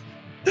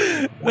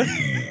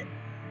 We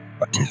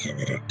are taking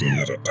it a day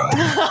at a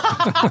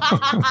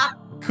time.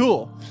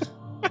 Cool.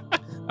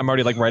 I'm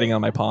already writing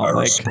on my palm. I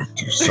Like,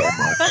 respect you so much.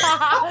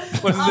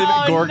 what's his name?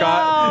 Oh,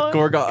 Gargoth. no.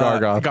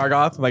 Gargoth.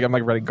 Gargoth.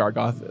 I'm writing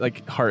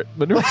Gargoth. Heart.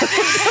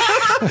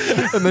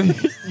 And then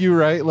you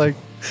write like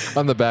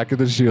on the back of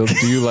the shield,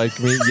 do you like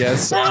me?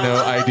 Yes, no,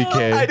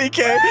 IDK.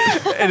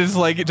 IDK. And it's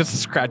like it just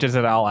scratches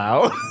it all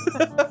out.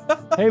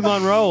 Hey,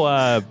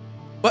 Monroe,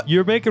 What?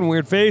 you're making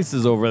weird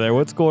faces over there.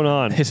 What's going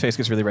on? His face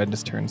gets really red and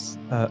just turns.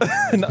 And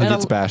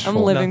it's bashful.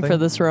 I'm living Nothing. for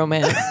this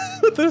romance.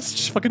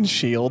 This fucking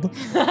shield.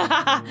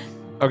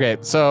 Okay,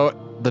 so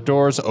the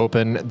doors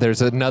open.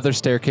 There's another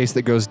staircase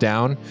that goes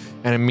down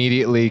and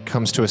immediately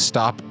comes to a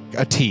stop,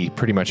 a T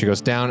pretty much. It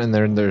goes down and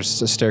then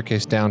there's a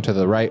staircase down to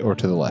the right or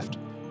to the left.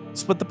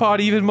 Split the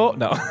party even more.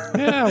 No.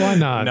 Yeah, why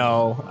not?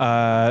 No.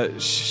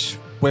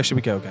 Where should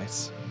we go,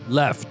 guys?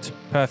 Left.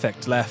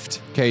 Perfect.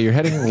 Left. Okay, you're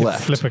heading You could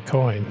left. Flip a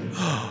coin.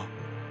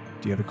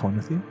 Do you have a coin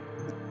with you?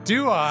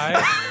 Do I?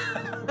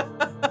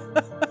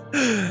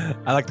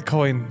 I like the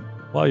coin.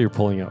 While you're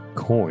pulling out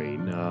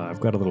coin, I've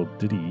got a little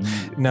ditty.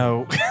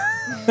 No.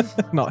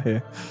 Not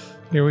here.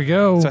 Here we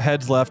go. So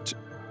heads left,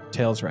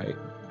 tails right.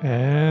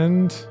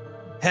 And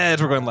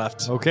Heads, we're going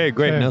left. Okay,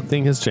 great. Okay.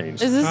 Nothing has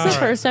changed. Is this All the right.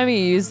 first time you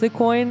used the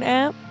coin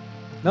app?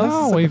 this is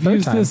no, like the we've third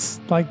used time. this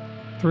like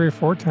 3 or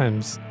 4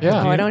 times.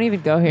 Yeah. Oh, I don't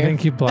even go I here.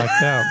 think you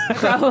blacked out.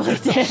 Probably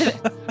did.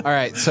 All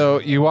right,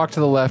 so you walk to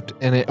the left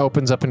and it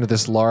opens up into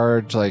this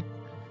large, like,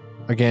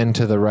 again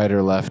to the right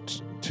or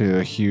left, to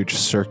a huge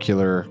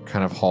circular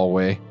kind of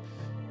hallway.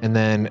 And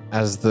then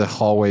as the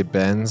hallway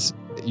bends,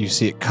 you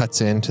see it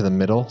cuts into the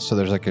middle. So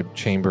there's like a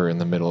chamber in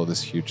the middle of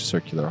this huge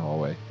circular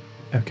hallway.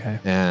 Okay.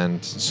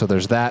 And so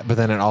there's that, but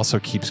then it also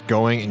keeps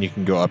going and you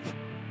can go up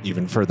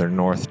even further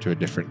north to a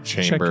different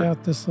Check chamber.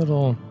 out this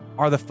little.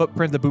 Are the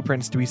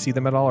bootprints, do we see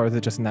them at all, or is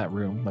it just in that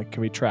room? Like,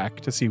 can we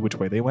track to see which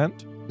way they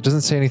went? It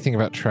doesn't say anything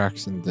about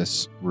tracks in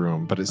this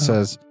room, but it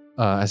says,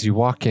 as you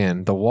walk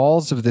in, the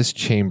walls of this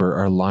chamber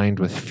are lined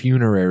with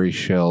funerary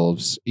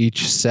shelves,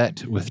 each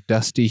set with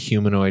dusty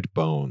humanoid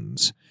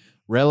bones.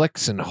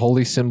 Relics and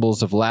holy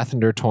symbols of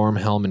Lathander, Torm,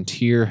 Helm, and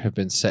Tyr have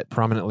been set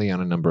prominently on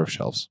a number of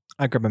shelves.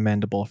 I grab a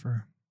mandible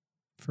for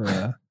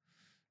Your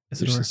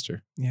Isidore.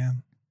 sister. Yeah.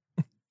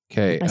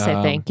 Okay. I say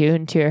thank you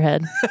into your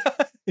head.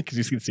 Because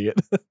you can see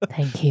it.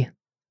 Thank you.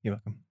 You're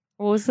welcome.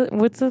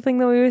 What's the thing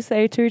that we always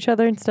say to each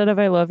other instead of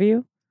I love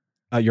you?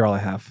 You're all I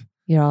have.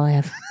 You're all I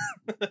have.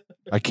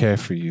 I care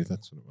for you.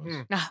 That's what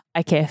it was.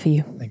 I care for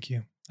you. Thank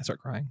you. I start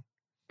crying.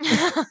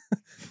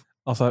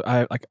 Also,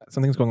 I like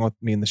something's going on with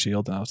me and the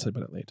shield, and I'll say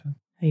about it later.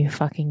 Are you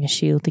fucking a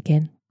shield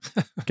again?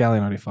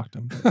 Galleon already fucked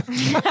him.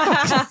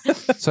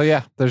 So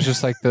yeah, there's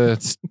just like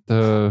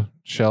the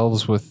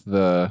shelves with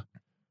the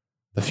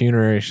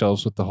funerary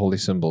shelves with the holy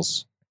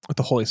symbols. With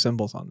the holy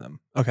symbols on them.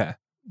 Okay.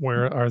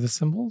 Where are the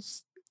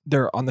symbols?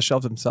 They're on the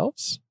shelves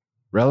themselves?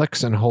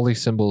 Relics and holy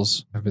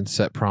symbols have been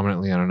set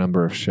prominently on a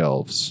number of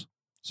shelves.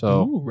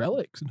 So Ooh,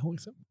 relics and holy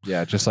symbols.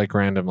 yeah, just like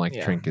random like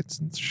Yeah. trinkets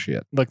and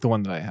shit. Like the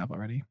one that I have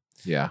already.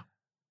 Yeah.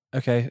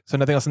 Okay. So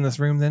nothing else in this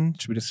room then?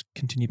 Should we just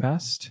continue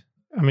past?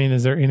 I mean,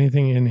 is there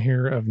anything in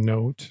here of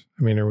note?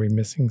 I mean, are we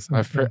missing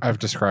something? I've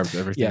described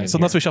everything. Yeah. in So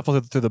unless here. we shuffle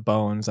through the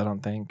bones, I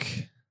don't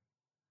think.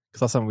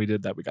 Because last time we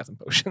did that, we got some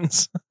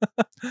potions.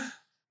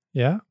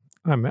 Yeah.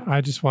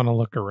 I just want to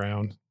look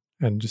around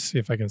and just see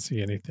if I can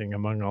see anything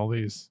among all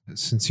these.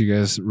 Since you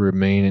guys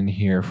remain in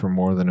here for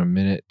more than a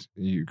minute,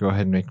 you go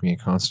ahead and make me a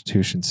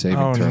Constitution saving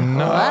Oh, throw.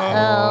 no.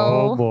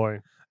 Uh-oh. Oh boy.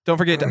 Don't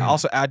forget to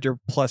also add your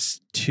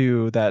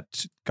 +2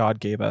 that God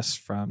gave us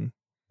from.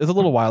 It was a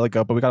little while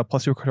ago, but we got a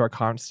 +2 to our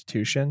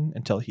Constitution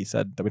until he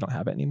said that we don't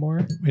have it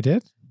anymore. We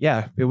did?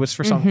 Yeah, it was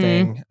for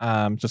something.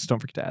 Just don't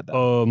forget to add that.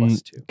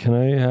 +2. Can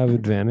I have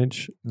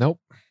advantage? Nope.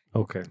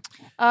 Okay.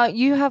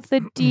 You have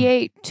the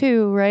D8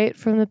 too, right?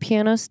 From the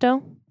piano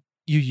still?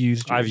 You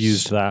used. I've yours.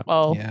 used that.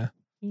 Oh. Yeah.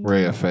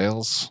 Rhea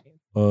fails.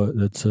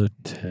 That's a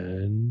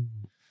 10.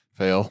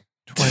 Fail.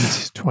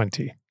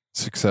 20.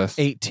 Success.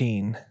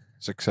 18.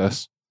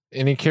 Success.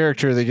 Any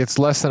character that gets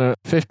less than a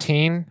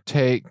 15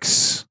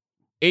 takes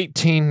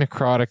 18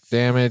 necrotic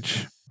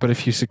damage, but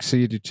if you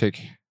succeed, you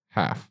take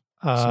half.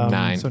 So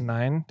 9. So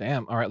 9.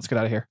 Damn. All right, let's get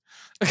out of here.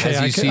 As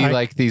I you ca- see, I-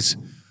 like these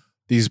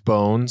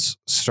bones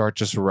start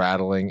just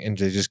rattling, and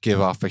they just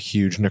give off a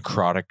huge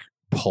necrotic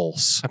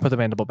pulse I put the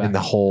mandible back. in the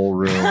whole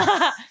room,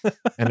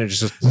 and it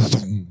just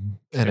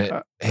and it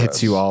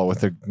hits you all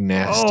with a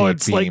nasty Oh,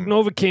 it's like beam.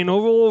 Novocaine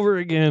all over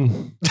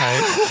again.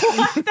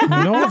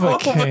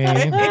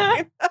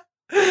 Novocaine.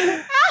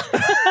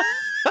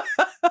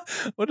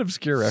 What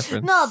obscure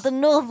reference? Not the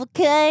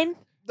Novocaine.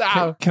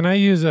 Can I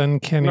use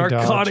uncanny dodge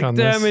Narcotic on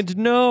damage,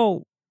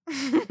 no.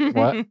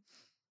 What? this?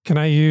 Can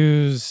I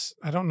use?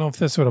 I don't know if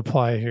this would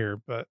apply here,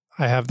 but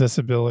I have this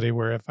ability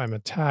where if I'm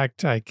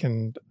attacked, I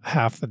can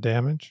half the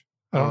damage.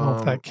 I don't know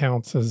if that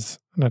counts as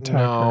an attacker.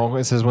 No,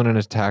 it says when an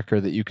attacker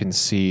that you can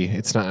see.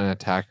 It's not an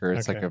attacker.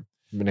 It's Okay. like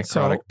a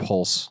necrotic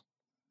pulse.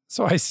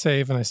 So I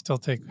save and I still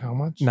take how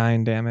much?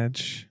 9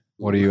 damage.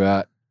 What are you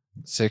at?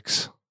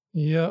 6.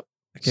 Yep.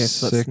 Okay,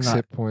 so let's 6 not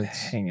hit points.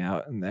 hang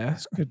out in there.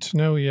 Good to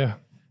know. Yeah.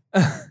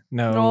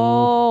 No.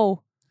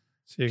 No.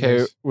 See you Okay,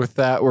 guys. with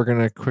that, we're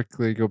gonna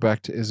quickly go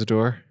back to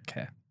Isidore.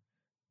 Okay.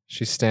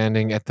 She's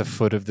standing at the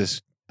foot of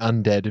this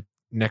undead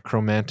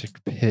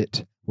necromantic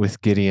pit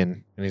with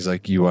Gideon, and he's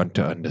like, "You want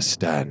to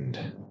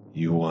understand?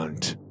 You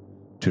want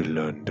to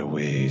learn the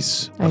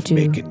ways I of do.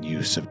 making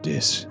use of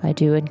this. I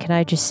do, and can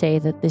I just say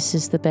that this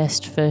is the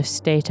best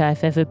first date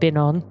I've ever been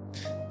on?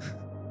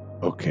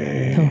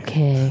 Okay.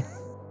 Okay.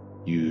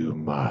 You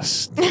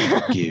must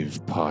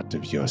give part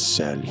of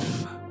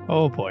yourself.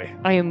 Oh boy.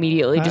 I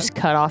immediately just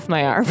cut off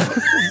my arm.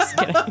 Just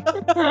kidding.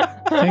 I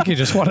think he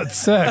just wanted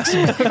sex.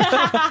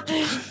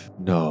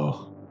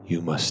 No,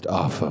 you must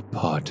offer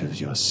part of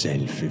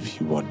yourself if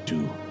you want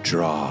to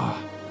draw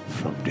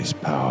from this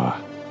power.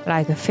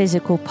 Like a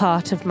physical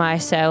part of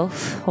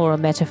myself or a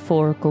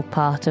metaphorical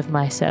part of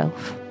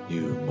myself.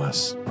 You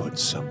must put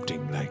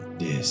something like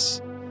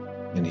this.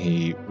 And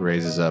he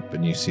raises up,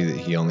 and you see that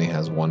he only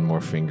has one more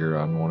finger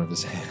on one of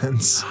his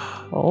hands.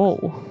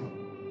 Oh.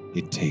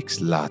 It takes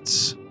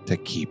lots to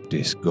keep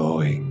this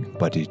going,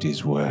 but it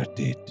is worth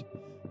it.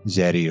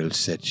 Zeriel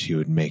said she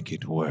would make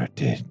it worth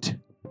it.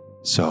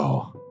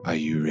 So, are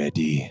you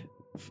ready?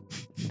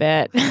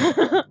 Bet.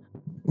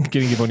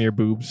 Getting you one of your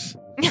boobs.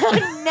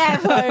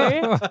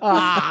 Never.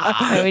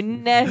 I would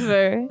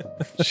never.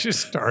 She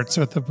starts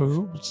with the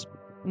boobs.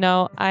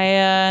 No,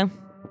 I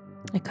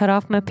cut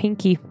off my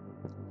pinky.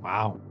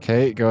 Wow.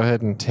 Okay, go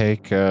ahead and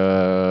take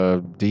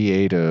a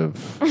D8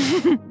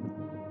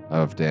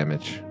 of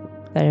damage.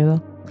 Very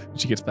well.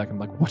 She gets back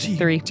and I'm like, what are you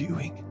 3.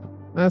 doing?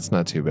 That's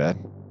not too bad.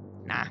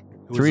 Nah. It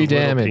was 3 a little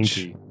damage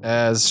pinky.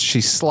 as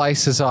she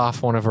slices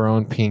off one of her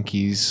own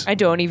pinkies I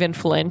don't even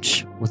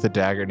flinch. with a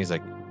dagger, and he's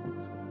like,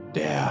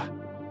 "There,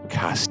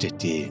 cast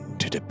it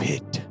into the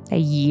pit." I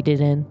yeet it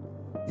in.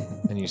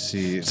 And you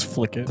see Just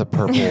flick it. the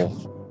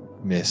purple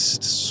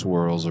mist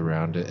swirls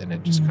around it, and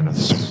it just kind of,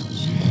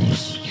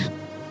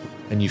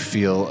 and you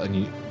feel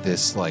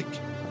this like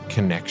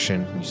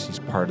connection. You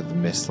see part of the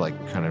mist like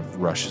kind of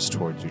rushes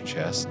towards your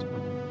chest.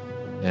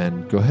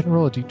 And go ahead and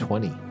roll a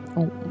d20.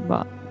 Oh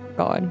my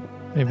god.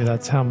 Maybe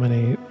that's how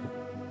many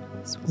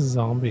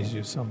zombies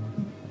you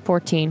summon.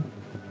 14.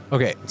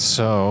 Okay,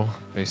 so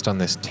based on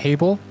this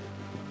table,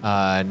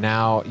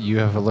 now you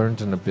have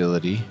learned an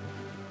ability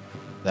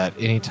that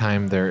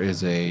anytime there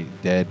is a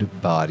dead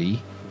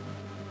body,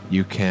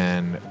 you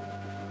can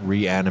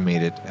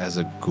reanimate it as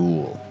a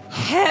ghoul.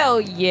 Hell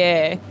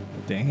yeah.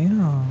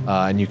 Damn.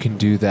 And you can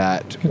do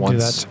that You can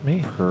once do that to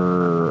me.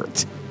 per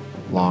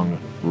long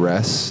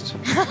rest,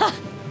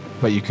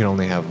 but you can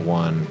only have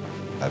one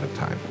at a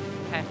time.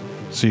 Okay.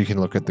 So you can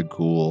look at the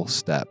ghoul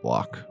stat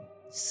block.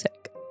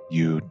 Sick.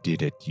 You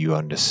did it. You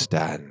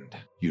understand.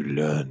 You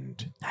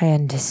learned. I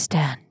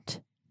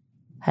understand.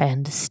 I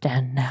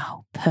understand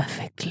now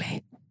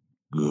perfectly.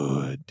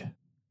 Good.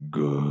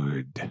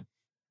 Good.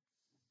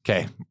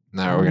 Okay.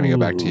 Now we're going to go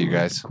back to you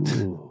guys.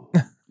 Cool.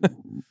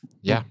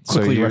 Yeah.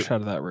 Quickly you, rush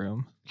out of that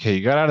room. okay,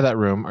 you got out of that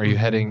room. Are you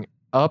heading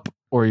up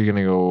or are you going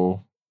to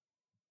go?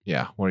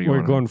 Yeah. What are you We're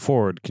wanna- going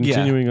forward,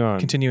 continuing on.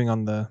 Continuing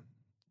on the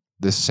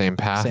This same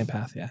path? same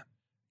path, yeah.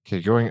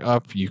 Okay, going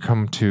up, you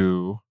come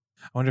to.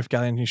 I wonder if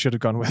Galleon you should have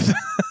gone with.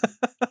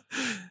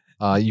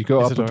 You go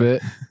up a Isidore.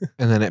 bit,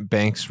 and then it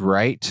banks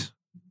right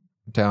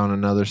down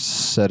another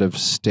set of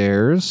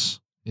stairs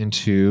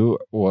into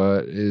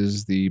what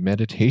is the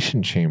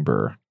meditation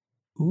chamber.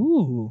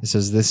 Ooh. It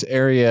says this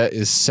area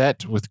is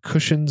set with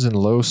cushions and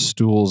low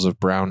stools of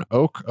brown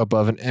oak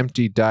above an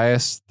empty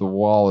dais. The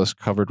wall is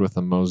covered with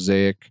a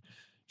mosaic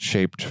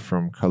shaped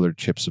from colored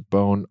chips of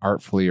bone,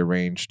 artfully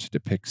arranged to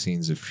depict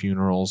scenes of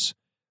funerals,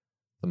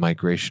 the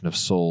migration of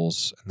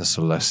souls, and the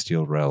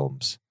celestial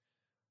realms.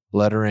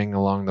 Lettering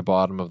along the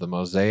bottom of the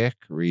mosaic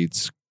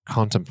reads,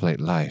 "Contemplate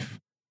life.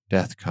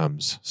 Death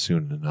comes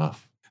soon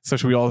enough." So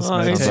should we all just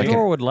meditate? like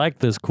Isidore would like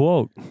this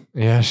quote.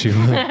 Yeah, she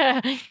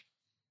would.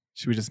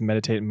 Should we just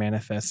meditate and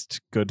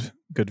manifest good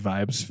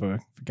vibes for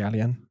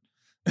Galleon?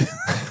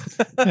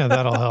 Yeah,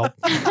 that'll help.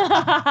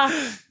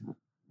 I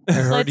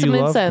heard Light you some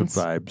love good incense.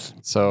 vibes.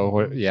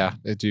 So, yeah,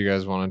 do you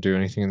guys want to do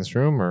anything in this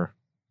room or?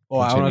 Well,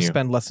 I want to Continue.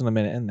 spend less than a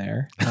minute in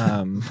there.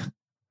 Yeah,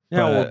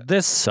 well, But-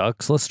 this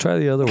sucks. Let's try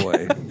the other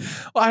way.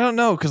 Well, I don't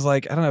know, because I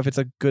don't know if it's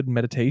a good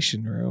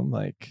meditation room.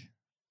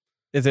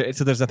 Is there?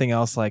 So there's nothing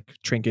else like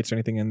trinkets or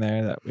anything in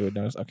there that we would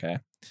notice. Okay.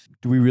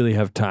 Do we really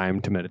have time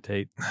to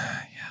meditate? Yeah,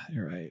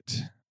 you're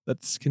right.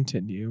 Let's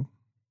continue.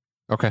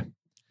 Okay.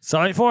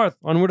 Sally forth,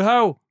 onward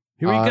ho!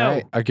 Here we All go.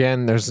 right.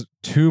 Again, there's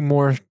 2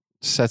 more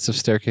sets of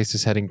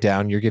staircases heading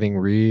down. You're getting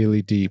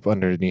really deep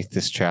underneath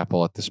this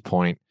chapel at this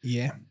point.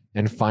 Yeah.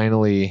 And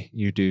finally,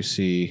 you do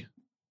see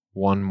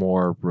one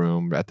more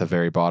room at the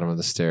very bottom of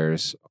the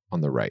stairs on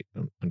the right,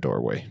 a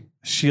doorway.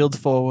 Shield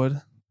forward.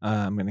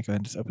 I'm gonna go ahead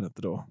and just open up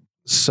the door.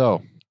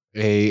 So,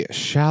 a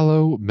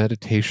shallow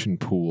meditation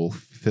pool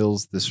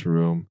fills this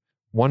room.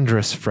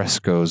 Wondrous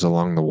frescoes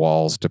along the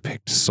walls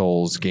depict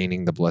souls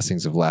gaining the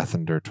blessings of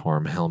Lathander,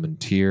 Torm, Helm, and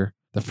Tyr.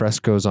 The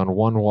frescoes on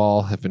one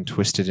wall have been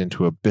twisted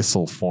into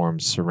abyssal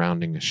forms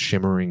surrounding a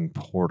shimmering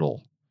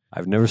portal.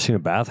 I've never seen a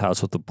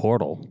bathhouse with a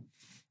portal.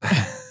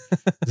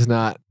 It's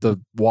not,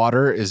 the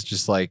water is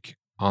just like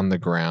on the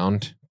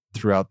ground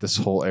throughout this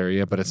whole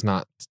area, but it's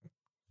not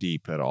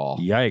deep at all.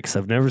 Yikes,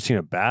 I've never seen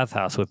a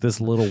bathhouse with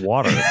this little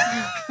water.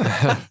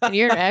 And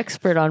you're an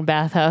expert on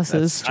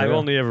bathhouses. I've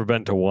only ever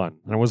been to one,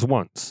 and it was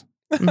once.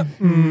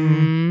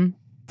 Mm.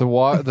 The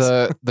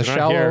not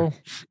shallow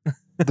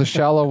the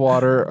shallow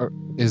water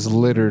is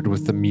littered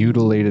with the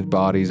mutilated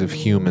bodies of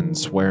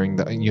humans wearing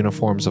the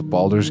uniforms of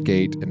Baldur's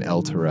Gate and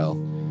Elturel.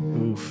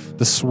 Oof.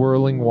 The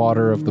swirling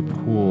water of the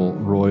pool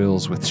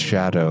roils with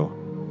shadow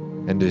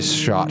and is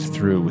shot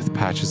through with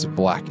patches of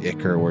black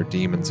ichor where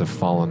demons have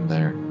fallen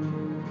there.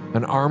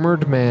 An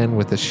armored man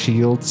with a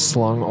shield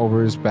slung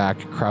over his back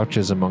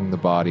crouches among the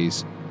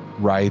bodies,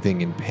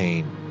 writhing in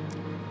pain.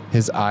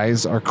 His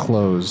eyes are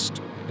closed,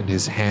 and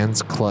his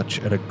hands clutch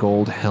at a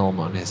gold helm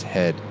on his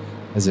head,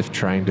 as if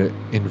trying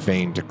in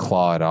vain to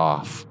claw it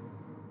off.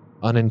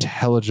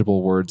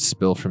 Unintelligible words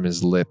spill from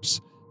his lips,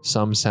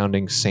 some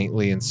sounding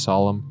saintly and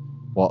solemn,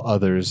 while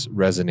others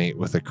resonate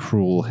with a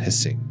cruel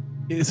hissing.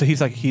 So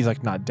he's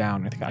like not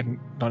down. I think I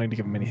don't need to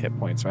give him any hit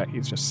points, right?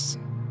 He's just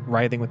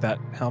writhing with that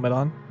helmet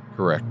on.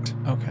 Correct.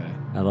 Okay.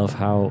 I love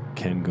how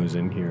Ken goes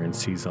in here and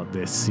sees all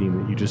this scene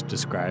that you just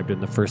described,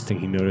 and the first thing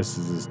he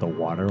notices is the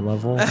water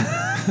level.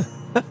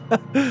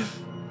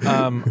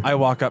 I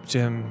walk up to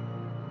him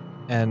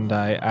and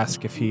I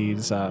ask if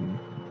he's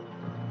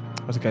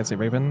what's the guy say?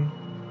 Raven?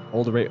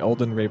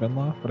 Olden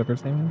Ravenloft, whatever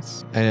his name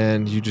is.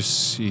 And you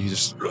just see and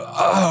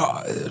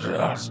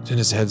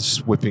his head's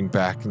just whipping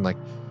back, and like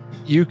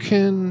you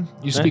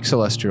speak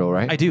Celestial,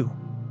 right? I do.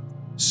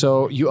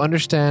 So you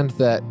understand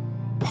that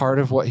part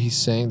of what he's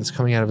saying that's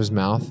coming out of his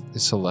mouth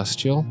is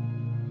Celestial,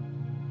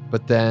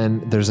 but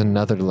then there's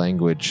another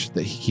language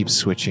that he keeps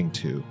switching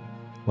to.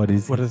 What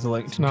is the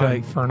like? It's not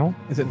infernal.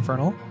 Is it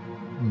infernal?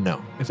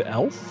 No. Is it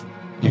elf?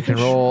 You can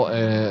roll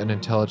an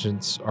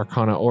intelligence,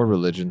 arcana, or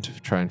religion to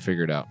try and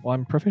figure it out. Well,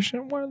 I'm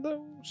proficient in one of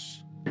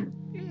those.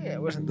 Yeah,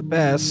 it wasn't the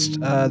best.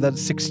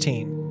 That's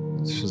 16.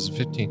 This was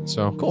 15,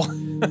 so Cool.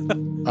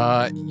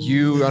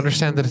 you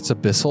understand that it's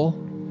abyssal.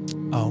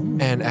 Oh.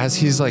 And as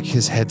he's like,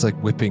 his head's like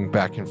whipping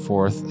back and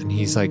forth, and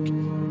he's like,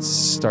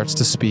 starts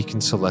to speak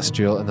in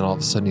Celestial, and then all of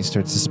a sudden he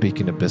starts to speak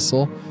in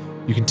Abyssal.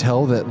 You can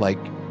tell that like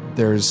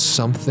there's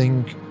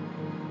something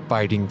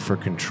fighting for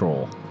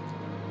control.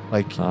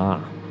 Like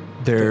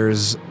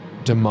there's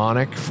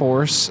demonic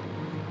force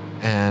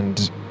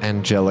and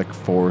angelic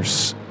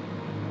force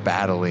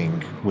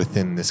battling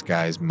within this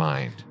guy's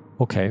mind.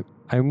 Okay,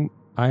 I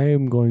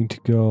am going to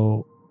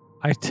go.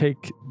 I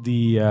take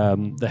the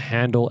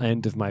handle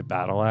end of my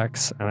battle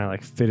axe and I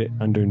like fit it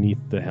underneath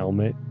the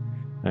helmet,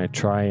 and I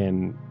try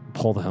and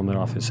pull the helmet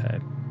off his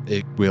head.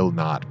 It will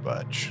not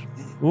budge.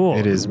 Ooh,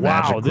 It is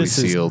magically this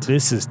sealed.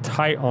 This is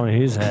tight on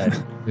his head.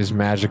 It is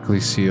magically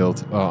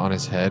sealed on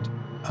his head.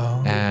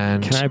 Oh.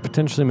 And Can I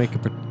potentially make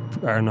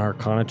an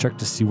Arcana check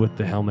to see what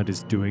the helmet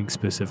is doing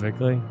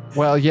specifically?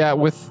 well, yeah,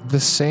 with the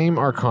same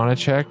Arcana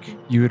check,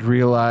 you would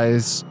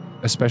realize,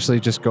 especially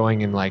just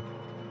going and like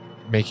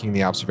making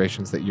the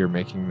observations that you're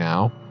making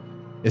now,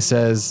 it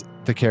says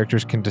the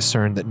characters can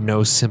discern that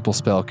no simple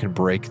spell can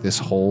break this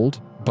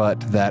hold, but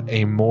that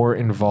a more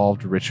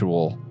involved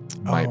ritual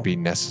might be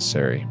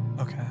necessary.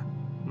 Okay.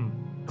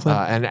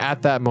 And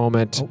at that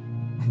moment,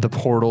 the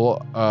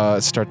portal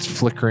starts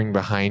flickering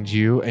behind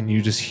you, and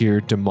you just hear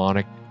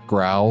demonic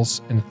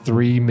growls, and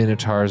 3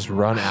 minotaurs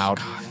run out.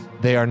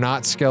 They are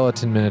not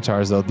skeleton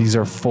minotaurs, though. These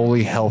are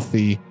fully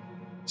healthy,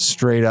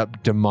 straight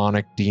up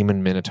demonic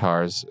demon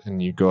minotaurs.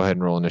 And you go ahead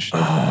and roll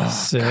initiative.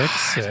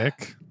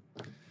 Sick.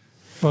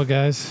 Well,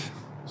 guys,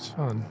 it's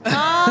fun.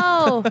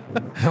 Oh,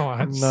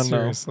 No,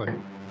 seriously.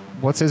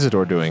 What's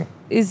Isidore doing?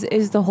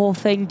 is the whole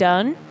thing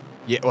done?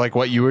 Yeah, like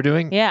what you were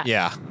doing? Yeah.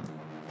 Yeah.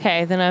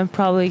 Okay, then I'm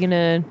probably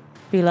gonna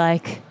be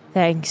like,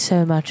 thanks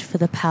so much for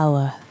the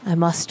power. I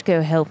must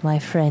go help my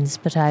friends,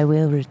 but I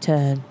will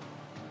return.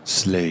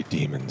 Slay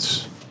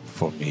demons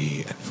for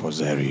me and for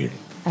Zariel.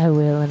 I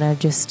will, and I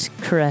just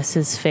caress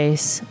his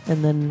face,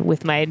 and then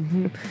with my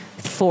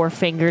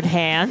 4-fingered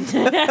hand,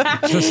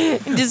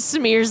 just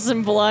smear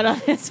some blood on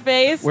his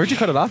face. Where'd you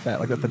cut it off at?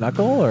 Like at the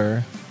knuckle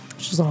or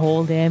Just a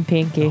whole damn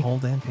pinky. the whole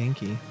damn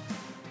pinky?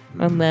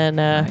 And then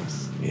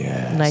Nice.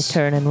 Yes. and I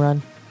turn and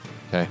run.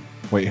 Okay.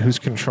 Wait, who's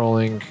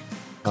controlling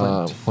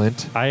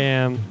Clint? I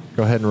am.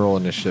 Go ahead and roll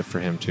initiative for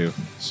him, too.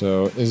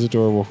 So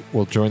Isidore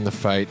will join the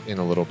fight in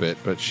a little bit,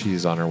 but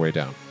she's on her way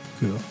down.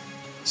 Cool.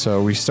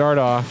 So we start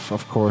off,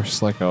 of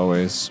course, like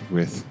always,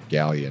 with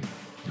Galleon,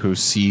 who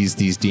sees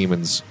these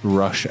demons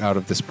rush out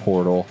of this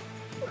portal.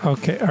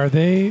 Okay, are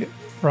they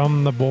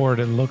from the board?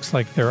 It looks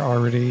like they're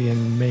already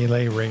in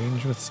melee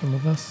range with some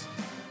of us.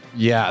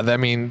 Yeah, I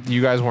mean,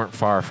 you guys weren't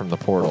far from the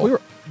portal. We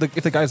were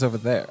if the guy's over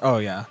there. Oh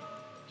yeah.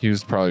 He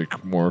was probably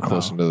more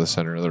close into the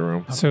center of the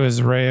room. So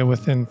is Rhea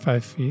within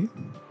 5 feet?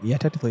 Yeah,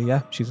 technically,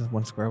 yeah. She's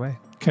 1 square away.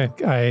 Okay,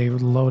 I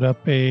load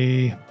up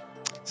a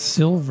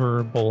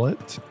silver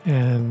bullet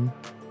and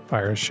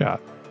fire a shot.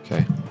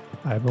 Okay.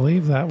 I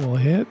believe that will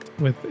hit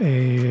with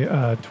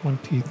a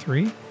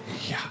 23.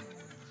 Yeah.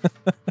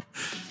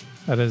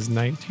 That is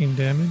 19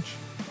 damage.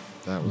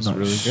 That was Nice.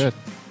 really good.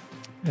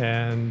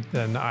 And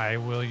then I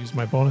will use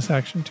my bonus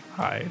action to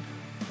hide.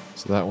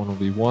 So that one will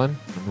be number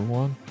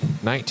 1.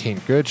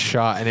 19. Good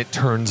shot. And it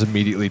turns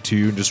immediately to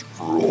you and just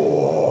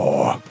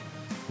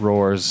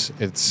roars.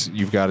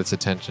 You've got its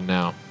attention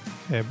now.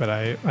 Okay, but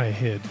I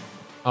hid.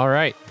 All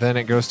right, then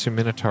it goes to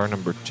Minotaur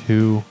number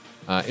 2.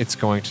 It's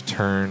going to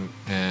turn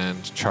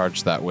and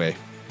charge that way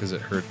because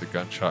it heard the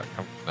gunshot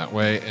come from that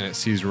way, and it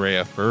sees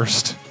Rhea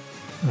first,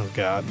 Oh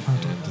God.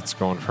 and it's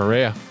going for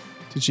Rhea.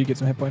 Did she get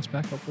some hit points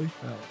back, hopefully?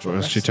 Short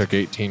Well, she rest? took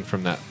 18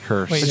 from that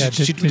curse. Wait, yeah,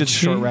 She did did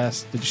short she?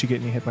 rest. Did she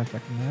get any hit points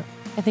back from that?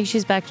 I think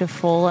she's back to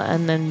full,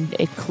 and then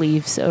it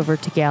cleaves over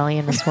to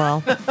Galleon as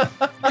well.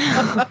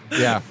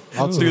 Yeah,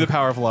 Ooh. Through the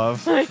power of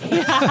love.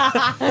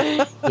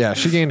 yeah.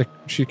 She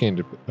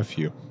gained a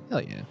few.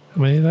 Hell yeah.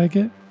 How many did I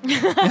get?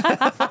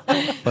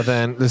 But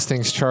then this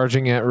thing's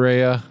charging at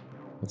Rhea.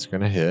 It's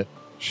gonna hit.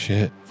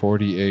 Shit,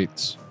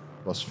 48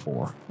 plus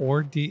 4.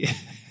 4D.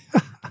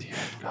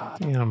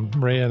 Damn,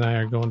 Ray and I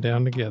are going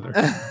down together.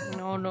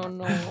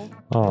 No.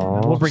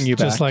 Oh, We'll bring you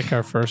back. Just like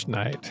our first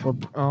night.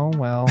 Oh,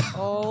 well.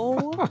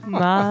 Oh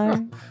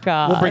my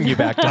God. We'll bring you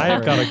back. don't I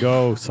worry. gotta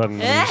go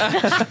suddenly.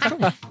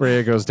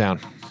 Rhea goes down.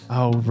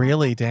 Oh,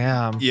 really?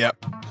 Damn.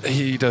 Yep.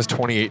 He does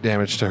 28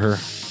 damage to her.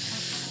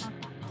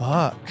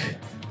 Fuck.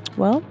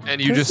 Well, And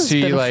you this just has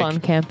see been a like fun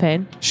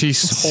campaign. she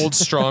holds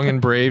strong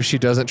and brave. She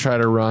doesn't try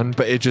to run,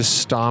 but it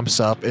just stomps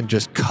up and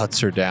just cuts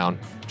her down.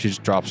 She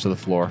just drops to the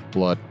floor,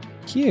 blood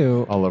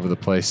Cute. all over the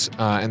place.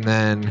 And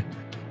then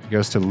it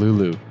goes to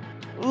Lulu.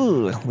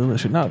 Ooh, Lula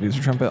should not have used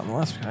her trumpet on the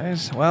last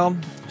guys. Well,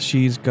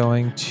 she's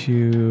going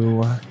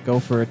to go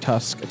for a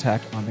tusk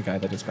attack on the guy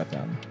that just got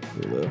down.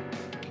 Lulu.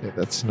 Okay,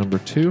 that's number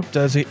 2.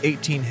 Does a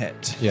 18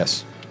 hit?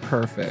 Yes.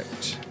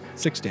 Perfect.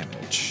 6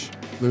 damage.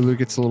 Lulu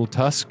gets a little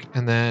tusk,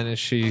 and then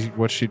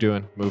what's she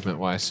doing movement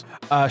wise?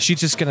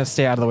 She's just gonna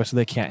stay out of the way so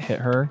they can't hit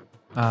her.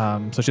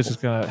 So she's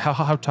just gonna.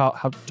 How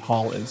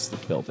tall is the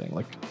building?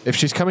 Like. If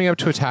she's coming up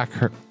to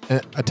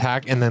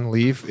attack and then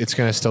leave, it's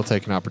gonna still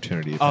take an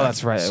opportunity attack. Oh,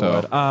 that's right. So,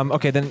 It would.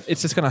 Okay, then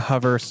it's just gonna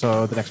hover,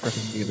 so the next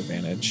person can get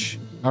advantage.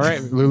 all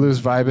right,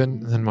 Lulu's vibing,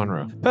 and then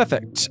Monroe.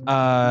 Perfect.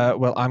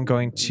 Well, I'm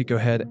going to go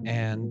ahead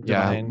and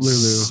Yeah, divine Lulu.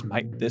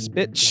 smite this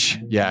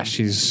bitch. Yeah,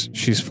 she's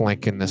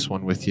flanking this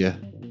one with you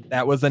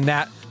That was a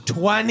nat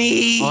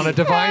 20 on a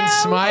divine on a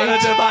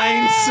smite.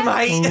 divine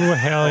smite. Oh,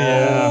 hell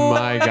yeah. Oh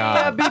my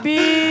god!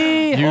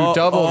 baby. You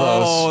double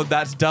Oh, those.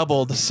 that's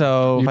doubled.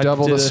 So You if I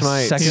double did the a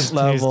smites. second He's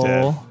level.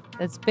 dead.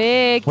 That's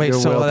big. Wait, Your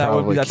so will that would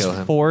probably be that's kill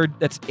him. 4.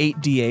 That's 8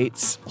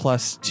 d8s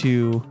plus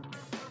 2,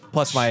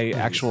 plus my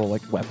actual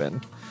like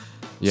weapon.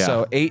 Yeah.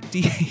 So 8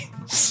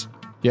 d8s.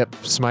 Yep.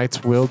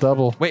 Smites will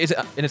double. Wait, is it?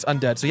 And it's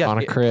undead. So yeah, On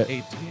a crit.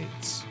 8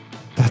 d8s.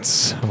 That's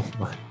so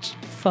much.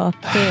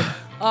 Fuck him.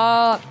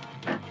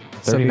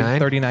 39?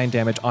 39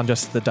 damage on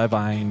just the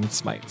divine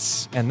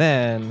smites, and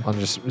then On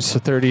just so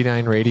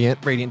 39 radiant.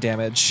 radiant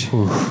damage,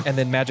 Oof. and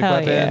then magic Hell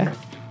weapon, yeah.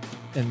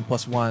 and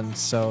plus 1.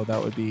 So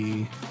that would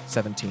be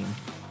 17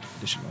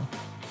 additional.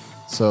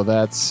 So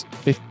that's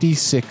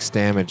 56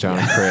 damage on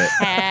a crit.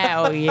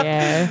 Hell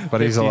yeah.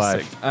 But he's alive.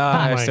 56.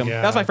 I my assume-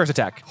 God. that was my first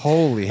attack.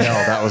 Holy hell,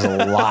 that was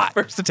a lot.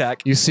 First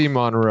attack. You see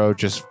Monroe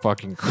just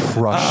fucking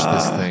crush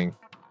this thing.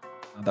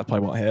 That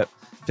probably won't hit.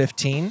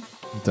 15.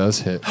 It does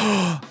hit.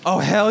 Oh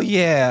hell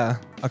yeah.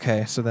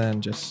 Okay, so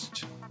then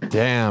just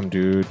Damn,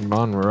 dude.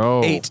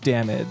 Monroe. 8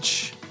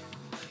 damage.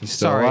 He's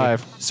still Sorry.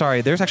 alive.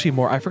 Sorry, there's actually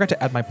more. I forgot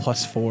to add my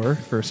 +4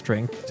 for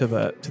strength to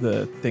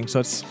the thing. So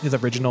it's his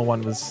original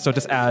one was so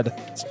just add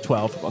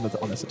 12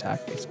 on this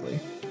attack basically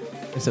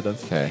instead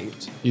of Okay.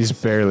 8. He's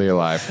barely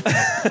alive.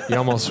 You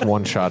almost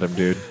one-shot him,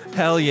 dude.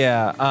 Hell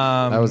yeah.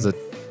 That was a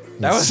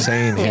that was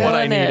insane hit. what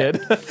I Killing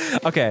it.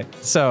 needed. Okay,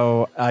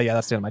 so yeah,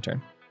 that's the end of my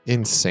turn.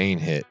 Insane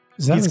hit.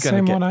 Is that He's the gonna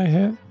same get- one I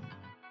hit?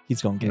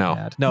 He's gonna get No.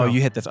 mad. No, No.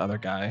 you hit this other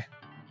guy.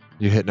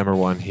 You hit number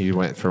 1. He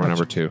went for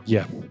number 2.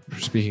 Yeah.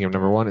 Speaking of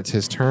number 1, it's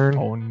his turn.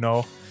 Oh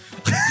no.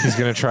 He's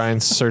going to try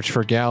and search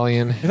for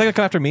Galleon. You think I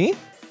come after me?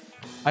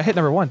 I hit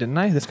number 1, didn't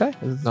I? This guy?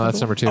 No, that's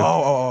number 2.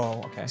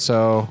 Oh, okay.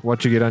 So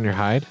what'd you get on your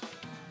hide?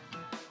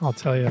 I'll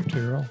tell you after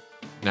you roll.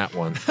 Nat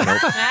 1. Nope.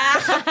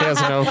 He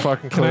has no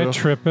fucking Can I clue.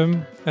 trip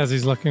him as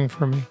he's looking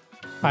for me?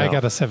 I No.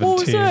 got a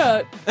 17.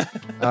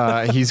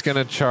 He's going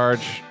to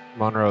charge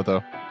Monroe,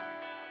 though.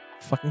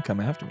 Fucking come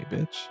after me,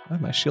 bitch. I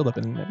have my shield up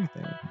and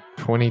everything.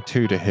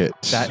 22 to hit.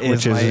 That is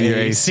which is my your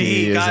AC.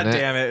 AC, God isn't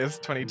it? damn it. It's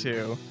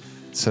 22.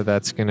 So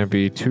that's going to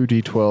be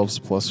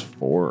 2d12s plus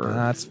 4.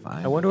 That's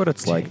fine. I wonder what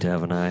it's like to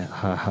have an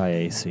high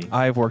AC.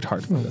 I've worked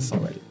hard for this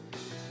already.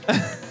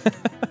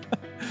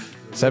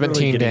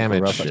 17 getting damage.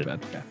 corrupted.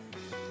 Okay.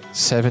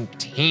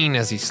 17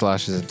 as he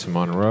slashes into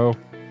Monroe.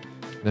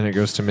 Then it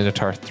goes to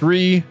Minotaur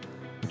 3,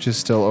 which is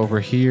still over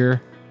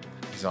here.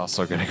 He's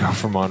also going to go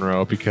for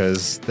Monroe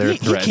because they're He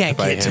threatened can't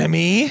by get him. to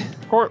me.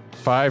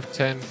 5,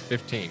 10,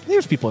 15.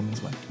 There's people in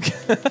his way.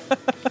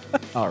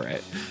 All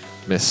right.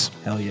 Miss.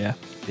 Hell yeah,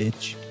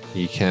 bitch.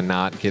 He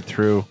cannot get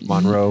through.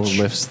 Monroe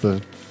lifts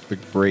the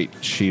great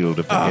shield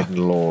of the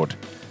hidden lord.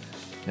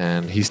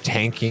 And he's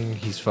tanking.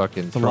 He's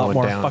fucking It's a lot throwing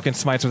more down. fucking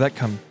smites where that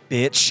come,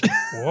 bitch.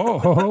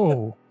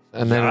 Whoa.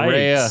 And then Yikes.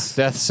 Rhea,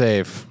 death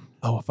save.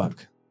 Oh,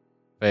 fuck.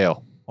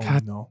 Fail. Oh,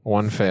 God. no.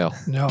 1 fail.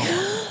 No.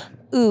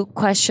 Ooh,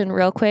 question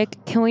real quick.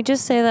 Can we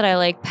just say that I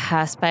like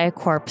passed by a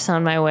corpse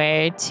on my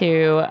way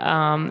to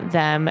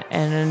them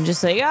and I'm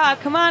just like,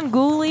 come on,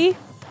 ghoulie.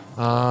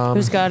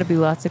 There's got to be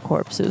lots of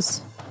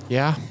corpses.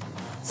 Yeah.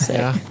 Sick.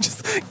 Yeah.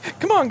 Just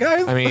come on,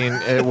 guys. I mean,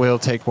 it will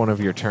take one of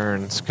your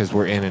turns because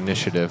we're in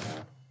initiative.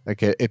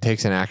 Like it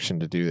takes an action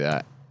to do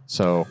that.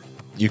 So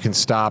you can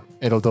stop.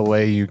 It'll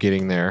delay you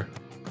getting there.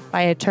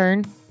 By a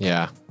turn?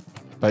 Yeah.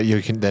 But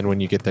you can then when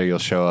you get there, you'll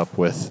show up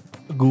with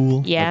a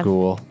ghoul. Yeah. a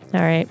ghoul. All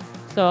right.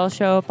 So I'll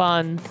show up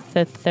on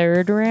the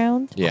third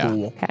round. Yeah.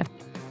 Cool. Okay.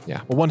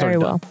 Yeah. Well, one's Very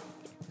already well. done.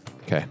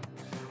 Okay.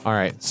 All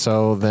right.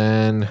 So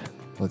then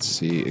let's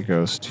see. It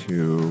goes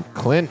to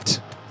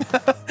Clint.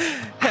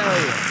 Hell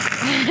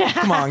yeah.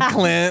 Come on,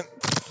 Clint.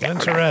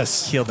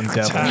 Interest. Kill them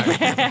devil.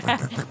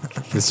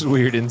 This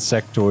weird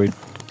insectoid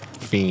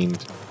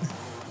fiend.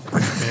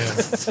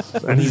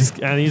 And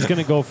he's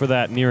gonna go for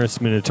that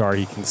nearest minotaur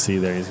he can see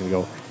there. He's gonna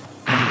go.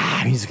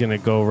 He's gonna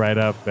go right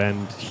up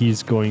and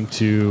he's going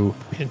to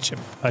Pinch him.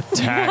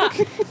 attack.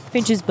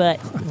 Pinch his butt.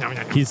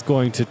 He's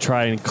going to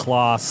try and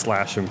claw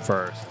slash him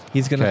first.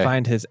 He's gonna Okay.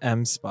 find his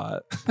M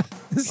spot.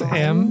 His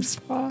M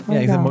spot. Yeah,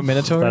 he's a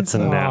Minotaur. That's a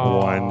nat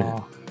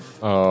one.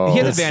 Oh. He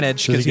has Does-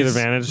 advantage. does 'cause he get he's-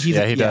 advantage? he's-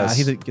 Yeah, he does.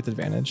 He gets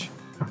advantage.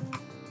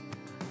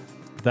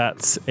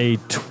 That's a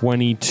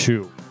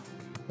 22.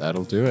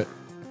 That'll do it.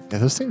 Yeah,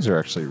 those things are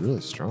actually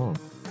really strong.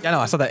 Yeah, no,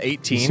 I saw that You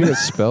 18. see what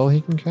spell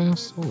he can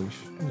cast? Holy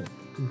shit.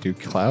 He can do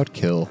Cloud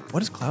Kill.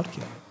 What is Cloud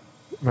Kill?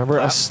 Remember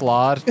a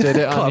Slod did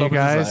it on Cloud you opens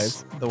his guys?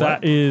 eyes. The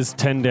That what? is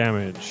 10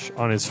 damage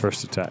on his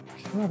first attack.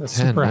 Not a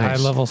super nice.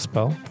 high level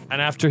spell.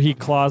 And after he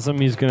claws him,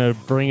 he's going to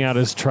bring out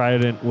his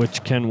trident,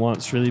 which Ken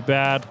wants really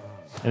bad.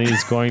 And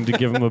he's going to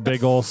give him a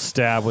big old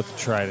stab with the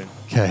trident.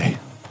 Okay.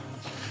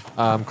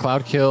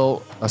 Cloud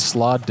Kill, a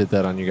Slod did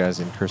that on you guys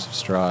in Curse of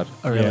Strahd.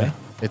 Oh, really? Yeah.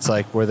 It's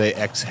like where they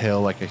exhale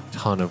like a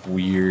ton of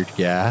weird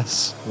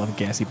gas A lot of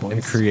gassy boys.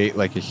 and create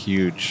like a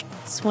huge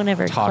It's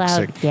whenever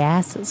Toxic. cloud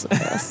gases with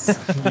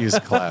us. use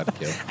Cloud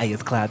Kill. I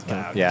use Cloud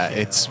Kill. Yeah,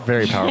 it's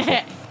very powerful.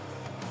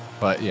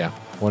 But yeah,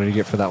 what did you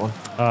get for that one?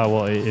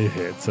 Well, it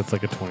hits. That's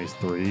like a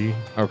 23.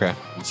 Okay.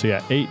 So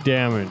yeah, 8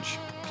 damage.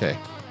 Okay.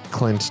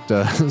 Clint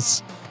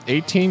does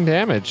 18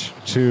 damage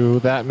to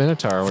that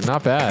Minotaur. Well,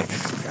 not bad.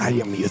 I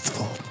am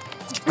useful.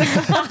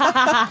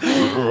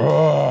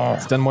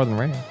 It's done more than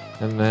Ray.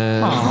 And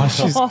then, Oh,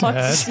 she's Oh,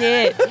 dead.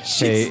 shit.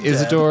 hey,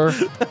 Isidore,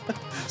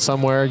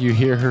 somewhere you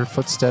hear her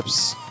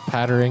footsteps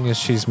pattering as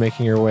she's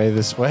making her way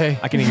this way.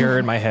 I can hear her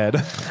in my head.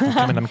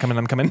 I'm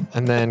coming.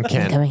 And then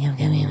Ken. I'm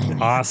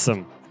coming.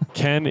 Awesome.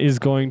 Ken is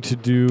going to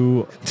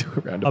do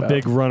a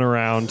big run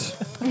around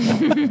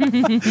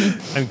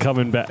and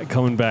coming back.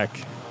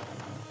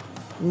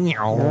 Do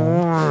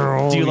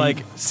you like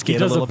He skate a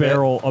does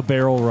little a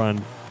barrel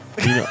run,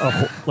 you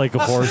know, like a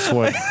horse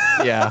would.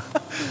 Yeah.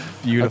 bit?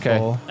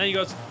 Beautiful. And he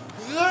goes,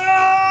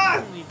 "Ah!"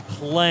 and he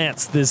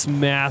plants this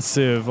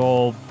massive,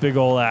 big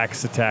old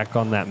axe attack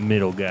on that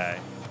middle guy.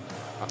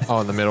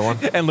 Oh, in the middle one.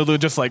 And Lulu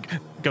just like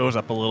goes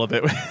up a little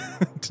bit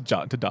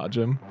to dodge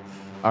him.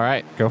 All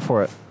right, go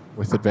for it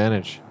with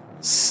advantage.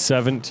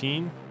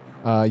 17.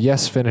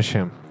 Yes, finish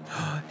him.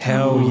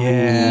 Hell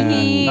yeah.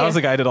 Yeah. That was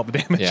the guy who did all the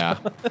damage. Yeah.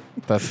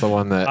 That's the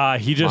one that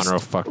He just Monroe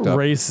fucked up.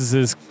 races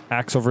his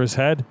axe over his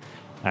head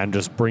and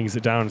just brings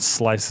it down and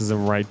slices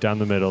him right down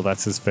the middle.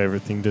 That's his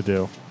favorite thing to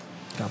do.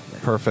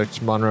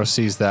 Perfect. Monroe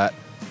sees that.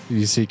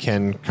 You see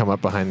Ken come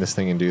up behind this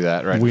thing and do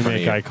that right We in front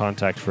make of eye you.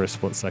 contact for a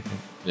split second.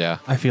 Yeah.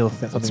 I feel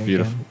something That's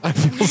beautiful. again. I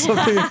feel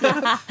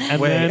something.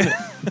 And then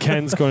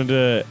Ken's going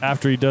to,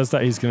 after he does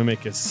that, he's going to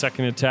make a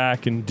second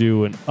attack and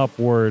do an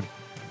upward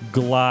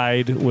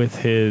glide with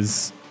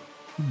his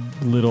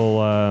little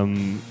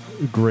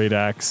great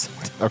axe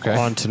Okay.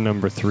 onto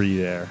number 3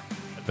 there.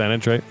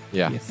 Advantage, right?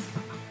 Yeah. Yes.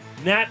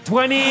 Nat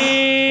 20!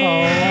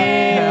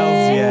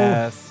 Hells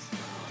yes.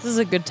 This is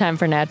a good time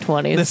for nat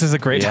 20s. This is a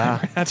great Yeah. time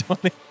for Nat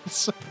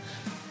 20s.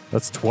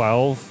 That's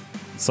 12.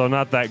 So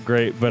not that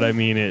great, but I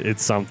mean,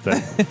 it's something.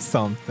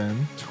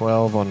 Something.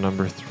 12 on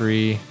number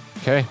 3.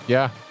 Okay.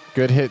 Yeah.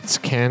 Good hits,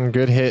 Ken.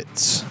 Good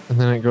hits. And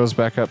then it goes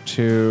back up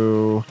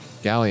to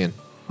Galleon.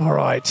 All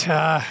right.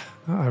 I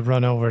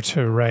run over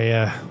to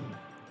Rhea.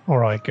 All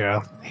right,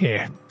 girl.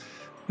 Here.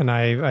 And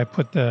I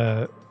put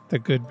the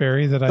good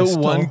berry that I The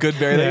stole. one good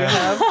berry that you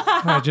have.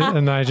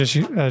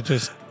 I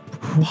just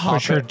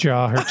push her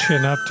jaw, her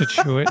chin up to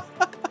chew it.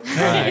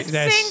 a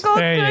single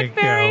there you good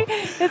berry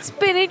go. that's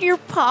been in your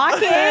pocket.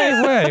 Hey,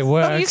 well, it You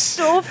works.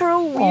 stole for a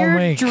Oh, weird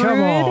mate, druid.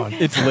 come on.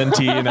 It's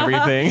linty and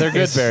everything. They're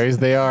good berries.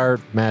 They are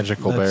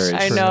magical berries.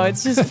 I know,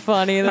 it's just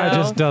funny though. I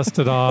just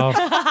dusted off.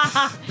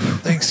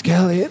 Thanks,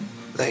 Galleon.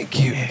 Thank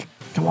you.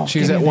 Come on.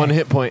 She's get at in 1 there.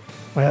 hit point.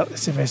 Well,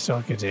 let's see if I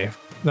still can do.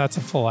 That's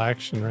a full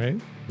action, right?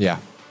 Yeah.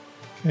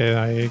 And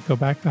I go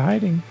back to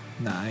hiding.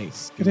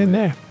 Nice. Get in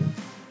there.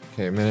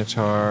 Okay,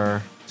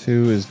 Minotaur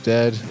 2 is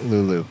dead.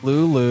 Lulu.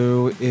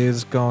 Lulu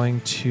is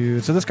going to.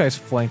 So this guy's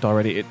flanked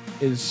already.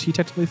 Is he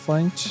technically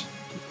flanked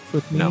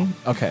with me? No.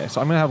 Okay, so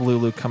I'm gonna have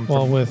Lulu come.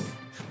 Well, from, with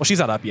she's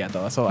not up yet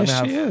though. So I'm yes,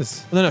 gonna she have.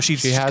 is. No, she's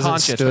She hasn't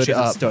conscious, but stood she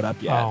hasn't up. stood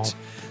up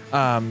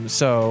yet.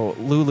 So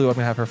Lulu, I'm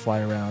gonna have her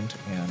fly around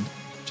and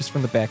just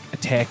from the back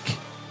attack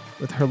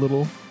with her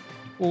little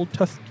old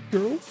tusk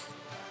girls.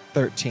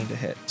 13 to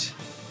hit.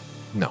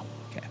 No.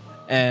 Okay.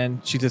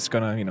 And she's just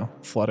gonna,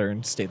 flutter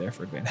and stay there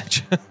for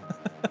advantage.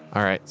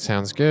 All right,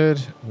 sounds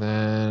good.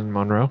 Then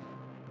Monroe.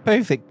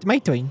 Perfect. My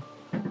turn.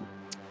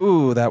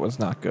 Ooh, that was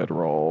not good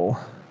roll.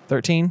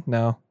 13?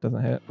 No,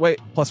 doesn't hit. Wait,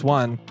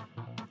 +1.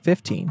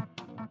 15.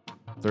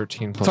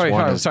 13 plus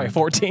 1 is... Sorry,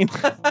 14.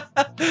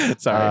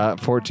 Sorry.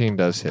 14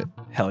 does hit.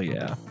 Hell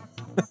yeah.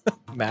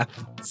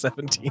 Math.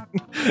 17.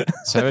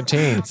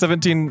 17.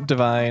 17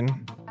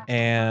 divine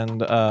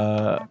and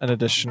an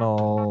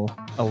additional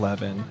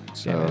 11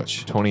 So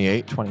damage.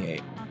 28.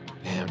 28.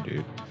 Damn,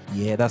 dude.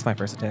 Yeah, that's my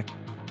first attack.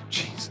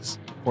 Jesus.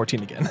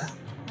 14 again.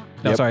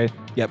 No, Yep. sorry.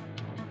 Yep.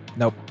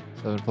 Nope.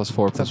 7 plus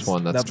 4 plus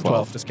 1, that's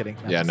 12. Just kidding.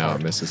 Yeah, no, it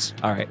Sorry. misses.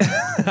 All right.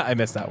 I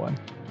missed that one.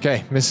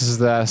 Okay, misses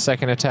the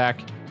second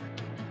attack.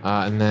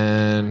 And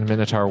then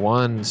Minotaur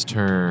 1's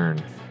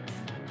turn.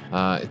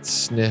 It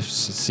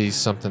sniffs, it sees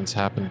something's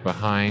happened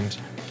behind,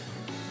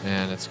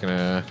 and it's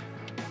gonna...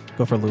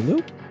 Go for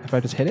Lulu? If I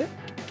just hit it?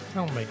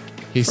 Don't make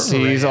He For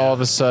sees Rhea. all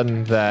of a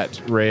sudden that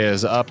Rhea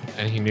is up,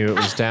 and he knew it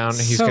was down.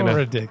 He's so gonna...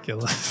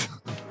 ridiculous.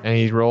 And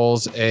he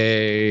rolls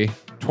a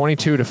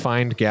 22 to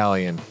find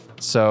Galleon.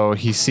 So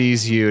he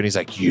sees you, and he's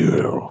like,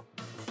 You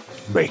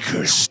make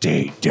her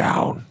stay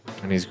down.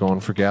 and he's going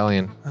for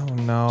Galleon. Oh,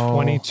 no.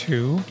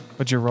 22,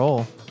 What'd you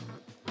roll?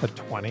 a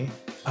 20.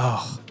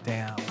 Oh,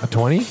 damn. A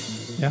 20?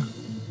 Yeah.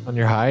 On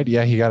your hide?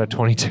 Yeah, he got a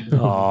 22.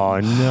 Oh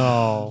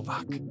no!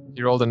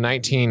 He rolled a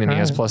 19, and he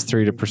has Alright.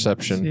 +3 to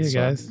perception. See you so-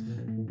 guys.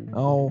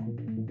 Oh.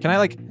 Can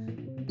I,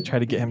 try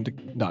to get him to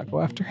not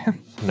go after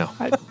him? No.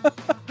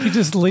 He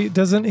just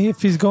doesn't.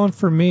 If he's going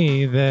for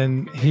me,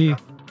 then he.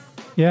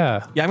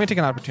 Yeah. Yeah, I'm going to take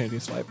an opportunity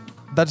swipe.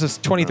 That's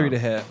just 23 to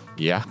hit.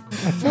 Yeah.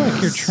 I feel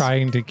like you're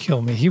trying to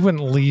kill me. He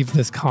wouldn't leave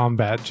this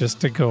combat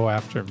just to go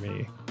after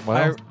me.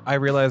 Well, I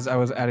realized I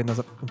was adding those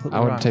up completely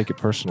I wouldn't wrong. take it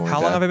personally. How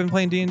long Dad. have I been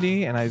playing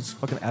D&D? And I just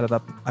fucking added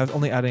up. I was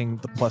only adding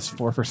the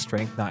 +4 for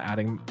strength, not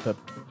adding the...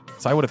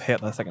 So I would have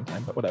hit the second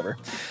time, but whatever.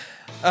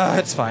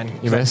 It's fine.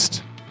 You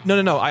missed?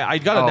 No. I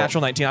got a Oh.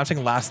 natural 19. I was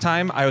saying last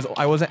time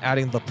I wasn't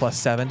adding the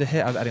 +7 to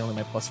hit. I was adding only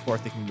my +4,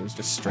 thinking it was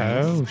just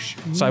strength. Oh,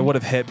 shoot. So I would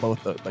have hit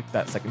both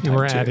that second You time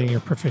were too. adding your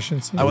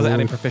proficiency. I wasn't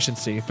adding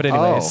proficiency, but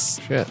anyways,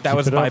 Oh, shit. that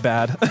was it my up.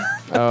 bad.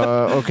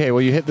 Okay,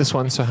 well, you hit this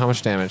one, so how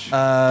much damage?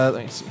 Let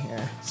me see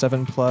here.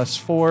 7 +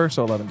 4,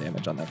 so 11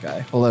 damage on that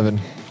guy. 11.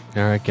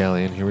 All right,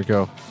 Galleon, here we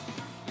go.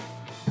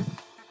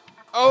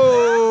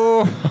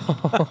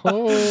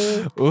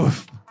 Oh!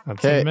 Oof.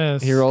 That's a Okay,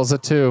 miss. he rolls a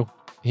 2.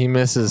 He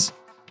misses.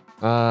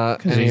 And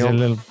Because he, he's a on-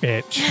 little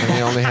bitch. and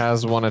he only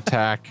has one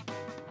attack.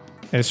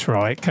 That's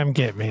right. Come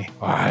get me.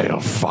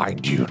 I'll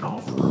find you and I'll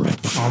rip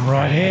I'm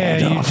right here.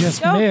 You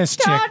just Don't missed,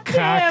 you touch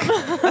cock.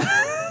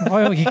 him.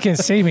 Well, he can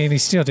see me and he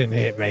still didn't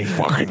hit me.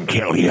 fucking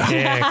kill you.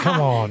 Yeah, come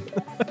on.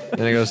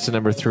 Then it goes to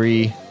number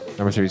 3.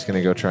 Number 3 is going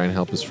to go try and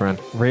help his friend.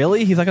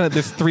 Really? He's not gonna.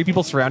 There's 3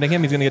 people surrounding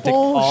him. He's gonna take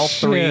all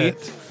 3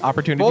 Bullshit.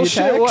 opportunity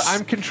Bullshit, attacks. what?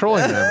 I'm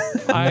controlling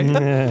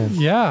them.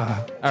 Yeah.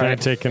 all Can I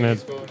right. take an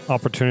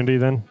opportunity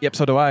then? Yep.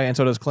 So do I, and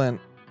so does Clint.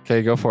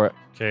 Okay, go for it.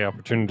 Okay,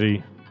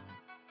 opportunity.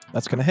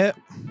 That's gonna hit.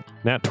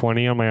 Nat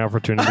 20 on my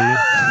opportunity.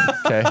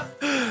 Okay.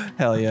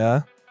 Hell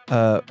yeah.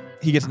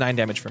 He gets 9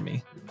 damage from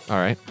me. All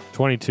right.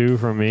 22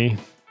 from me.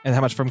 And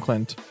how much from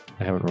Clint?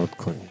 I haven't rolled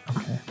Clint.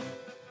 Okay.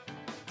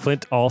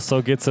 Clint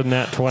also gets a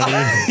nat 20.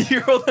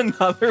 You rolled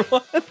another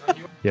one.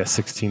 Yeah,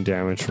 16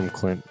 damage from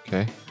Clint.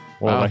 Okay.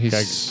 Well, Wow, that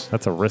he's- guy,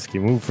 that's a risky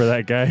move for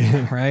that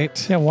guy.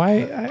 Right. Yeah,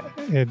 why?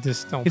 I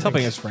just don't He's think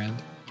helping his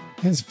friend.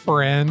 his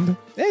friend.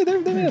 Hey, they're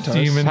Minotaurs.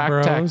 Demon Pack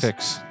bros.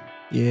 tactics.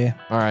 Yeah.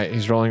 All right,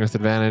 he's rolling with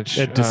advantage.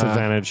 At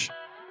disadvantage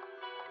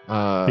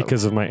Uh,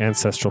 because of my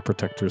ancestral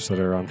protectors that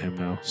are on him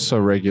now. so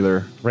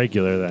regular.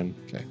 Regular then.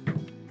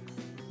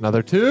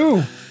 Another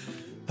 2.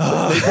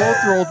 They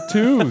both rolled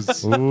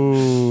 2s.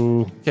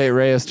 Ooh. Okay,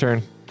 Rhea's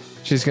turn.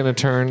 She's going to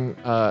turn.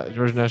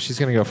 No, she's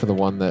going to go for the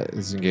one that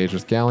is engaged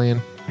with Galleon.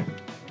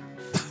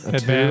 A 2.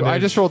 Advantage. I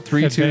just rolled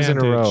 3 2s in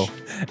a row.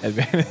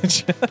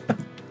 Advantage.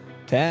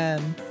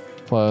 10.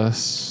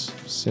 Plus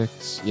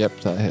 6.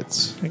 Yep, that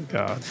hits. Thank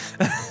God.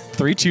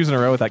 3 2s in a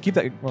row with that. Keep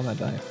that. Roll that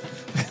die.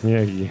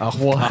 Yeah, yeah. Oh,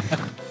 what?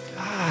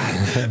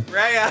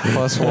 Raya.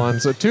 Plus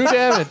 1. So 2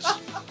 damage.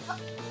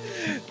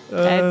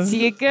 That's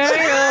your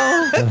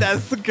girl.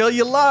 That's the girl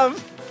you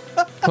love.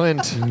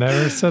 Clint.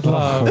 Never said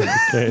love.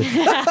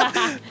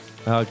 Okay.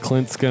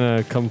 Clint's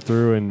gonna come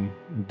through and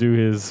do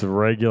his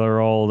regular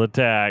old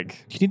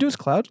attack. Can you do his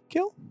cloud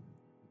kill?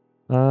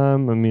 I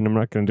mean, I'm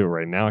not gonna do it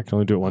right now. I can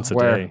only do it once a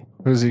Where? day.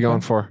 Who's he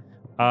going for?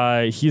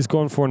 He's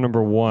going for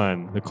number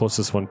 1, the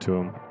closest one to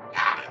him.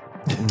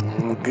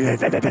 Feel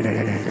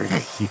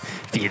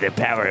the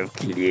power of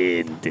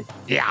Clint.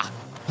 Yeah.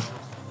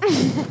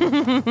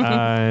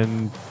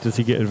 And does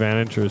he get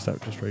advantage or is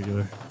that just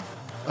regular?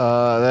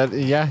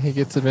 Yeah, he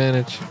gets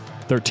advantage.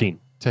 13.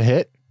 To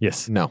hit?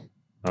 Yes. No.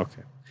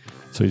 Okay.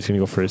 So he's gonna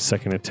go for his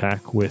second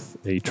attack with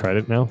a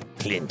trident now.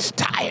 Clint's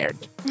tired.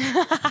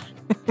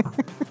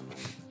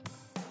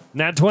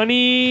 Nat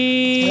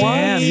 20.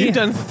 Damn, you've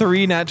done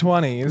 3 nat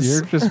 20s.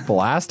 You're just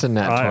blasting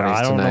that 20s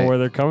I don't tonight. know where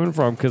they're coming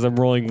from because I'm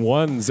rolling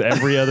 1s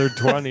every other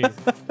 20.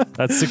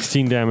 That's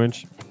 16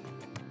 damage.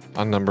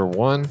 on number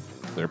 1.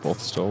 They're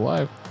both still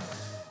alive.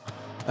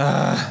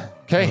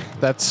 Okay,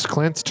 that's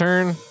Clint's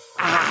turn.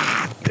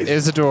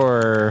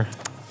 Isidore,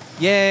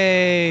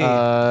 Yay!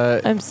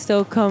 I'm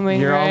still coming.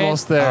 you're right?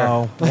 almost there.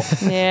 Oh,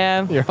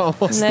 Yeah. You're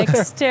almost there.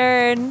 Next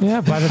turn. Yeah,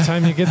 by the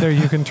time you get there,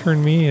 you can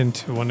turn me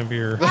into one of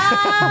your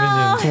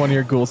minions. one of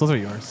your ghouls. Those are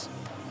yours.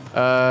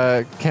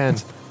 Ken.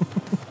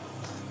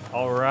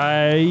 All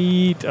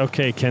right.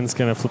 Okay, Ken's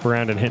gonna flip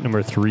around and hit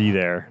number 3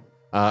 there.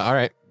 All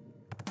right.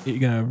 You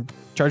gonna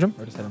charge him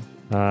or just hit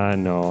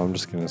him? No, I'm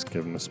just gonna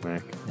give him a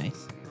smack.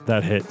 Nice.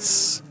 That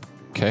hits.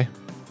 Okay.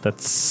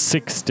 That's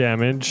 6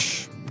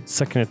 damage.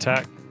 Second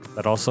attack.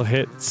 That also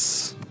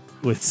hits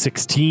with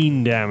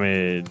 16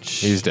 damage.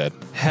 He's dead.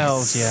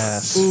 Hells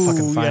yes. Ooh,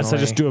 Fucking finally. yes, I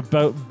just do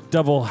about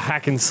double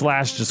hack and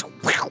slash, just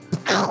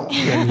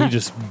and he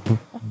just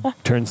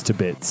turns to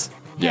bits.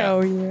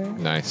 Hell yeah.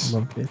 Nice.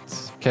 Lump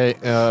bits. Okay,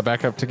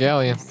 back up to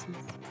Galleon.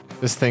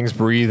 This thing's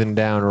breathing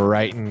down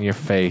right in your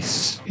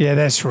face. Yeah,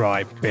 that's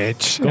right,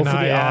 bitch. Go and for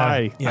the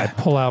eye. I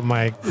pull out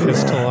my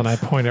pistol and I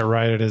point it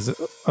right at his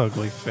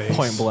ugly face.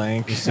 Point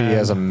blank. You see, he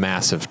has a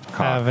massive Have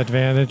cock.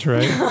 advantage,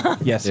 right?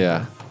 Yes.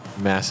 Yeah,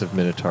 massive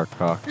minotaur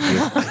cock. You've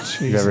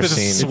Jeez. ever Just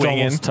seen? It's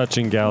Swinging. almost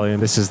touching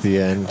Galleon. This is the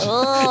end.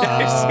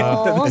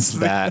 Oh. It's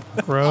that.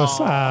 Gross.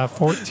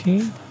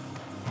 14.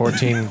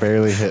 14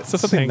 barely hits. So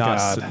something Thank not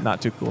God.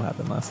 not too cool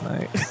happened last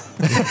night.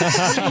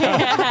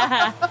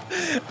 I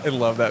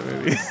love that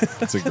movie.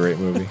 It's a great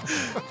movie.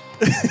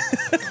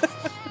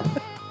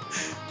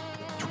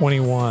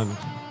 21.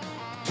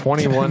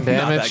 21 that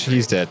damage. great.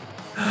 He's dead.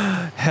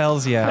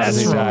 Hells yeah. How does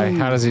he That's die? right.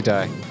 How does he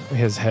die?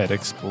 His head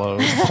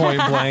explodes.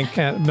 Point blank.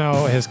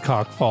 No, his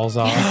cock falls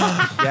off.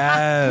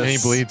 Yes. And he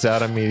bleeds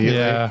out immediately.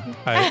 Yeah,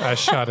 I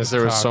shot his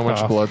There was cock so much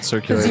off. blood Because he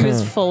circulating.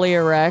 was fully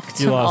erect.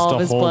 You lost All a of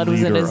his whole blood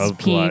was in liter his of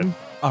peen. blood.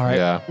 All right.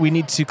 Yeah. We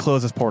need to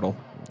close this portal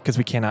because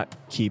we cannot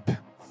keep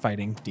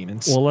fighting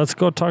demons. Well, let's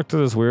go talk to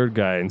this weird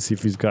guy and see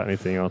if he's got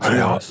anything else for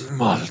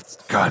us.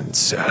 can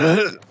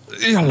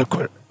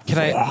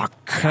I understand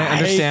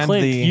hey,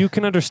 Clint, the? you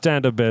can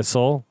understand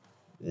Abyssal.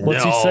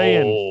 What's he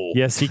saying?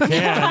 Yes, he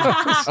can.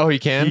 Oh, he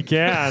can? He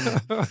can.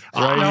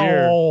 Right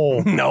here.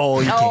 No,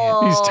 you can't.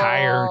 Oh, He's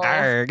tired.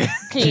 Arg.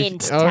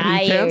 Clint's Oh,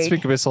 tired. he can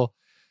speak Abyssal.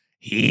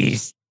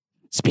 He's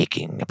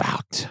speaking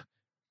about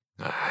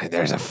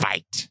there's a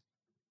fight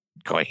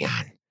going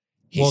on.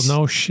 Well,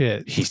 no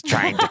shit. He's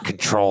trying to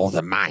control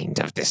the mind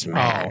of this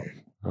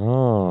man.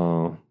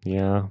 Oh,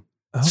 yeah.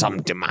 Oh.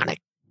 Some demonic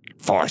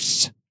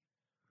force.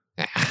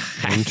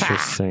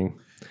 Interesting.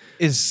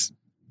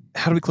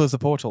 How do we close the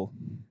portal?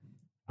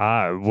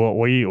 I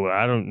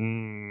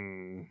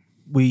don't.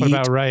 We What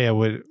about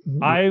Raya?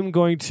 I'm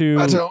going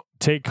to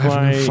take I have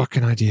my. no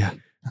fucking idea.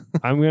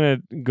 I'm gonna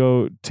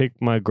go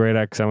take my great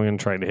axe. I'm gonna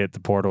try to hit the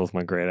portal with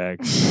my great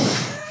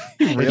axe.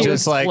 It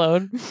just like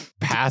Explode.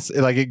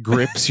 like it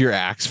grips your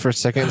axe for a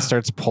second and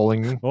starts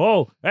pulling.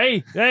 Oh,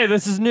 hey,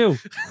 this is new.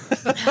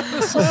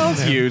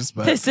 used,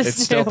 but This is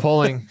It's still new.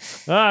 pulling.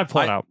 I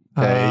pull it out.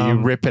 Okay,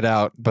 you rip it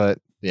out, but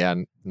yeah,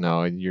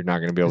 no, you're not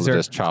going to be able Is to there-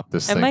 just chop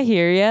this Am thing. I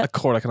here a yet?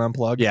 cord I can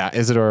unplug. Yeah,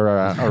 Isidore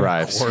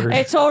arrives.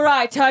 It's all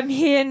right. I'm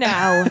here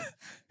now.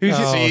 You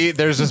Oh. see,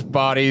 there's just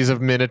bodies of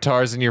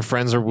minotaurs, and your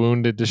friends are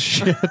wounded to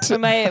shit.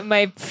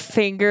 my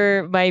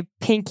finger, my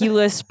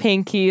pinkyless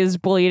pinky is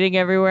bleeding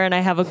everywhere, and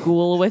I have a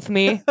ghoul with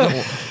me.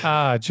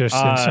 Just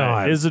in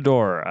time.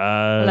 Isidore.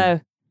 Hello.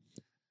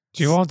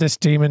 Do you want this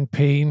demon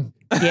peen?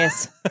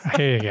 Yes,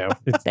 Here you go.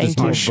 thank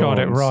I you. shot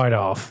it bones. right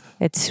off.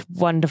 It's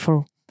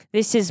wonderful.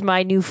 This is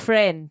my new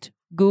friend,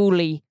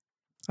 Ghoulie.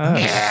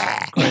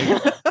 Oh,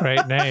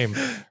 great name.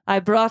 I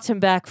brought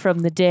him back from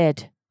the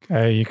dead.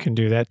 Okay, you can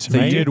do that to So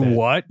me. you did then.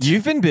 what?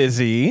 You've been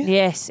busy.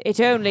 Yes, it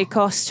only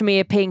cost me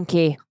a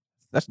pinky.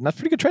 That's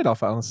pretty good trade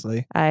off,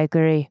 honestly. I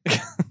agree.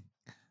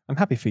 I'm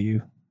happy for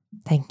you.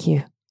 Thank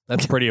you.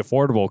 That's pretty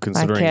affordable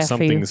considering care for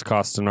something's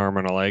cost an arm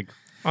and a leg.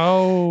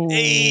 Oh.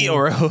 Hey,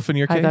 or a hoof in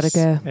your case. I gotta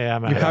go. Yeah,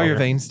 I'm How are your out.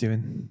 veins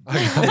doing?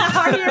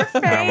 How are your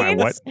my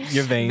what?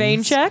 Your veins.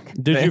 Vein check?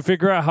 Did you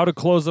figure out how to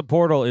close the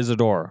portal,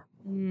 Isidore?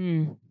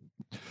 Mm.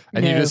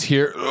 And you No. just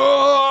hear,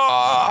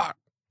 "Ah!"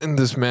 and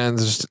this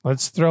man's just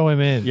Let's throw him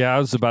in. Yeah, I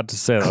was about to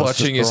say that. Let's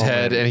clutching his just throw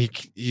him head, in.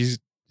 and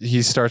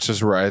he starts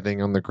just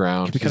writhing on the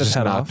ground. Can we He's cut his just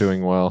head not off?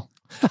 doing well.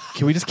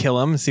 Can we just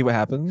kill him and see what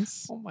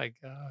happens? Oh my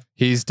god.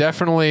 He's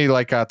definitely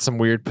like got some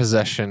weird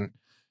possession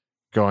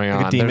going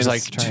Like a on. demon's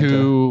There's like trying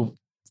two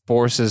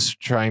forces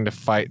trying to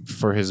fight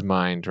for his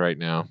mind right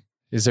now.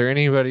 Is there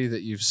anybody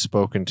that you've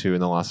spoken to in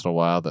the last little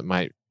while that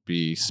might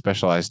be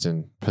specialized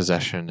in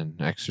possession and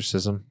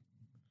exorcism?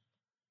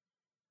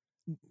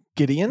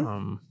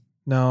 Gideon?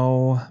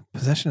 No.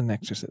 Possession and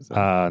exorcism.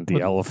 The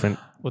elephant.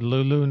 Would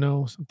Lulu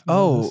know something?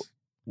 Oh, about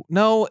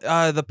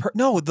this?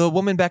 no. The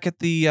woman back at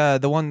the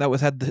one that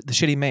had the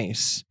shitty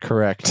mace.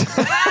 Correct.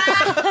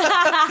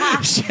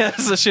 She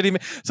has a shitty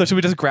mace. So should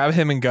we just grab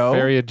him and go?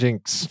 Faria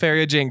Jinx.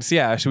 Faria Jinx.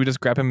 Yeah. Should we just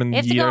grab him and We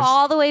have to yeet go our-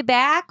 all the way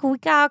back. We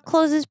gotta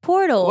close this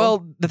portal.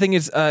 Well, the thing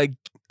is,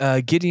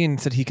 Gideon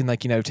said he can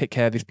take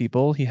care of these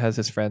people. He has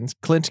his friends.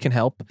 Clint can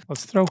help.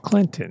 Let's throw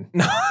Clinton.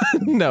 No,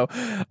 no.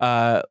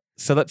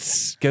 So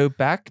let's go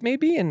back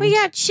maybe and We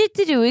got shit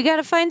to do. We got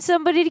to find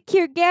somebody to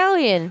cure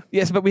Galleon.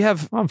 yes, but we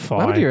have. I'm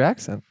Why would fine. your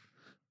accent?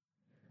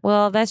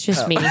 Well, that's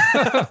just me.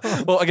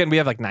 Well, again, we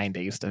have like 9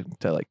 days to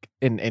like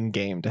in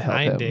game to help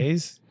 9 him.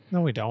 days?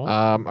 No, we don't.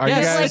 Are Yes.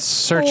 you guys Like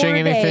searching 4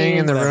 anything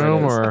in the days.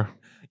 room, Whatever it is. or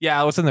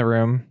Yeah, what's in the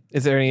room?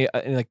 Is there any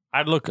like?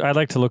 I'd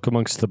like to look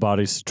amongst the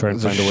bodies to try and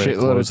there's a find a way to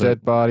shitload of close dead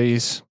it.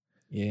 bodies?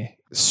 Yeah.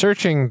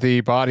 Searching the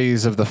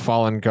bodies of the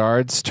fallen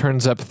guards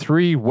turns up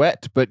 3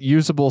 wet but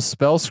usable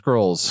spell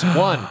scrolls.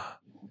 1,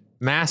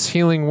 mass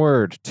healing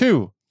word.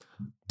 2,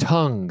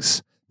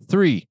 tongues.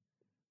 3,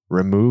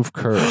 remove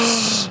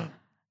curse.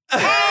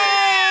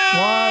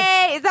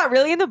 Hey, is that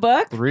really in the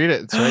book? Read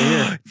it. It's right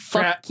here.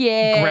 Fuck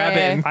yeah. grab it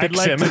and I'd fix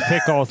like him. to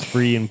pick all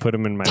 3 and put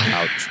them in my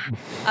pouch.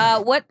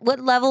 What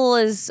level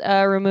is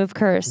remove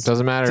curse?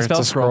 Doesn't matter. It's a It's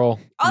a spell scroll.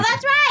 scroll. Oh,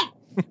 that's right.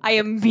 I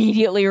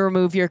immediately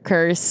remove your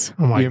curse.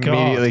 oh my You god.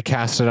 immediately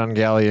cast it on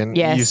Galleon.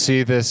 Yes. You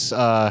see this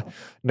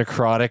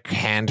necrotic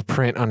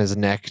handprint on his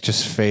neck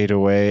just fade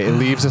away. It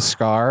leaves a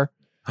scar.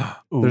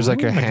 There's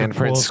like a Like a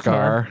handprint cool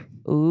scar,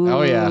 Ooh,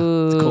 Oh, yeah.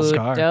 It's a cool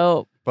scar.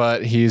 Dope.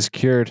 but he's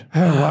cured. Oh,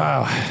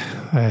 wow.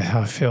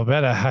 I feel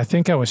better. I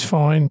think I was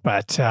fine,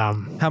 but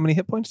How many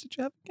hit points did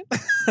you have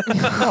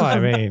again? well, I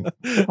mean,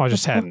 I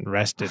just hadn't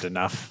rested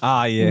enough.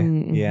 Ah, yeah,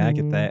 yeah, I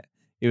get Mhm. that.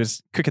 It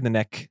was crick in the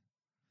neck.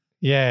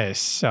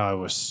 Yes, I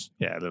was,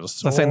 a little Am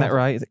sore. I saying that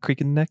right? Is it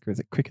creak in the neck or is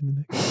it crick in the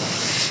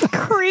neck?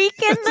 Creak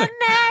in the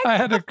neck. I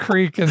had a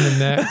creak in the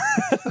neck.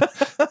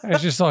 It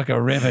was just like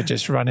a river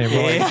just running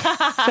right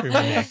through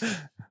my neck.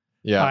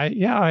 Yeah.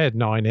 I had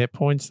 9 hit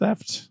points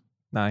left.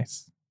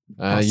 Nice.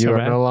 That's You so are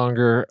bad. no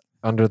longer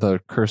under the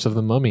curse of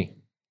the mummy.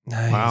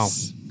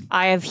 Nice.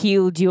 I have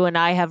healed you and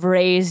I have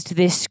raised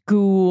this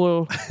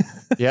school.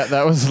 Yeah,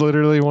 that was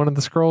literally one of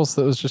the scrolls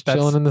that was just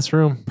That's- chilling in this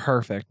room.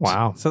 Perfect.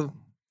 Wow. So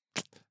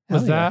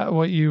Was hell yeah. that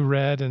what you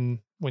read and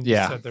when you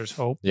Yeah. said there's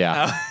hope?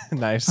 Yeah.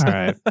 nice. All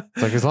right.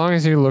 It's like as long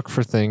as you look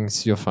for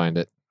things, you'll find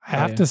it. I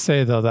have yeah. to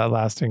say, though, that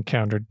last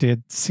encounter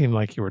did seem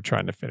like you were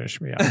trying to finish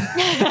me up.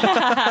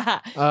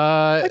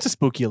 Like to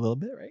spook you a little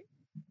bit, right?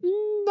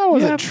 I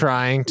wasn't Yeah.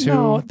 trying to.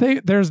 No,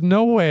 there's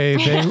no way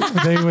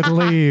they would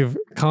leave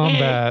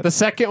combat. The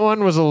second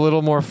one was a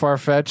little more far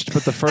fetched,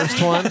 but the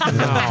first one,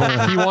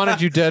 No. he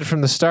wanted you dead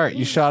from the start.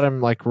 You shot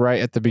him like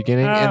right at the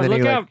beginning, and then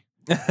look out.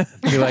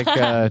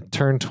 he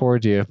turned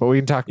toward you. But we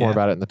can talk more Yeah.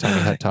 about it in the Tiny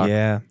Hut talk.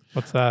 Yeah.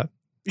 What's that?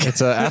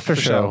 It's an after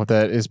For show sure.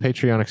 that is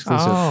Patreon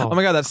exclusive. Oh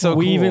my god, that's so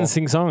we cool. even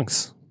sing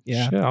songs.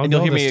 Yeah. Shit, I'll And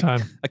you'll go hear me this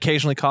time.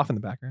 occasionally cough in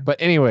the background.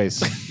 But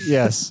anyways,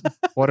 yes.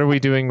 What are we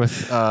doing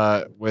with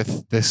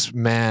this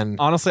man?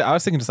 Honestly, I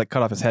was thinking just like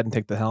cut off his head and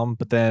take the helm,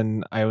 but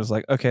then I was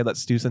like, okay,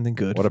 let's do something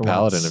good. What a for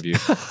paladin once. of you.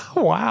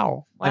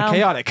 Wow. I'm Wow.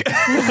 chaotic.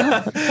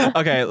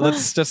 Okay,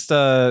 let's just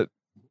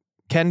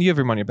Ken, you have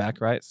room on your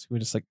back, right? So we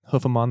just like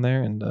hoof him on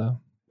there and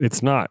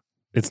It's not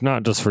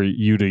just for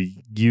you to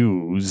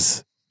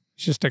use.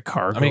 It's just a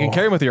cargo. I mean you can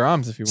carry him with your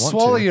arms if you want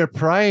Swallow to. your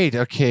pride.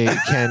 Okay,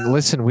 Ken,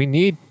 listen, we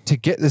need to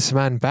get this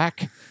man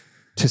back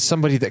to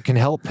somebody that can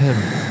help him.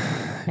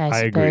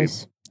 I agree.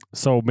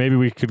 So maybe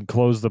we could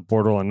close the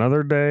portal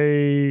another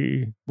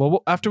day.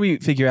 Well, after we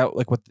figure out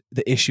like what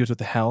the issue is with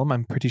the helm,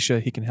 I'm pretty sure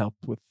he can help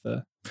with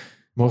the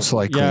Most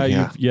likely,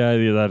 Yeah, yeah.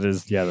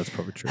 that's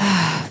probably true.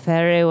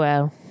 Very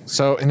well.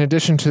 So, in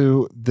addition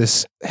to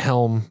this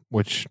helm,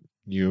 which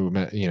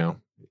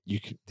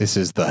this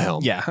is the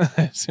helm. Yeah.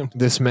 I assumed.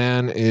 This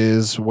man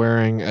is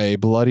wearing a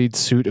bloodied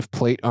suit of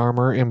plate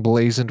armor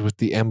emblazoned with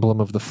the emblem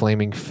of the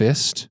flaming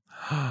fist.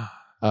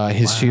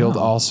 His shield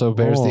Wow. also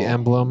bears the Oh.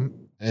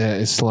 emblem,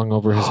 is slung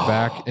over his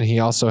back, and he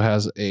also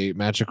has a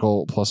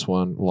magical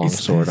 +1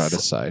 longsword this- at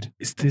his side.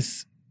 Is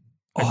this?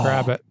 I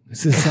grab it.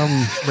 Is this some?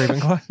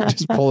 Ravenclaw.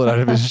 Just pull it out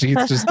of his sheath.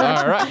 Just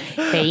all right.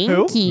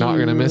 Thank you. Not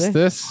gonna miss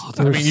this. Oh,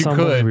 I there's mean, you someone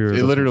could. we were It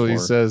looking literally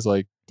for. says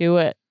like Do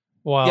it.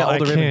 Well, Yeah, I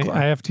older can't. Ravenclaw.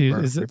 I have to Or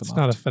use it. It's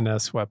not a Ravenloft.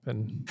 finesse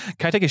weapon.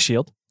 Can I take his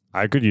shield?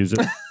 I could use it.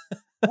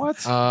 What?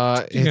 it's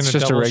gonna just a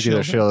double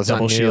regular shield shield. It's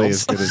Double not nearly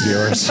shields.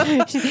 as good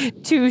as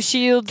yours. 2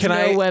 shields, Can no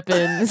I-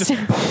 weapons.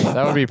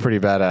 That would be pretty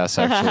badass,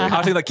 actually.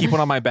 I'll take like keep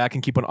one on my back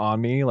and keep one on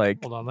me.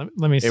 Like Hold on.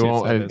 Let me see. It if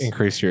won't that is.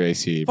 increase your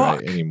AC Fuck.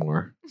 right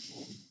anymore.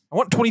 I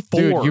want 24.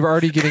 Dude, you're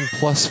already getting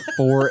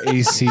 +4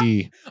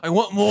 AC I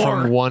want more.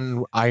 from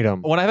one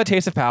item. When I have a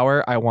taste of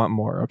power, I want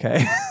more.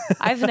 Okay.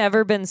 I've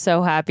never been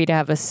so happy to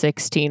have a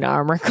 16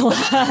 armor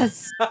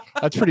class.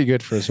 That's pretty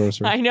good for a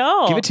sorcerer. I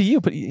know. Give it to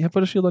you.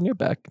 Put a shield on your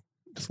back.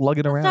 Just lug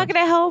it It's around. not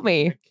going to help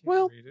me.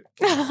 Well- Read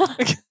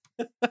it.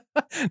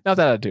 Not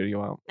that I do. You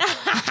won't. Some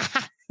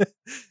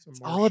It's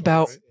more all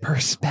about shit.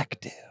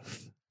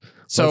 perspective.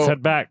 Let's So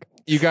head back.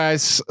 you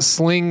guys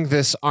sling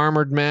this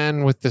armored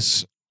man with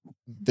this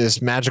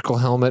magical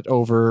helmet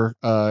over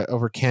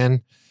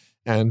Ken,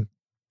 and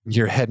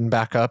you're heading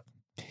back up.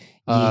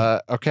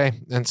 Okay,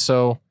 and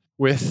so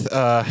with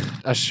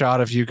a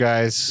shot of you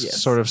guys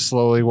Yes. sort of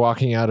slowly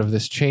walking out of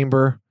this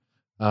chamber,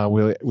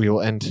 we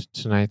will end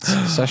tonight's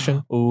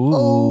session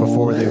Ooh.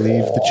 before they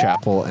leave the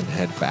chapel and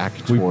head back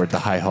toward the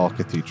High Hall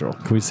Cathedral.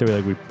 Can we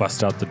say we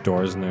bust out the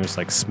doors and there's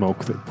like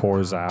smoke that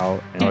pours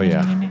out? And Oh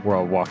yeah, we're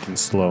all walking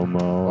slow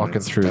mo.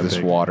 walking through this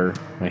water.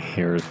 My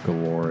hair is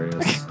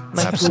glorious.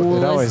 My Absolutely.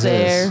 It ghoul always is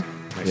there. is.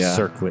 My Yeah.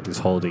 circlet is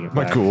holding it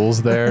My back.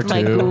 ghoul's there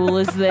My too. ghoul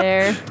is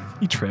there.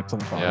 He trips on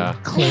the bottom. Yeah,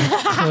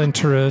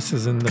 Clintoris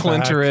is in the back.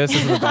 Clintoris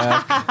is in the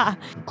back.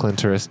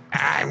 Clintoris.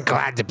 I'm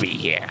glad to be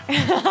here. Oh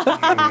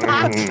my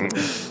god,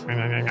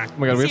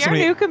 we Is have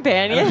he our new we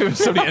companion? have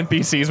so many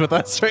NPCs with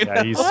us right Yeah,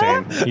 now. he's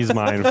staying. He's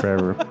mine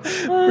forever.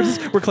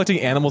 We're collecting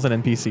animals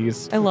and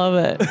NPCs. I love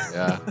it.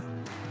 Yeah.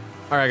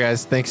 All right,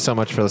 guys. Thanks so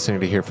much for listening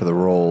to Here for the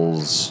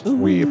Rolls.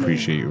 We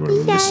appreciate your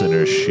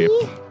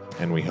listenership,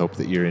 and we hope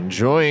that you're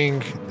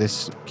enjoying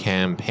this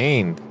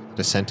campaign,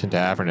 Descent into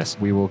Avernus.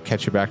 We will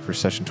catch you back for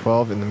session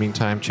 12. In the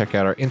meantime, check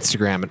out our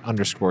Instagram at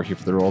 _ Here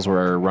for the Rolls.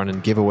 We're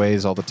running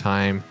giveaways all the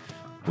time.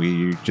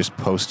 We just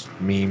post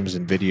memes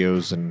and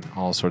videos and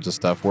all sorts of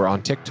stuff. We're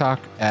on TikTok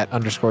at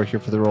 _ Here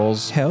for the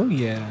Rolls. Hell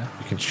yeah.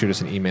 You can shoot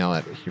us an email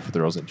at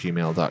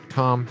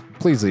herefortherolls@gmail.com.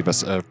 Please leave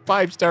us a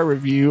 5-star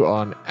review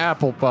on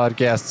Apple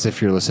Podcasts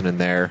if you're listening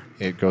there.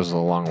 It goes a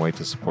long way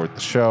to support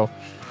the show.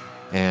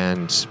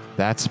 And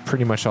that's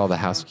pretty much all the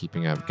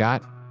housekeeping I've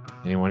got.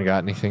 Anyone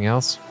got anything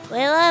else? We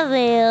love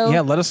you.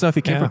 Yeah, let us know if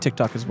you came Yeah. from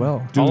TikTok as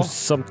well. Do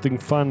something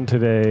fun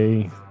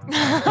today.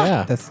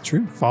 Yeah. That's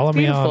true. Follow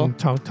me Beautiful. on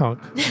Tonk Tonk.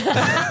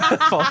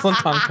 Falls on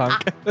Tonk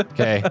Tonk.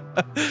 Okay.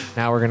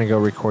 Now we're going to go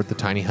record the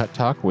Tiny Hut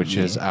Talk, which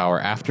is our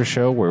after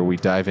show where we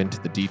dive into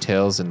the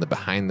details and the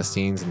behind the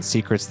scenes and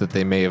secrets that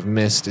they may have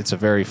missed. It's a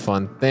very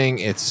fun thing.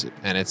 It's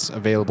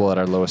available at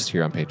our lowest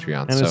tier on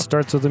Patreon. And so, it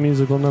starts with a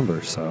musical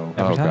number, so.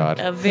 oh Every time. God.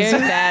 A very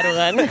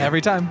bad one.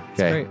 Every time. It's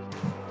Okay. great.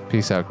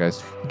 Peace out,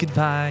 guys.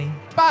 Goodbye.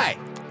 Bye.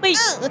 Wait.